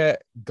clear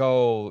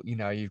goal. You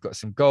know, you've got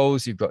some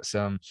goals, you've got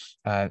some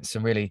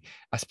really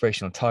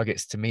aspirational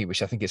targets to meet,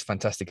 which I think is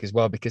fantastic as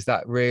well, because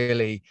that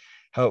really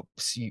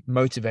helps you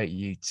motivate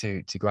you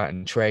to go out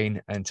and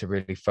train and to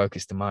really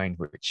focus the mind,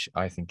 which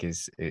I think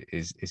is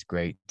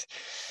great.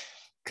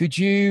 Could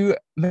you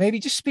maybe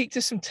just speak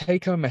to some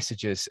take-home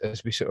messages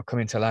as we sort of come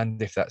into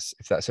land, if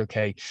that's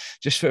okay,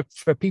 just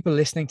for people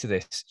listening to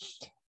this,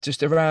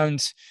 just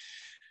around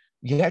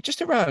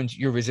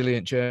your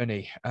resilient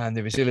journey and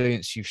the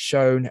resilience you've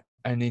shown,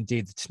 and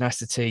indeed the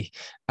tenacity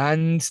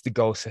and the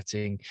goal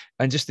setting,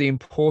 and just the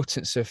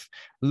importance of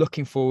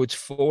looking forwards,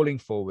 falling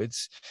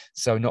forwards,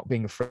 so not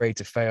being afraid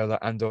to fail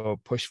and or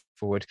push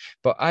forward,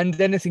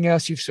 and anything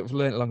else you've sort of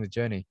learned along the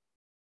journey.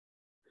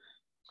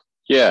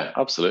 Yeah,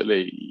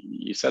 absolutely.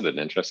 You said an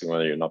interesting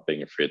one. You're not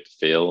being afraid to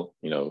fail.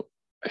 You know,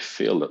 I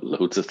failed at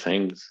loads of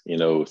things, you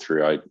know,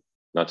 throughout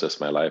not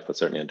just my life, but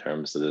certainly in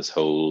terms of this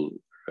whole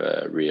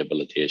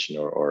rehabilitation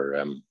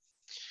or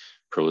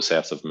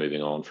process of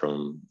moving on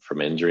from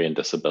injury and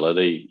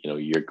disability. You know,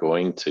 you're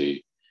going to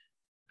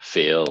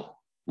fail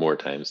more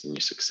times than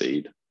you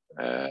succeed.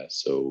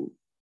 So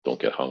don't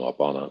get hung up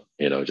on it.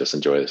 You know, just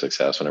enjoy the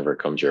success whenever it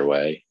comes your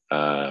way,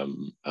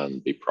 and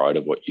be proud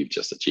of what you've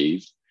just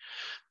achieved.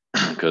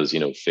 Because, you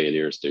know,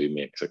 failures do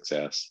make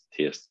success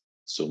taste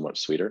so much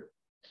sweeter.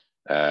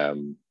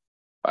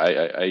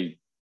 I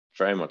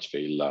very much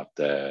feel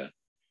that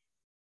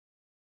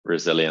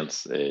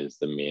resilience is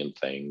the main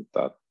thing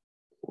that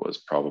was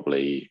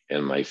probably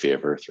in my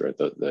favor throughout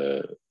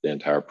the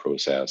entire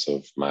process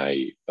of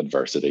my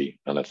adversity.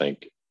 And I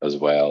think as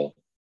well,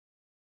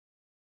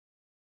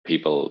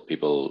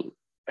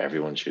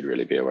 everyone should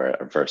really be aware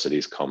adversity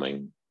is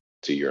coming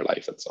to your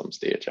life at some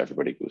stage.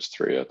 Everybody goes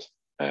through it.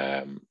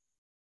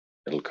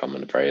 It'll come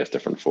in various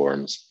different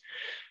forms.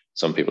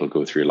 Some people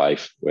go through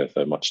life with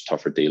a much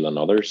tougher deal than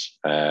others.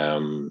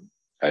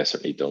 I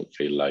certainly don't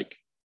feel like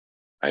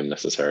I'm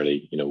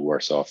necessarily, you know,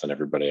 worse off than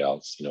everybody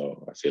else. You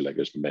know, I feel like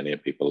there's many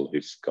people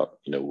who've got,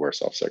 you know,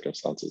 worse off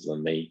circumstances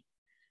than me.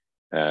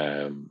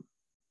 But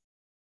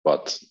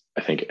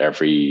I think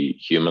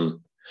every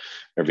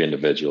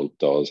individual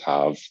does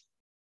have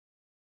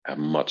a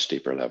much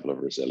deeper level of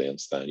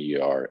resilience than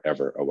you are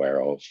ever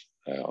aware of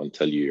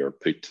until you are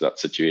put to that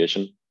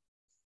situation.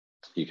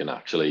 You can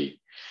actually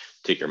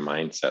take your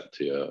mindset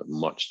to a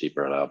much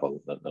deeper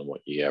level than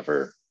what you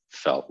ever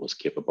felt was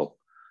capable.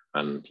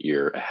 And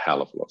you're a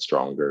hell of a lot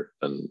stronger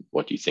than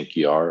what you think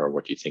you are or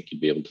what you think you'd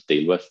be able to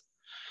deal with.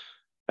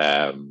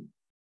 But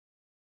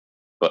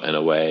in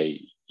a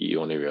way,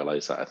 you only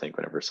realize that, I think,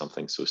 whenever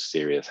something so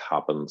serious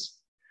happens,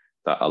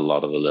 that a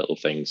lot of the little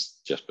things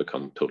just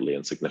become totally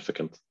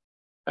insignificant.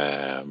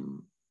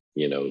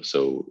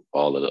 So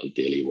all the little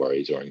daily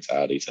worries or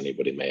anxieties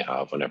anybody may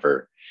have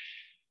whenever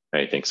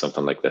I think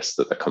something like this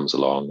that comes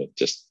along, it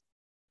just,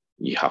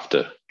 you have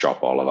to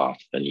drop all of that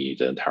and you need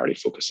to entirely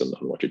focus on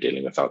what you're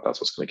dealing with.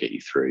 That's what's going to get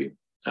you through.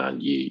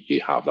 And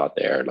you have that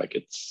there. Like,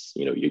 it's,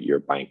 your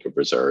bank of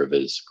reserve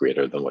is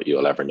greater than what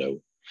you'll ever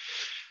know.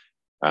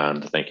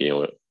 And I think,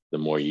 the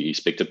more you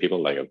speak to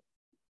people, like,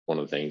 one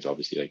of the things,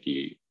 obviously, like,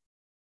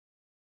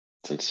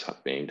 since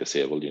being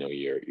disabled,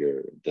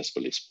 you're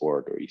disability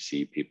sport, or you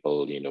see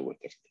people, with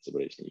different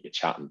disabilities, and you get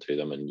chatting to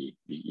them, and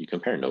you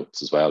compare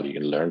notes as well. You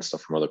can learn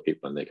stuff from other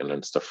people and they can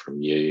learn stuff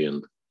from you.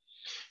 And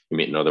you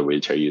meet another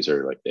wheelchair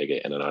user, like, they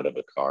get in and out of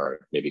a car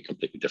maybe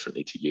completely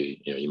differently to you.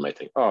 You might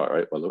think, oh, all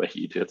right, well, the way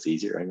you do it's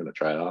easier, I'm going to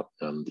try that.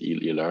 And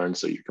you learn.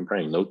 So you're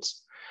comparing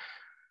notes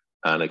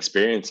and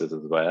experiences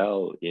as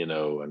well,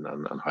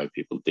 and how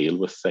people deal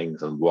with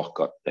things and what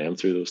got them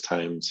through those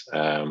times.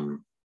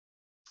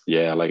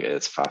 Like,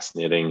 it's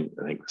fascinating.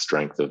 I think the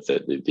strength of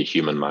the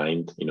human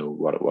mind,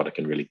 what it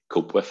can really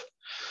cope with.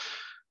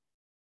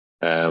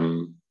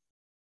 And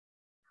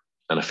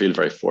I feel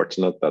very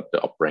fortunate that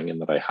the upbringing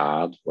that I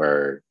had,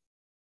 where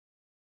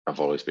I've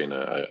always been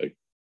a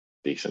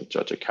decent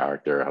judge of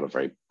character, had a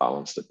very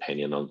balanced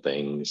opinion on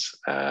things,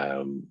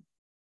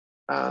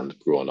 and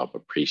growing up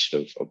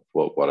appreciative of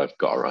what I've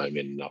got around me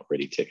and not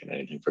really taking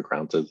anything for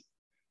granted.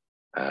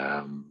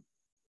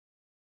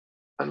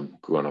 And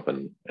growing up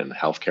in the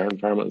healthcare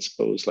environment, I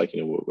suppose, like,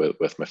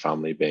 with my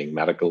family being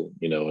medical,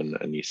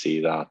 and you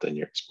see that and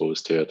you're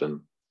exposed to it. And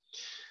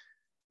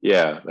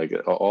yeah, like,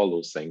 all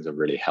those things have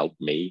really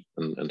helped me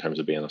in terms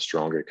of being a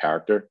stronger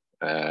character.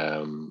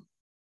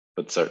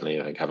 But certainly,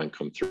 like, having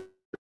come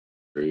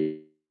through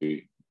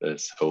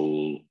this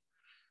whole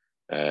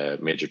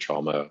major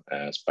trauma,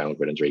 spinal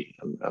cord injury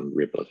and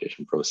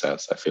rehabilitation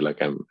process, I feel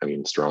like I'm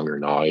even stronger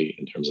now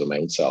in terms of my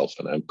own self,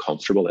 and I'm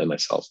comfortable in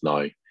myself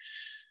now.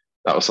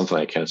 That was something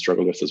I kind of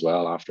struggled with as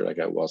well after. Like,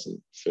 I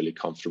wasn't fully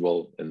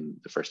comfortable in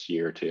the first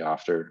year or two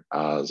after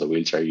as a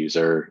wheelchair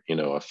user.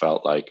 I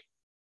felt like,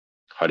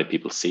 how do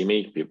people see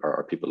me?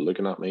 Are people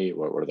looking at me?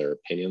 What are their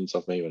opinions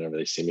of me whenever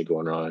they see me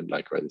going around?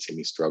 Like, or they see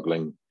me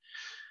struggling,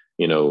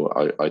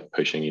 out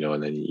pushing,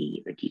 and then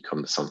you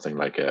come to something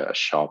like a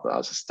shop that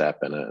has a step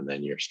in it, and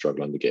then you're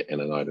struggling to get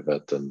in and out of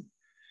it, and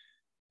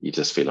you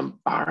just feel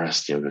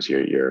embarrassed, because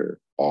you're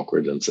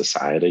awkward in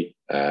society.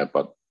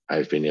 But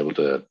I've been able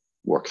to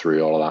work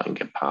through all of that and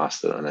get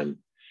past it, and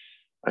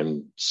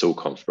I'm so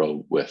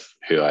comfortable with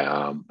who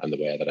I am and the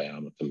way that I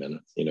am at the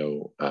minute,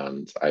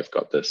 and I've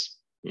got this,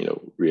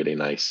 really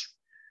nice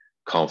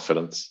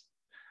confidence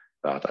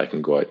that I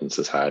can go out in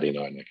society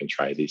now and I can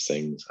try these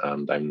things,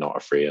 and I'm not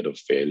afraid of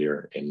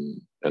failure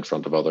in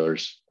front of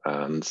others.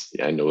 And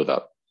I know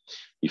that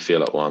you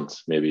fail it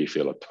once, maybe you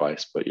fail it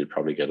twice, but you'll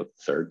probably get it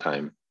the third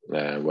time,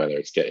 whether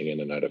it's getting in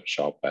and out of a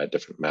shop by a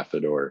different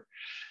method or,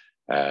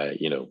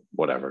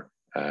 whatever.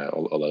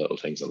 All the little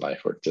things in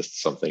life, or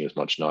just something as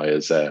much now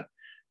as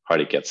how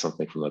to get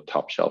something from the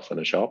top shelf in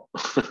a shop,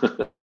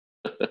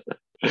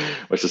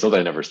 which is something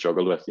I never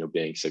struggled with,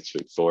 being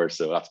 6'4".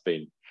 So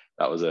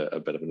that was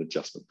a bit of an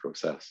adjustment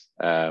process.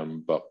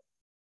 But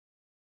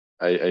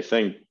I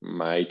think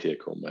my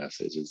take home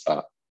message is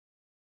that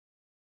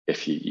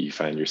if you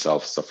find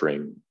yourself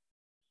suffering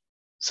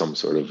some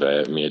sort of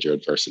major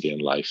adversity in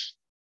life,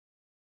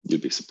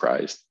 you'd be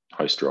surprised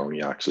how strong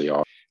you actually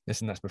are.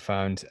 Listen, that's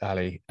profound,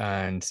 Ali,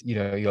 and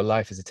your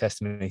life is a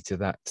testimony to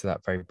that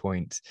very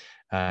point,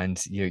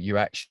 and your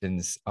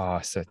actions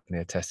are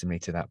certainly a testimony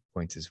to that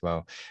point as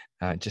well.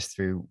 Just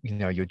through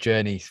your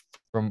journey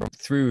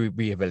through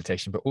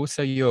rehabilitation, but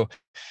also your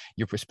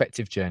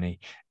prospective journey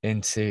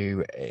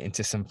into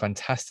some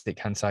fantastic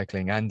hand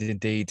cycling and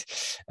indeed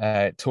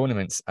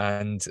tournaments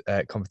and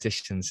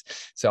competitions.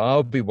 So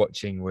I'll be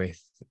watching with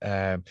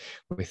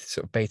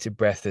sort of bated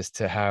breath as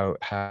to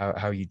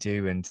how you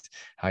do and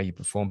how you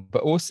perform,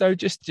 but also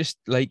just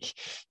like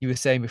you were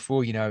saying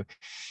before,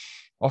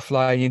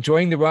 offline,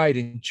 enjoying the ride,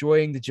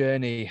 enjoying the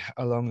journey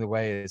along the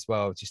way as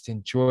well, just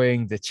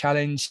enjoying the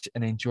challenge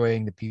and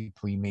enjoying the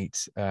people you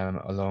meet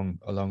along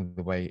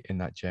the way in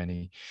that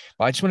journey.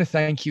 But I just want to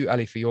thank you,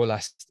 Ali, for your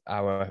last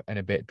hour and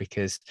a bit,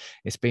 because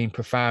it's been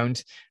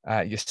profound.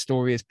 Your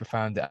story is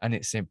profound, and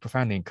it's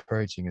profoundly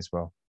encouraging as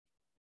well.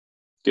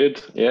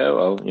 Good. Yeah,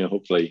 well,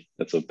 hopefully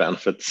it's a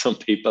benefit to some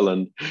people.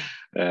 And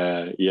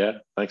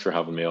thanks for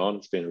having me on.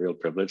 It's been a real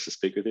privilege to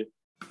speak with you.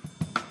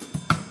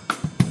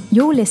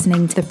 You're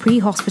listening to the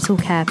Pre-Hospital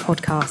Care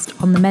podcast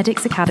on the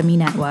Medics Academy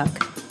Network.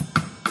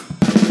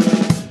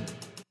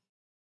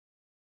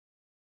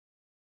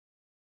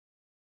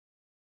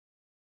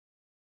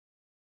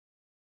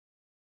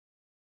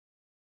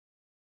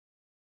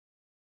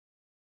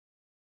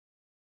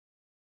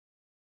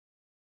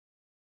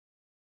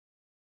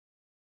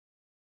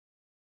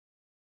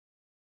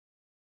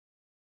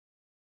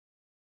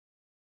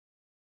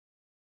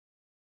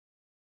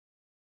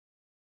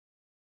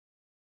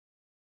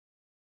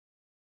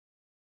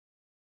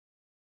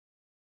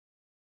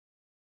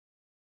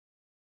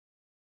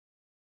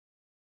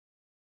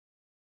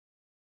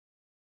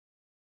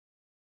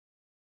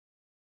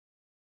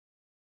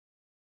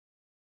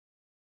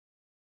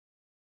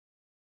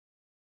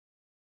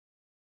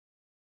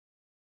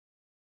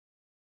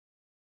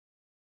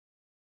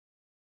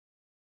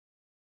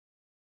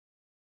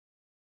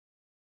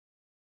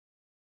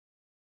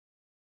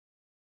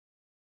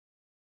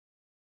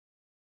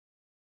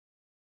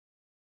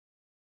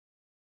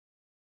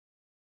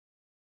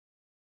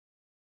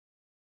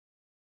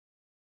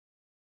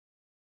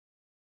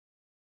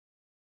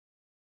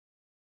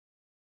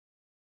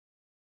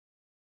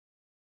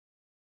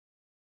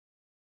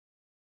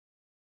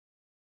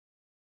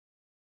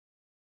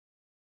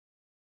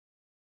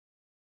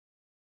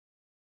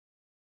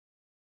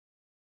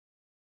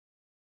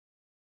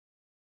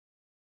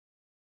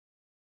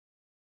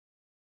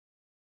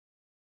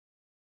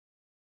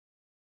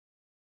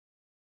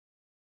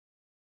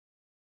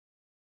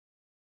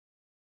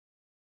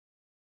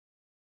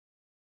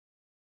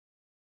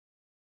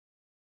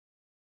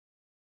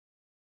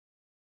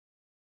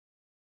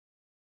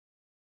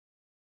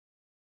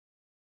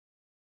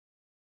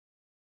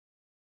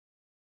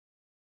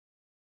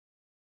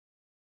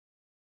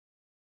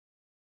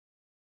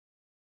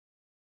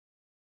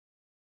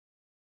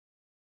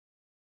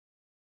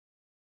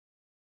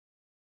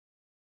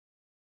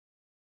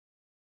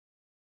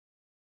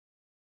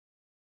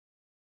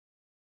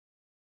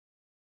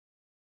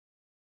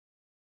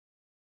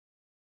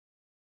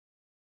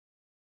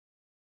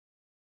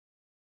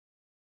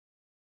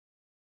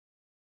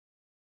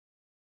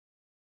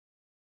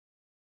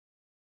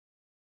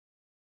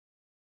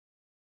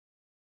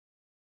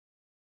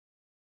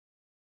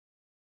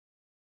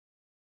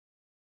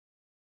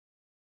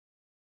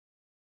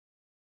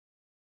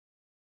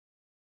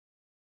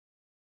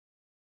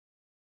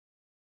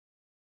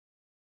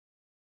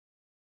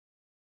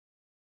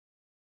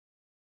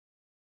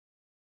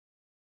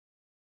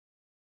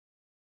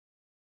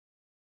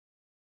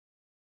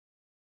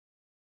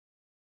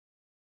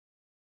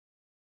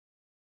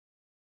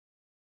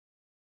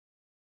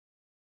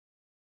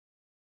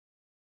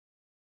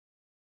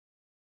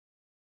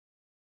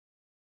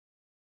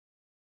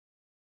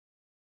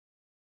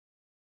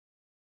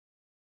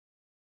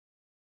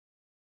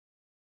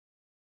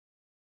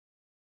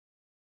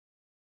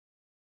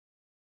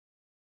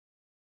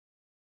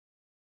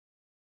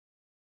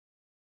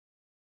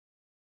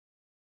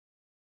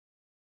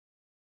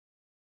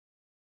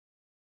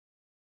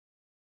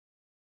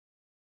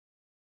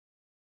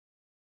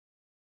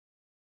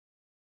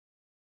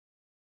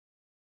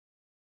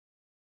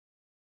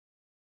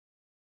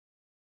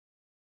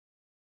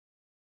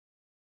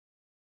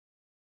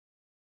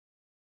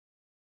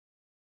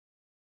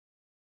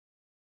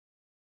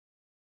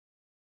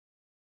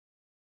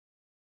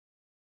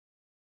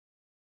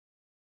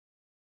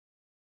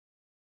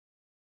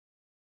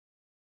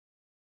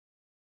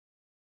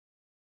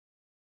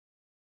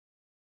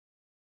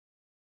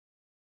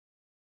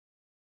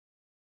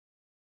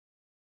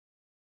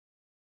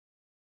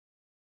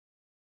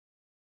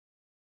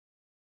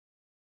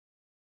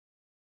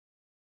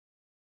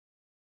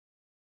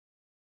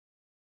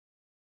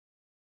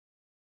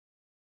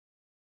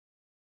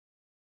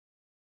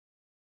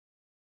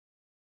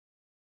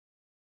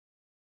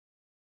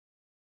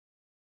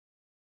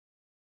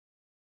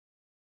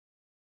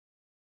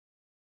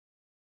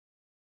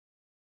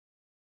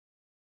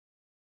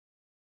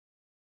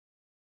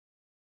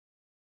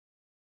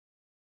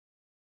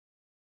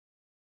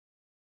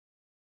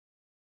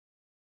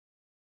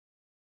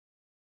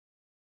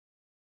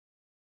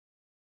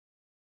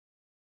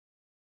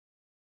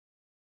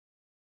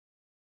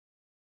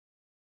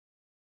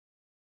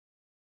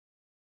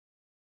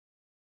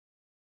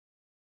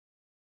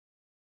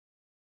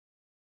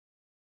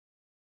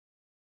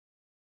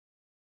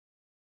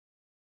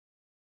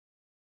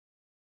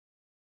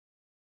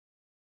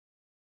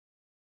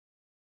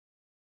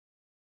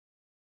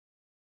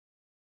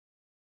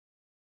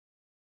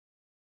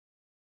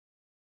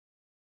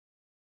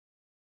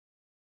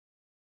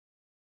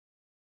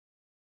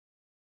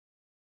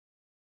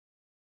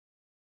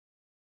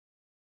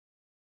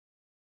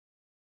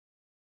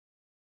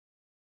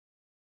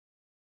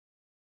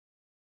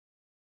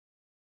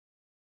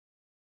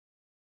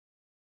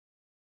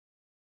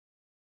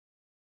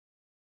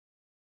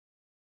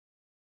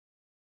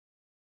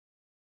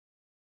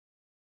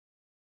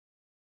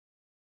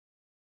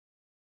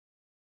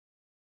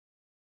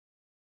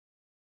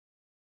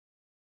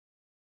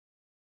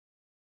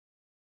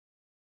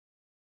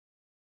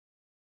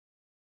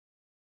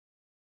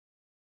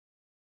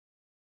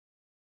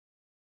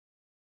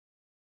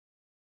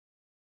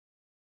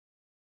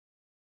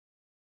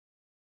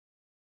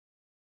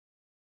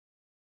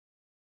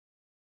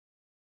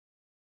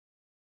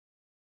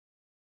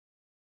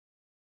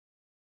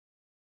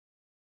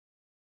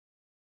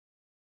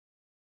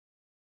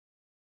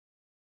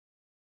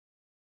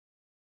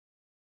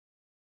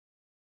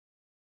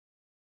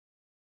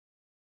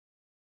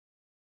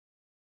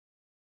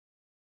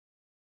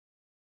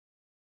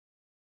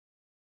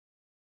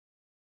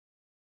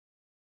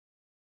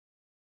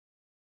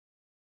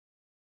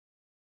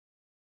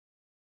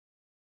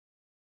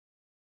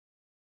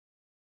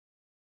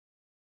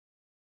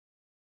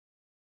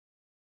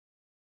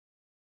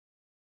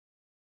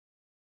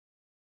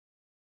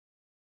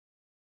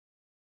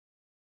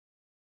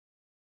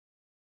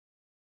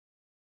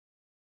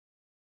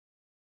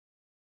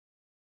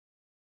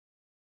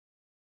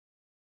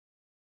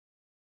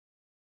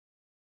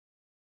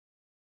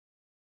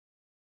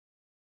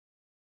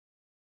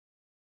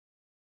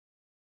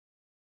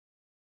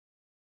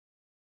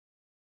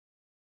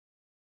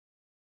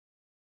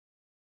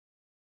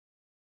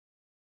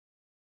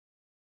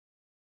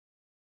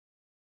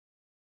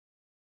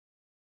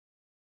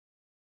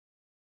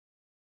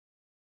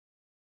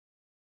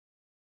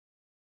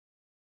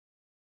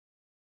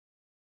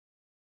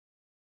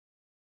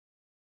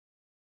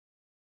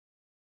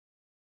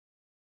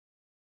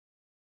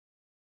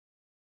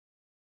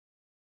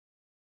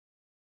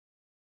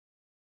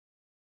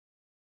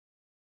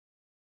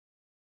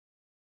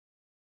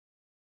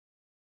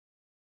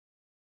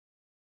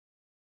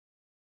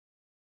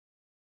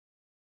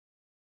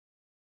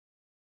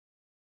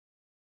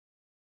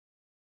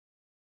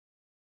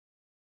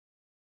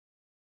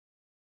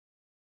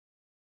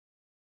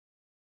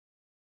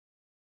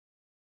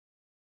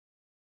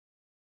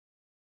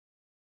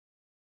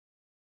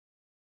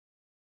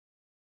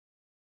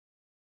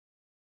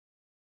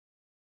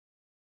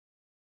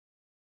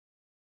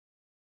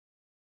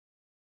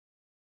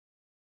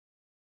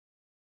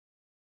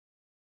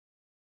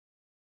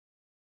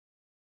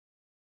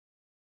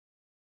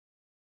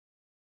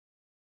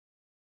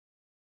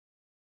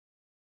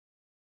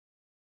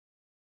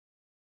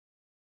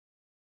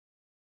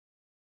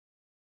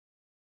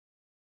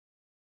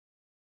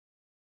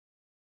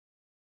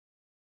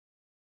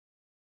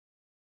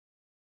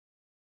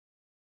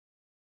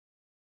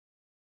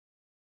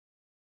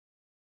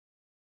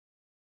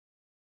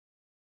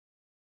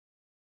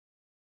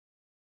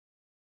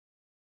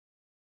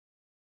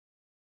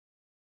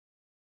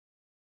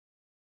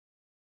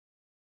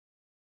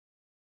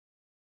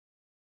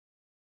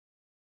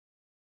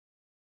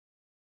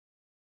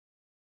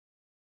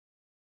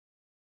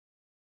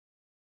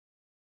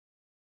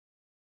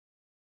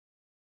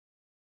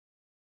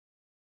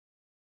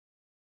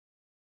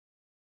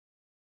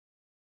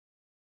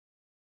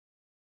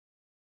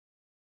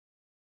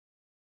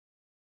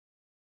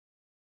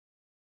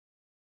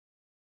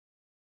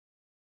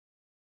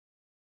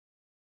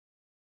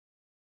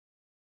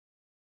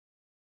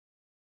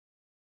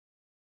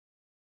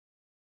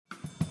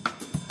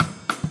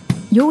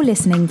 You're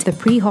listening to the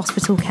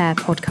Pre-Hospital Care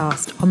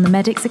podcast on the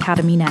Medics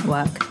Academy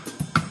Network.